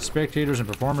spectators and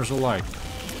performers alike.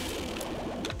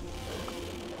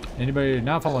 Anybody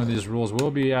not following these rules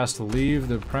will be asked to leave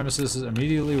the premises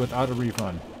immediately without a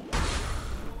refund.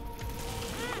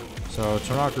 So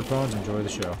turn off your phones, enjoy the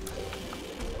show.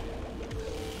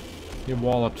 Get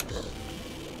walloped.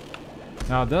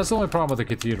 Now that's the only problem with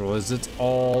the cathedral, is it's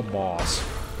all boss.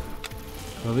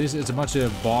 At least it's a bunch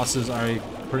of bosses I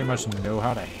pretty much know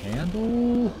how to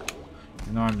handle.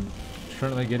 You know, I'm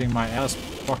currently getting my ass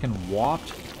fucking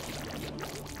whopped.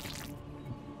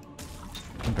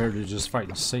 Compared to just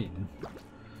fighting Satan.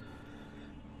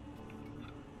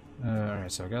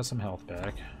 Alright, so I got some health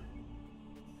back.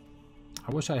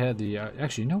 I wish I had the...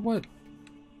 actually, you know what?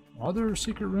 Are there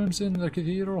secret rooms in the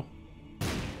cathedral?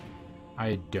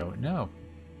 I don't know.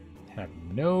 Have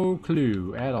no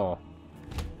clue at all.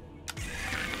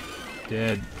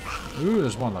 Dead. Ooh,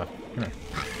 there's one left. Come here.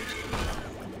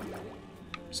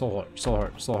 Soul heart, soul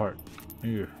heart, soul heart.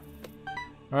 Ooh.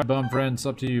 Alright, bum friend, it's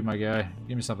up to you, my guy.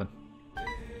 Give me something.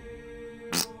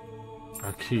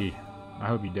 A key. I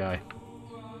hope you die.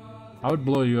 I would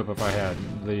blow you up if I had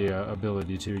the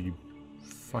ability to, you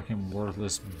fucking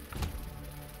worthless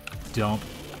dump.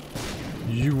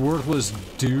 You worthless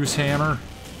deuce hammer.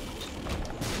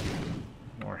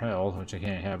 More health, which I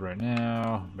can't have right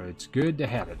now, but it's good to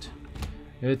have it.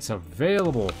 It's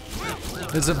available.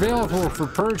 It's available for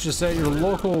purchase at your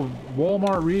local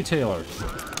Walmart retailer.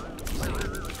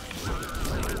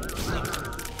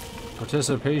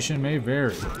 Participation may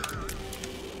vary.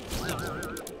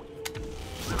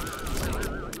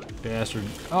 Bastard.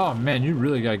 Oh man, you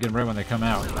really gotta get them right when they come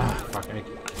out. Oh, fuck.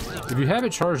 If you have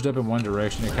it charged up in one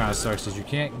direction, it kind of sucks because you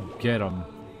can't get them.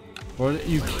 Well,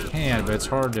 you can, but it's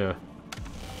hard to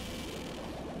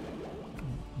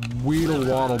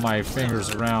wheedle-waddle my fingers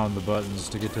around the buttons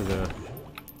to get to the...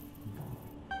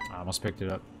 I almost picked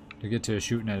it up. To get to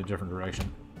shooting at a different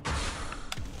direction.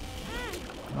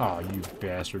 Oh, you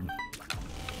bastard.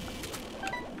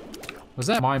 Was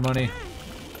that my money?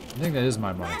 I think that is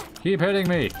my money. Keep hitting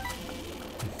me!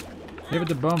 Give it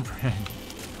to bum friend.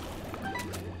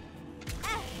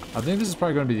 I think this is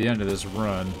probably going to be the end of this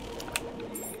run.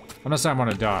 I'm not saying I'm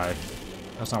going to die.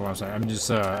 That's not what I'm saying. I'm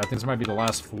just, I think this might be the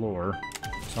last floor.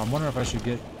 So I'm wondering if I should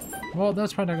get... Well,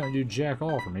 that's probably not going to do jack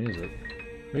all for me, is it?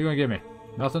 What are you going to give me?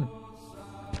 Nothing?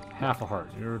 Half a heart.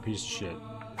 You're a piece of shit.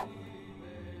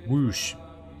 Whoosh.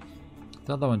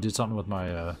 Thought that one did something with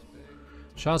my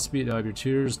shot speed. Your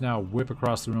tears now whip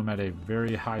across the room at a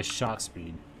very high shot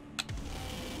speed.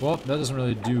 Well, that doesn't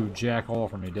really do jack all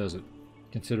for me, does it?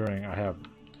 Considering I have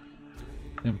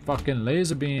them fucking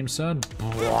laser beams, son.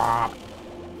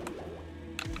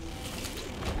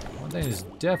 One thing is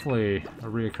definitely a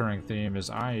reoccurring theme is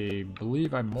I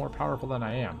believe I'm more powerful than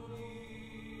I am.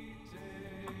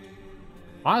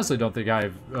 Honestly, don't think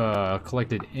I've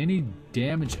collected any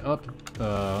damage up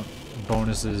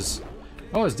bonuses.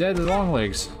 Oh, it's dead with long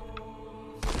legs.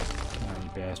 Oh, you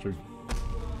bastard.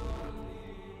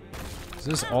 Is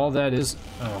this all that is?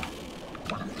 Oh.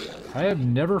 I have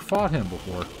never fought him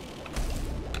before.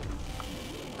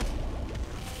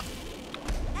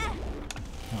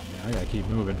 Oh man, I gotta keep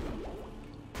moving.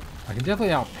 I can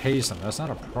definitely outpace him, that's not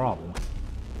a problem.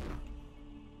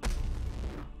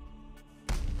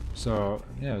 So,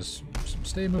 yeah, just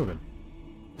stay moving.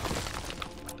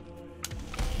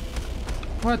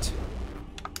 What?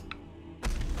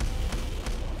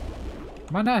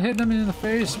 Am I not hitting him in the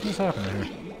face? What's happening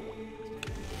here?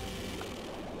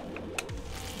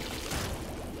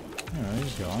 Alright,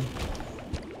 he's gone.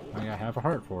 I got half a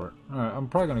heart for it. Alright, I'm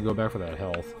probably gonna go back for that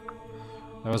health.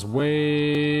 That was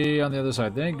way on the other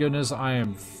side. Thank goodness I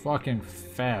am fucking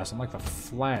fast. I'm like the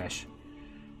Flash.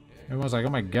 Everyone's like, oh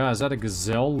my god, is that a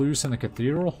gazelle loose in the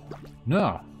cathedral?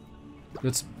 No.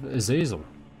 It's Azazel.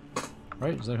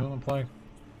 Right? Is that who I'm playing?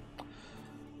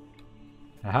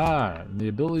 Aha! The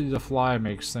ability to fly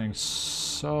makes things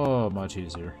so much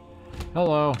easier.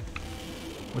 Hello.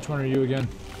 Which one are you again?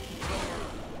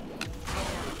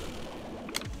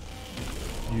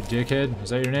 You dickhead?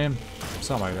 Is that your name?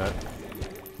 Something like that.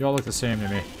 You all look the same to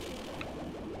me.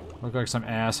 Look like some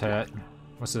asshat.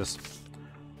 What's this?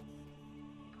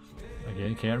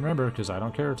 Again, can't remember because I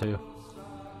don't care to.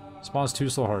 Spawns 2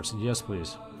 soul hearts. Yes,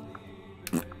 please.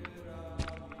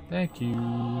 Thank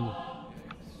you.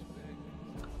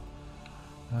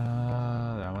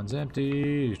 That one's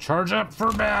empty. Charge up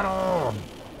for battle!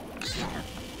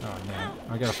 Oh man,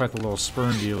 I gotta fight the little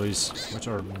sperm dealies, which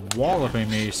are walloping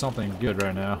me something good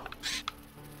right now.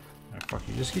 Alright, fuck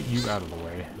you. Just get you out of the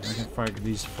way. I can fight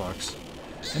these fucks.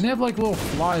 And they have like little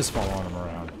flies following them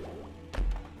around.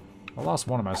 I lost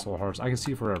one of my soul hearts. I can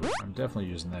see forever. I'm definitely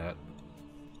using that.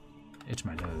 Itch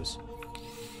my nose.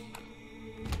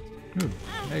 Ooh,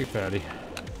 egg fatty.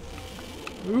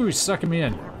 Ooh, he's sucking me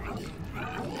in.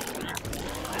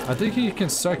 I think he can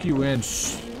suck you in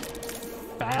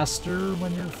faster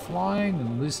when you're flying.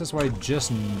 At least that's what I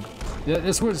just...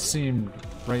 That's what it seemed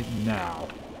right now.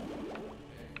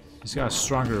 He's got a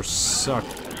stronger suck.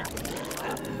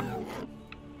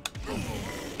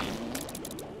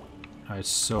 I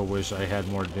so wish I had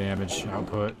more damage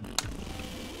output.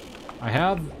 I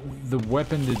have the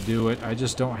weapon to do it, I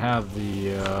just don't have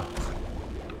the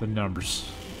numbers.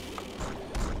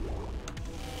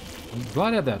 I'm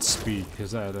glad I have that speed,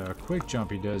 because that quick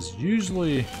jump he does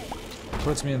usually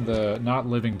puts me in the not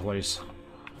living place.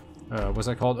 What's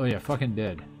that called? Oh yeah, fucking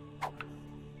dead.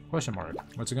 Question mark.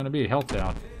 What's it gonna be? Health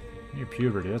down. Your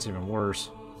puberty, that's even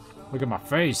worse. Look at my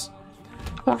face!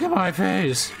 Look at my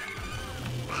face!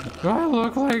 Do I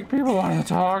look like people want to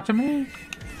talk to me?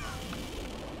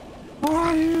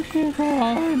 Why do you keep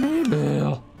calling me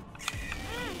Bill?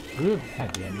 Ooh,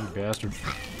 God damn you bastard.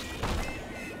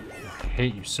 I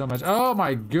hate you so much. Oh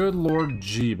my good lord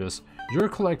Jeebus. You're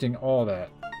collecting all that.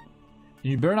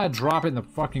 You better not drop it in the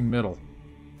fucking middle.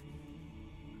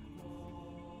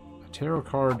 A tarot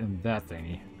card and that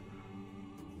thingy.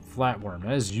 Flatworm.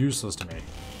 That is useless to me.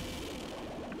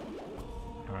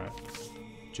 Alright.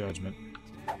 Judgment.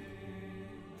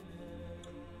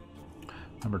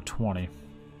 Number 20.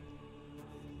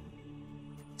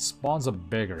 Spawns a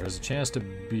beggar. Has a chance to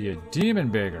be a demon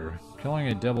beggar. Killing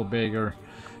a devil beggar.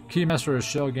 Keymaster of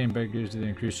shell game beggar gives you the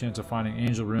increased chance of finding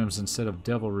angel rooms instead of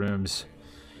devil rooms.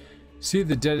 See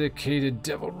the dedicated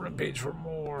devil room page for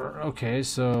more. Okay,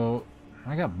 so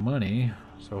I got money,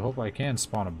 so hopefully I can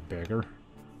spawn a beggar.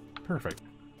 Perfect.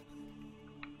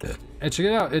 Hey, check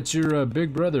it out. It's your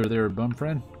big brother there, bum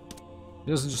friend.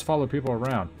 He doesn't just follow people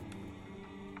around.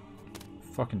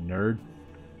 Fucking nerd.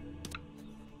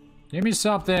 Give me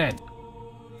something!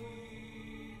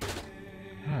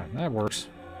 Yeah, that works.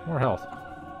 More health.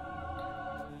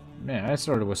 Man, I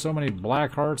started with so many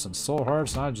black hearts and soul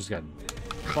hearts, and I just got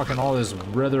fucking all this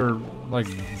rather, like,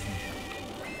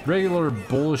 regular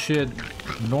bullshit,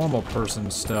 normal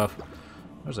person stuff.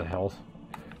 There's a health.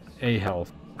 A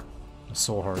health. A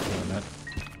soul heart doing that.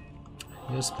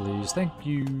 Yes, please. Thank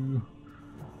you.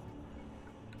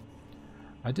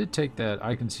 I did take that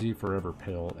I Can See Forever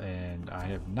pill, and I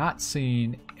have not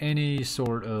seen any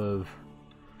sort of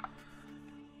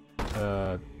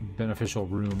beneficial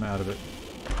room out of it.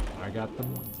 I got the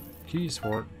keys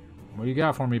for it. What do you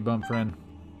got for me, bum friend?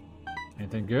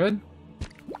 Anything good?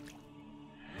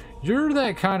 You're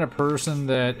that kind of person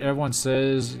that everyone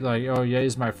says, like, oh yeah,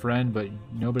 he's my friend, but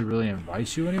nobody really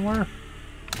invites you anywhere?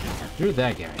 You're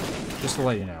that guy, just to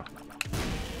let you know.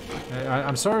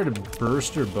 I'm sorry to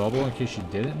burst your bubble in case you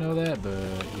didn't know that, but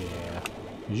yeah.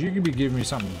 Because you could be giving me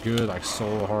something good like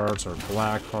soul hearts or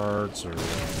black hearts or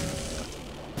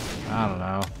I don't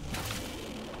know.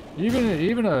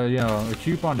 Even a you know a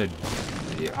coupon to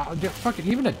fucking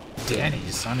even a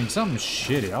Denny's. I mean something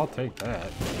shitty. I'll take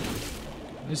that.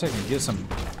 At least I can get some.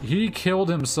 He killed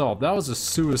himself. That was a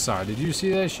suicide. Did you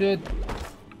see that shit?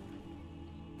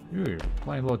 Ooh, you're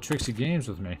playing little tricksy games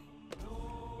with me.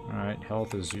 Alright,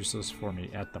 health is useless for me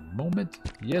at the moment.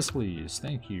 Yes, please.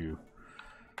 Thank you.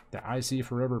 The IC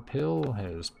Forever pill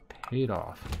has paid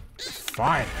off.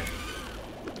 Finally.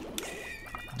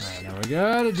 Alright, now what I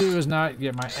gotta do is not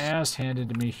get my ass handed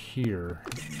to me here.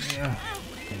 Yeah.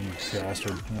 You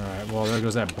bastard. Alright, well, there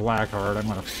goes that black heart. I'm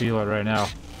gonna feel it right now.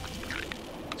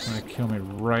 It's gonna kill me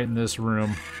right in this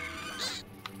room.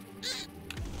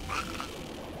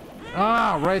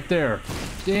 Ah, right there.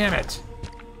 Damn it.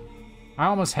 I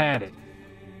almost had it.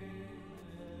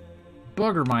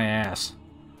 Bugger my ass.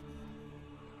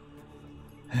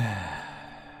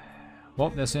 Well,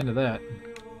 that's the end of that.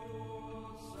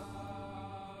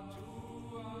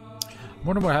 I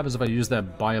wonder what happens if I use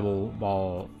that Bible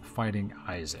while fighting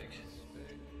Isaac.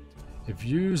 If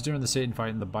used during the Satan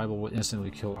fight, the Bible will instantly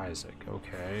kill Isaac.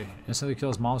 Okay. Instantly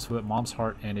kills mom's foot, mom's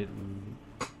heart, and it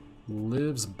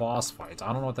lives boss fights.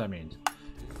 I don't know what that means.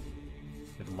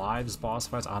 It lives boss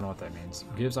fights? I don't know what that means.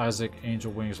 Gives Isaac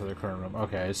angel wings for the current room.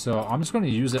 Okay, so I'm just going to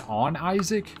use it on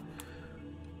Isaac.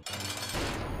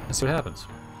 Let's see what happens.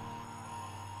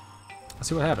 Let's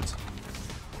see what happens.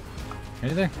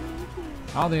 Anything?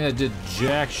 I don't think that did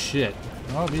jack shit.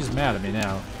 Oh, he's mad at me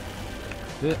now.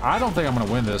 I don't think I'm going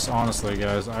to win this, honestly,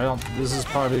 guys. This is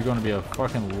probably going to be a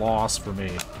fucking loss for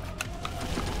me.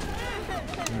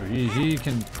 He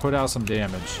can put out some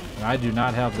damage. And I do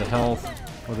not have the health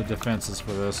or the defenses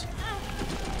for this.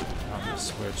 I'm gonna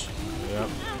switch. Yep.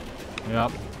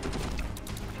 Yep.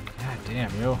 God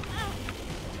damn, yo.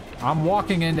 I'm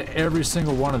walking into every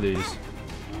single one of these.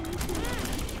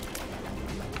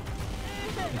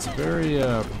 It's very,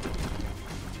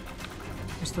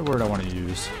 what's the word I want to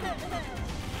use?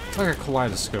 It's like a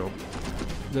kaleidoscope.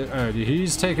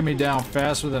 He's taking me down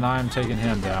faster than I'm taking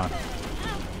him down.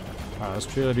 Alright, let's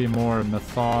try to be more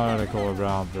methodical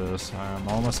around this. I'm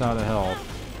almost out of health.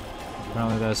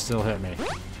 Apparently that still hit me.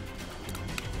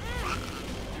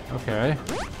 Okay.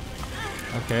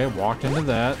 Okay, walked into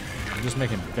that. I'm just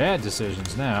making bad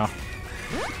decisions now.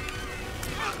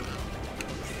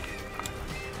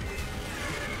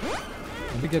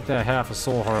 Let me get that half a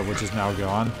soul heart, which is now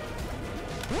gone.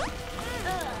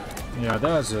 Yeah, that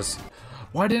was just...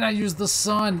 Why didn't I use the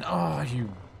sun? Oh, you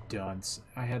dunce.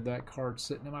 I had that card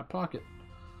sitting in my pocket.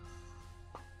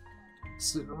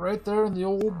 Sitting right there in the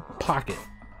old pocket.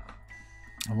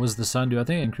 And what does the sun do? I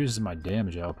think it increases my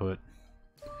damage output.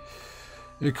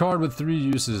 A card with 3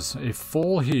 uses. A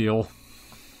full heal.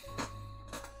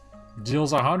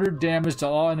 Deals 100 damage to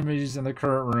all enemies in the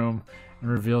current room. And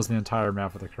reveals the entire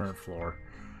map of the current floor.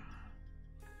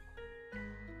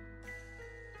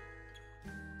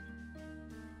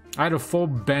 I had a full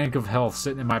bank of health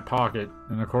sitting in my pocket.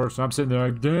 And of course I'm sitting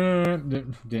there like,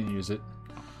 didn't use it.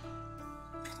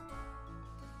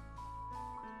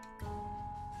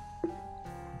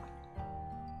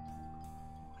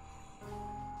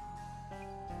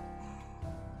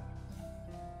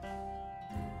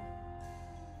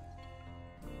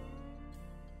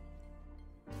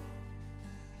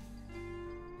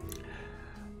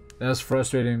 That's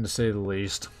frustrating to say the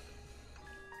least.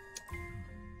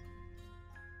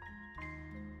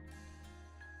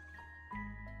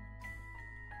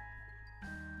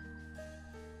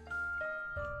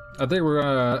 I think we're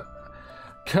gonna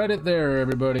cut it there,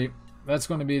 everybody. That's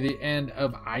gonna be the end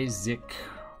of Isaac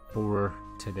for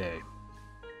today.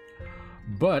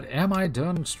 But am I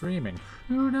done streaming?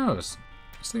 Who knows?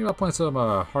 I was thinking about playing some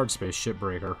Hard Space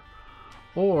Shipbreaker.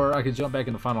 Or I could jump back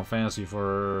into Final Fantasy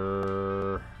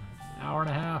for an hour and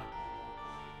a half.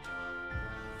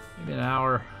 Maybe an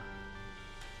hour.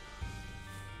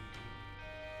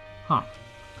 Huh.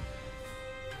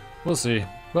 We'll see.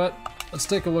 But let's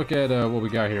take a look at what we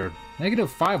got here.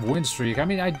 -5 win streak. I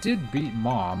mean, I did beat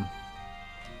Mom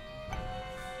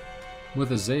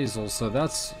with Azazel, so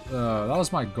that's that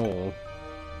was my goal.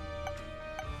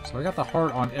 So I got the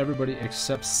heart on everybody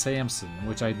except Samson,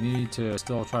 which I need to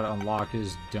still try to unlock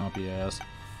his dumpy ass.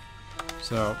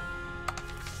 So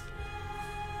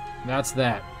that's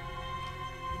that.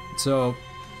 So,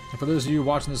 for those of you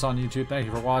watching this on YouTube, thank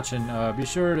you for watching. Be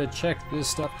sure to check this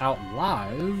stuff out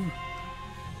live,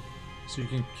 so you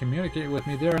can communicate with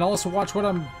me there, and also watch what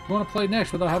I'm going to play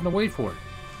next without having to wait for it,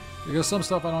 because some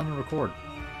stuff I don't even record.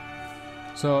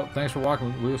 So, thanks for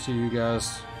watching. We'll see you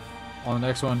guys on the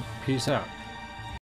next one. Peace out.